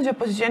méritos y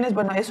oposiciones,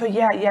 bueno, eso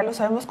ya lo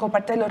sabemos como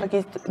parte de los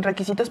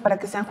requisitos para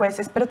que sean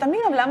jueces, pero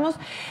también hablamos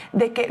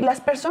de que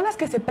las personas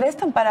que se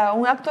prestan para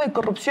un acto de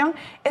corrupción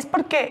es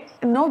porque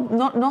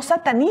no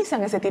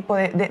satanizan ese tipo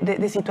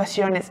de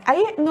situaciones.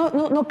 Ahí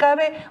no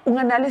cabe un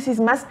análisis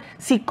más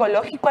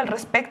psicológico al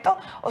respecto,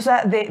 o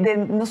sea, de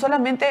no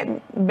solamente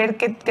ver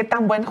qué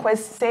tan buen juez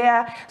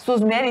sea,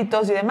 sus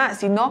méritos y demás,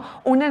 sino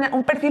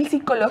un perfil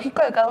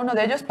psicológico de cada uno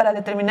de ellos para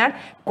determinar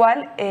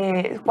cuál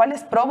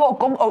es probo o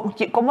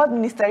cómo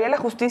administraría la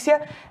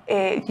justicia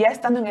ya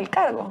estando en el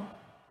cargo.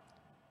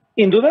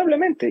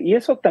 Indudablemente, y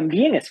eso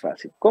también es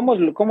fácil. ¿Cómo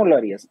lo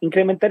harías?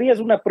 Incrementarías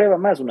una prueba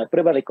más, una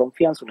prueba de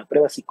confianza, una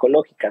prueba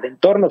psicológica, de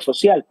entorno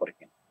social, por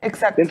ejemplo.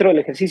 Exacto. Dentro del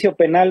ejercicio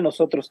penal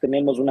nosotros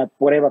tenemos una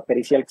prueba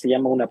pericial que se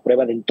llama una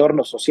prueba de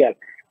entorno social,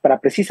 para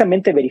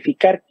precisamente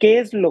verificar qué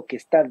es lo que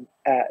está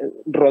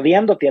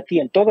rodeándote a ti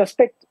en todo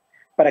aspecto,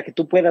 para que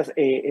tú puedas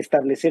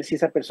establecer si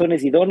esa persona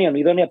es idónea o no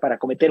idónea para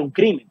cometer un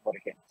crimen, por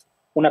ejemplo.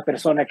 Una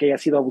persona que haya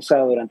sido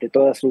abusada durante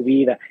toda su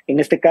vida, en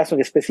este caso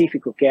en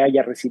específico, que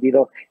haya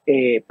recibido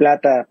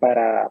plata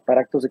para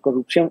actos de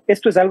corrupción.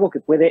 Esto es algo que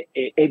puede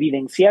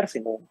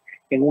evidenciarse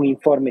en un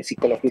informe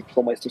psicológico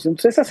como estos.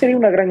 Entonces esa sería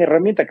una gran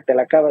herramienta que te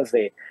la acabas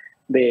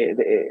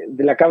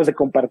de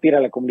compartir a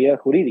la comunidad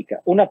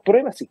jurídica, una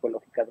prueba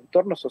psicológica de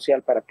entorno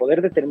social para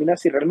poder determinar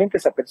si realmente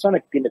esa persona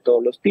que tiene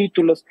todos los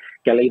títulos,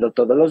 que ha leído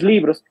todos los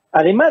libros,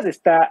 además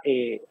está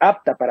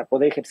apta para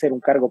poder ejercer un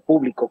cargo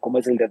público como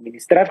es el de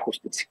administrar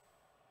justicia.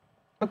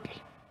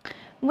 Okay.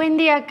 Buen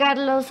día,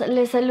 Carlos.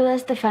 Le saluda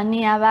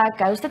Estefanía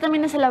Vaca. Usted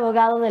también es el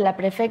abogado de la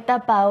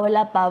prefecta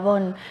Paola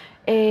Pavón.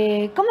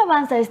 ¿Cómo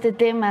avanza este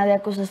tema de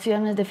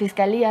acusaciones de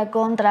fiscalía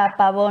contra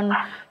Pavón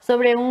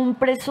sobre un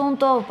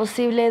presunto o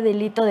posible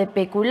delito de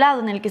peculado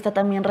en el que está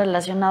también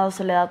relacionado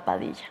Soledad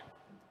Padilla?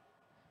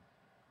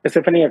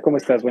 Estefanía, ¿cómo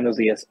estás? Buenos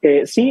días.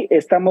 Sí,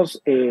 estamos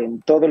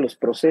en todos los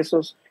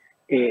procesos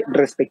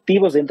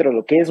respectivos dentro de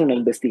lo que es una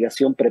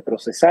investigación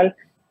preprocesal.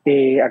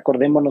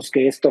 Acordémonos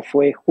que esto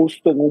fue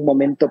justo en un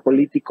momento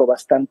político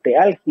bastante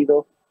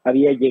álgido.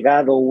 Había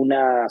llegado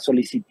una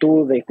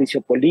solicitud de juicio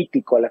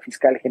político a la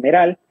fiscal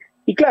general.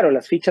 Y claro,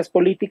 las fichas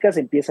políticas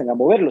empiezan a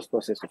mover los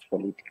procesos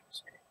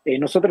políticos.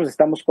 Nosotros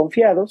estamos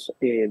confiados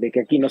de que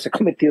aquí no se ha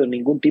cometido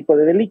ningún tipo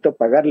de delito.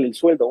 Pagarle el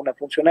sueldo a una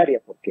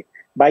funcionaria porque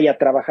vaya a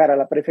trabajar a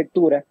la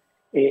prefectura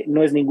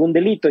no es ningún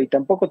delito y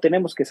tampoco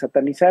tenemos que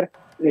satanizar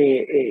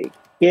qué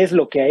es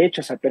lo que ha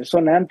hecho esa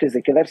persona antes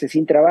de quedarse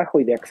sin trabajo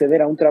y de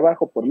acceder a un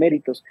trabajo por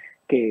méritos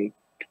que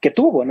que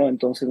tuvo, ¿no?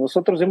 Entonces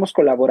nosotros hemos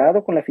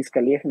colaborado con la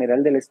Fiscalía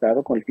General del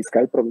Estado, con el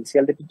fiscal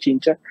provincial de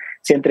Pichincha,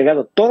 se ha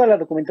entregado toda la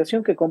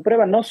documentación que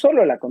comprueba no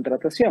solo la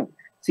contratación,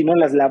 sino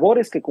las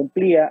labores que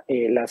cumplía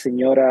la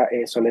señora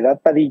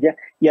Soledad Padilla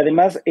y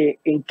además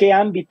en qué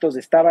ámbitos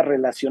estaba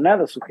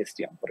relacionada su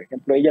gestión. Por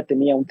ejemplo, ella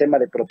tenía un tema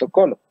de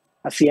protocolo,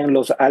 hacían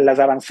las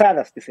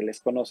avanzadas que se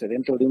les conoce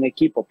dentro de un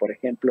equipo, por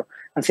ejemplo,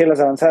 hacían las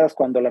avanzadas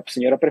cuando la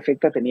señora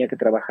prefecta tenía que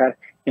trabajar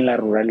en la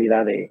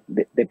ruralidad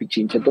de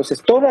Pichincha.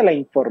 Entonces, toda la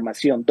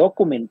información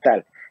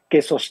documental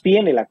que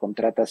sostiene la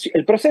contratación,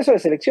 el proceso de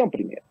selección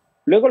primero,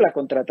 luego la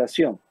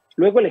contratación,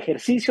 luego el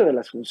ejercicio de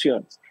las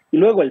funciones y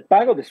luego el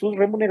pago de sus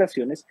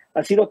remuneraciones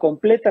ha sido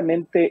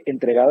completamente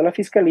entregado a la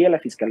Fiscalía. La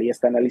Fiscalía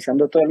está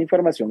analizando toda la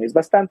información, es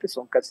bastante,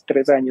 son casi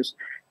 3 años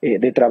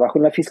de trabajo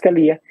en la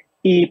Fiscalía.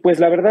 Y pues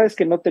la verdad es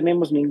que no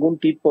tenemos ningún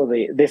tipo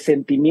de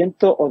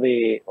sentimiento o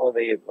de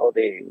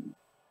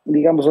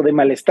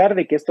malestar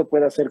de que esto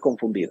pueda ser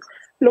confundido.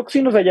 Lo que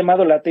sí nos ha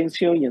llamado la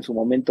atención y en su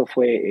momento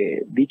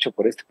fue dicho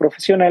por este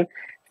profesional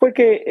fue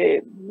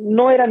que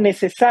no era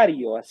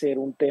necesario hacer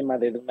un tema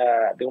de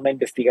una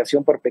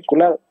investigación por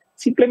peculado.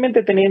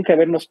 Simplemente tenían que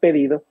habernos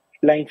pedido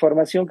la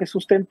información que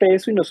sustente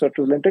eso y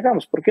nosotros la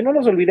entregamos. Porque no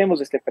nos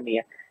olvidemos,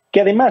 Estefanía, que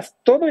además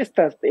todo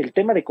el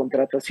tema de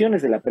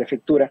contrataciones de la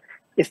prefectura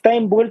está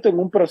envuelto en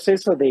un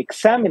proceso de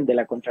examen de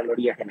la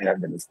Contraloría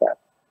General del Estado,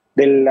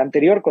 del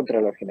anterior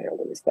Contralor General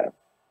del Estado.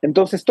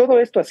 Entonces, todo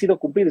esto ha sido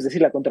cumplido, es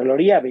decir, la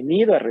Contraloría ha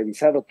venido, ha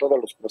revisado todos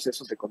los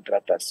procesos de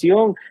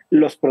contratación,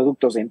 los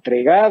productos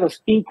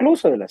entregados,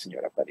 incluso de la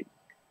señora Padilla.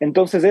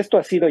 Entonces, esto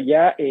ha sido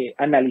ya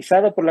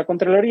analizado por la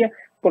Contraloría,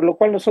 por lo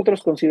cual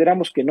nosotros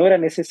consideramos que no era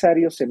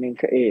necesario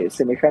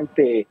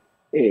semejante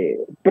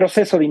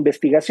proceso de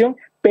investigación,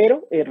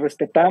 pero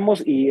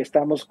respetamos y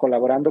estamos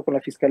colaborando con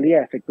la Fiscalía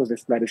a efectos de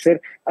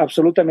esclarecer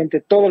absolutamente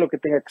todo lo que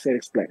tenga que ser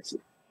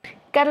esclarecido.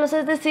 Carlos,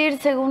 es decir,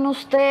 según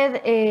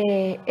usted,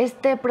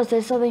 este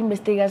proceso de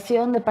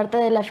investigación de parte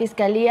de la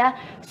Fiscalía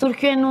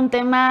surgió en un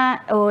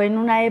tema o en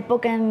una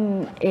época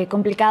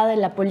complicada de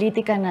la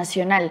política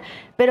nacional.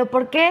 ¿Pero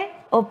por qué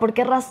o por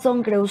qué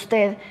razón cree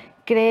usted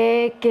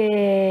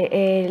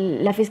que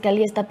la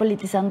Fiscalía está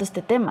politizando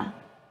este tema?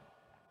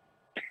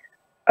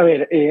 A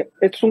ver,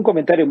 esto es un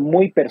comentario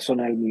muy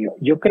personal mío.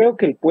 Yo creo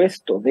que el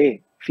puesto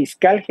de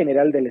fiscal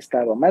general del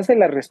Estado, más de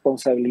la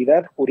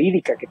responsabilidad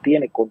jurídica que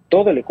tiene con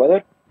todo el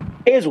Ecuador,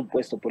 es un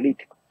puesto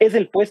político. Es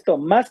el puesto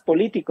más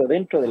político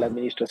dentro de la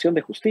Administración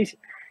de Justicia.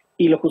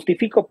 Y lo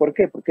justifico, ¿por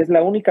qué? Porque es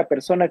la única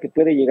persona que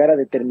puede llegar a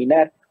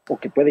determinar o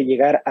que puede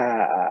llegar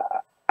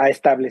a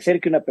establecer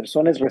que una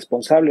persona es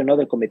responsable o no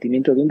del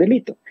cometimiento de un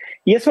delito.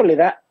 Y eso le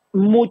da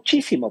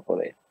muchísimo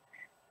poder.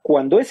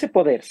 Cuando ese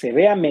poder se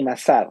ve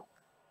amenazado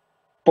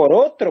por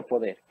otro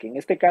poder, que en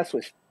este caso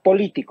es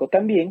político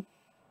también,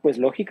 pues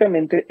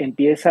lógicamente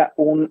empieza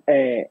un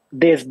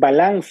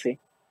desbalance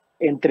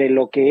entre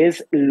lo que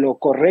es lo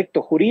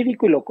correcto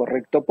jurídico y lo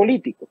correcto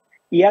político,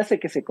 y hace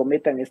que se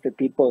cometan este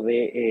tipo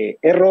de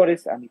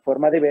errores, a mi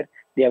forma de ver,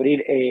 de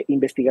abrir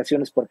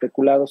investigaciones por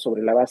peculado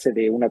sobre la base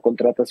de una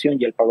contratación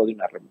y el pago de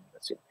una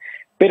remuneración.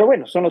 Pero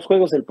bueno, son los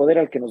juegos del poder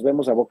al que nos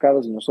vemos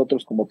abocados y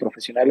nosotros como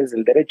profesionales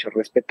del derecho,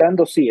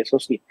 respetando, sí, eso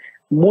sí,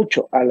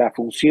 mucho a la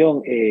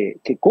función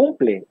que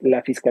cumple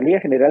la Fiscalía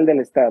General del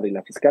Estado y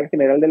la Fiscal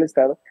General del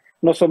Estado,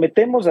 nos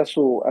sometemos a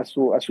su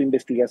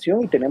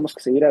investigación y tenemos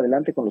que seguir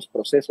adelante con los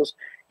procesos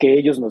que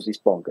ellos nos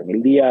dispongan.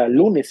 El día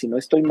lunes, si no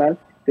estoy mal,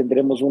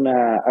 tendremos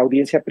una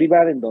audiencia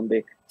privada en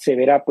donde se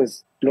verá,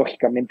 pues,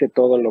 lógicamente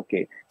todo lo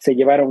que se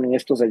llevaron en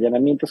estos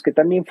allanamientos, que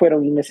también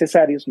fueron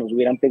innecesarios, nos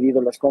hubieran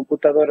pedido las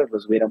computadoras,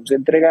 los hubiéramos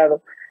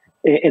entregado.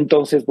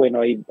 Entonces,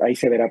 bueno, ahí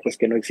se verá pues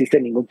que no existe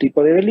ningún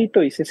tipo de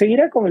delito y se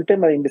seguirá con el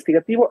tema de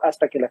investigativo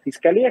hasta que la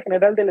Fiscalía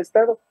General del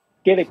Estado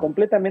quede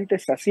completamente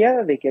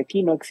saciada de que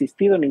aquí no ha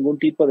existido ningún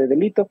tipo de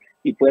delito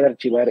y pueda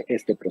archivar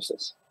este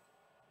proceso.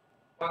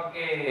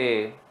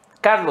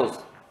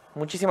 Carlos,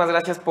 muchísimas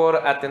gracias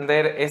por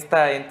atender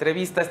esta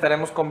entrevista.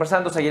 Estaremos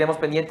conversando, seguiremos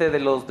pendientes de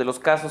los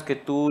casos que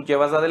tú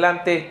llevas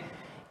adelante.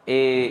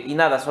 Y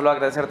nada, solo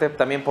agradecerte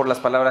también por las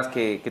palabras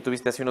que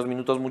tuviste hace unos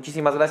minutos.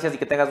 Muchísimas gracias y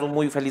que tengas un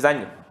muy feliz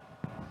año.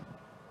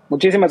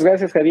 Muchísimas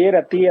gracias, Javier,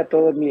 a ti, a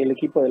todo el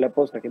equipo de La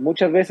Posta, que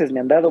muchas veces me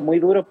han dado muy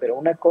duro, pero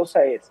una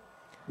cosa es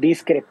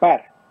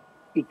discrepar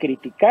y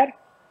criticar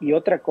y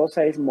otra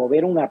cosa es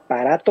mover un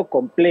aparato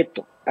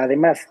completo,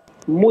 además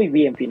muy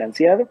bien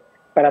financiado,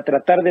 para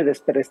tratar de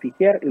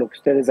desprestigiar lo que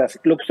ustedes hacen,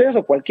 lo que ustedes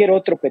o cualquier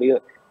otro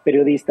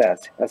periodista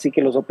hace. Así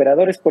que los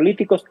operadores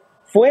políticos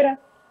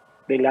fuera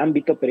del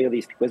ámbito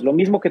periodístico. Es lo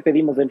mismo que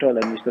pedimos dentro de la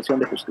Administración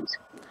de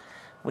Justicia.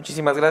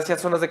 Muchísimas gracias.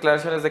 Son las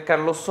declaraciones de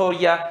Carlos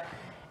Soria,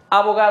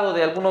 abogado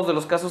de algunos de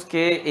los casos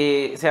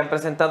que se han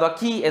presentado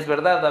aquí. Es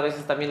verdad, a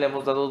veces también le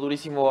hemos dado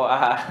durísimo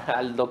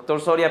al doctor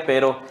Soria,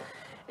 pero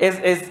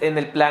es en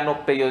el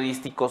plano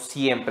periodístico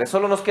siempre.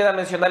 Solo nos queda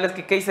mencionarles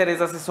que Kaiser es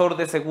asesor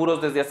de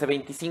seguros desde hace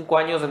 25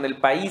 años en el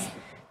país.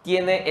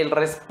 Tiene el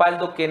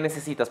respaldo que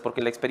necesitas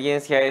porque la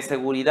experiencia es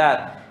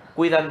seguridad.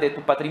 Cuidan de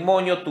tu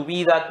patrimonio, tu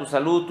vida, tu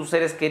salud, tus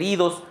seres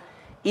queridos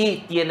Y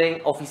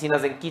tienen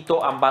oficinas en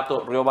Quito,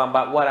 Ambato,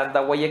 Riobamba, Guaranda,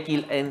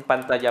 Guayaquil. En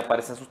pantalla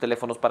aparecen sus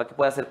teléfonos para que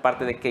pueda ser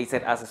parte de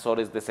Kaiser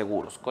Asesores de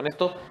Seguros. Con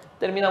esto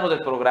terminamos el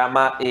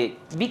programa.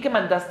 Vi que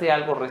mandaste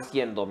algo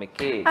recién, Dome.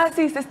 ¿Qué? Ah,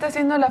 sí, se está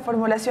haciendo la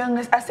formulación.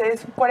 Hace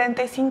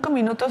 45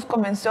 minutos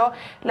comenzó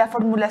la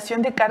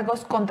formulación de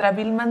cargos contra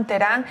Vilman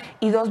Terán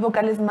y 2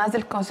 vocales más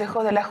del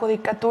Consejo de la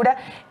Judicatura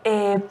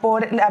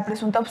por la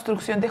presunta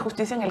obstrucción de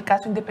justicia en el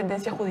caso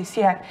Independencia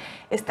Judicial.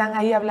 Están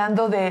ahí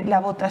hablando de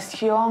la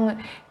votación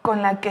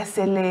con la que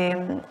se le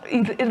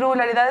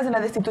irregularidades en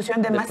la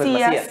destitución de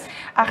Macías.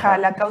 Ajá,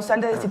 la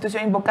causal de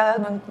destitución invocada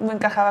no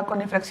encajaba con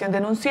la infracción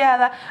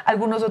denunciada.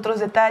 Algunos otros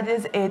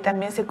detalles,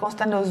 también se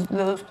constan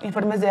los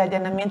informes de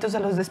allanamientos a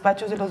los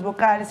despachos de los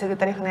vocales,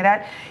 secretario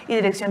general y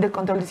dirección de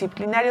control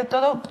disciplinario,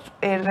 todo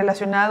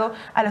relacionado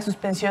a la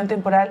suspensión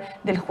temporal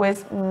del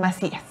juez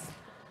Macías.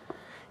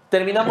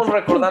 Terminamos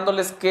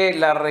recordándoles que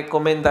la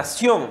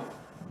recomendación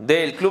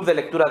del club de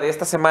lectura de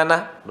esta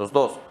semana, los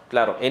dos,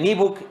 claro, en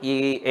ebook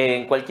y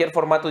en cualquier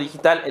formato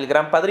digital, El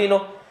Gran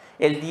Padrino.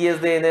 El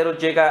 10 de enero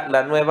llega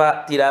la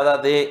nueva tirada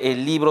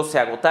del libro. Se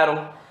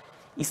agotaron.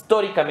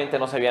 Históricamente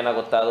no se habían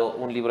agotado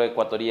un libro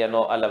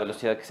ecuatoriano a la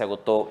velocidad que se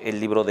agotó el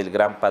libro del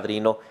Gran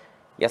Padrino.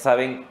 Ya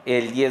saben,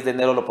 el 10 de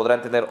enero lo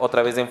podrán tener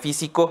otra vez en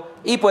físico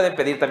y pueden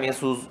pedir también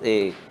sus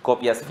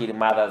copias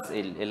firmadas.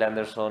 El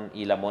Anderson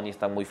y la Moni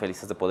están muy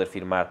felices de poder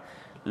firmar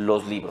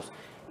los libros.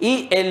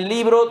 Y el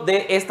libro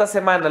de esta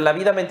semana, La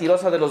vida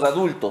mentirosa de los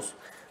adultos.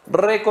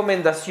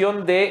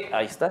 Recomendación de,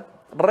 ahí está,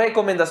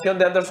 recomendación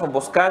de Anderson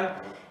Boscan.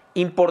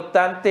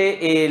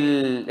 Importante,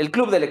 el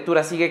club de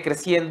lectura sigue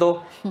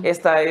creciendo.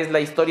 Esta es la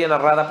historia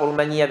narrada por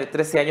una niña de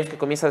 13 años que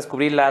comienza a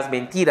descubrir las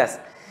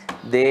mentiras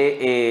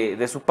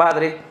de su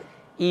padre.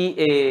 Y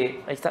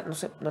ahí está, no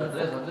sé,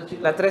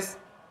 la 3,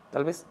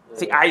 tal vez.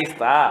 Sí, ahí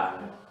está.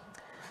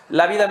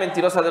 La vida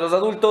mentirosa de los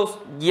adultos.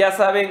 Ya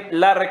saben,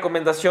 la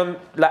recomendación,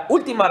 la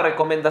última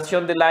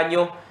recomendación del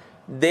año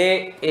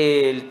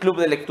del club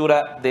de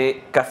lectura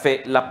de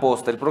Café La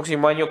Posta. El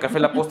próximo año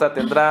Café La Posta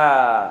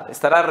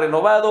estará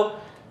renovado,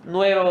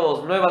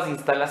 nuevas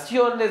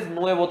instalaciones,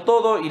 nuevo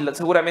todo, y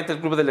seguramente el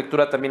club de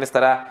lectura también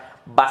estará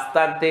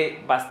bastante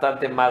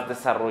más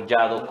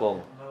desarrollado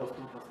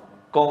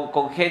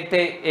con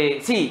gente,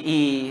 sí,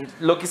 y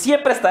lo que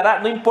siempre estará,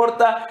 no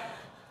importa,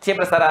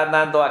 siempre estará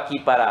andando aquí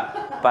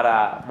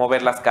para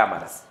mover las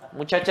cámaras.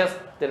 Muchachas,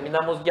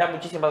 terminamos ya.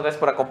 Muchísimas gracias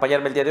por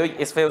acompañarme el día de hoy.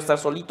 Es feo estar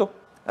solito,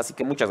 así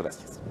que muchas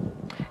gracias.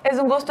 Es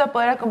un gusto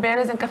poder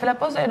acompañarles en Café La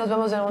Posta y nos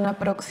vemos en una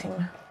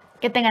próxima.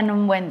 Que tengan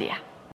un buen día.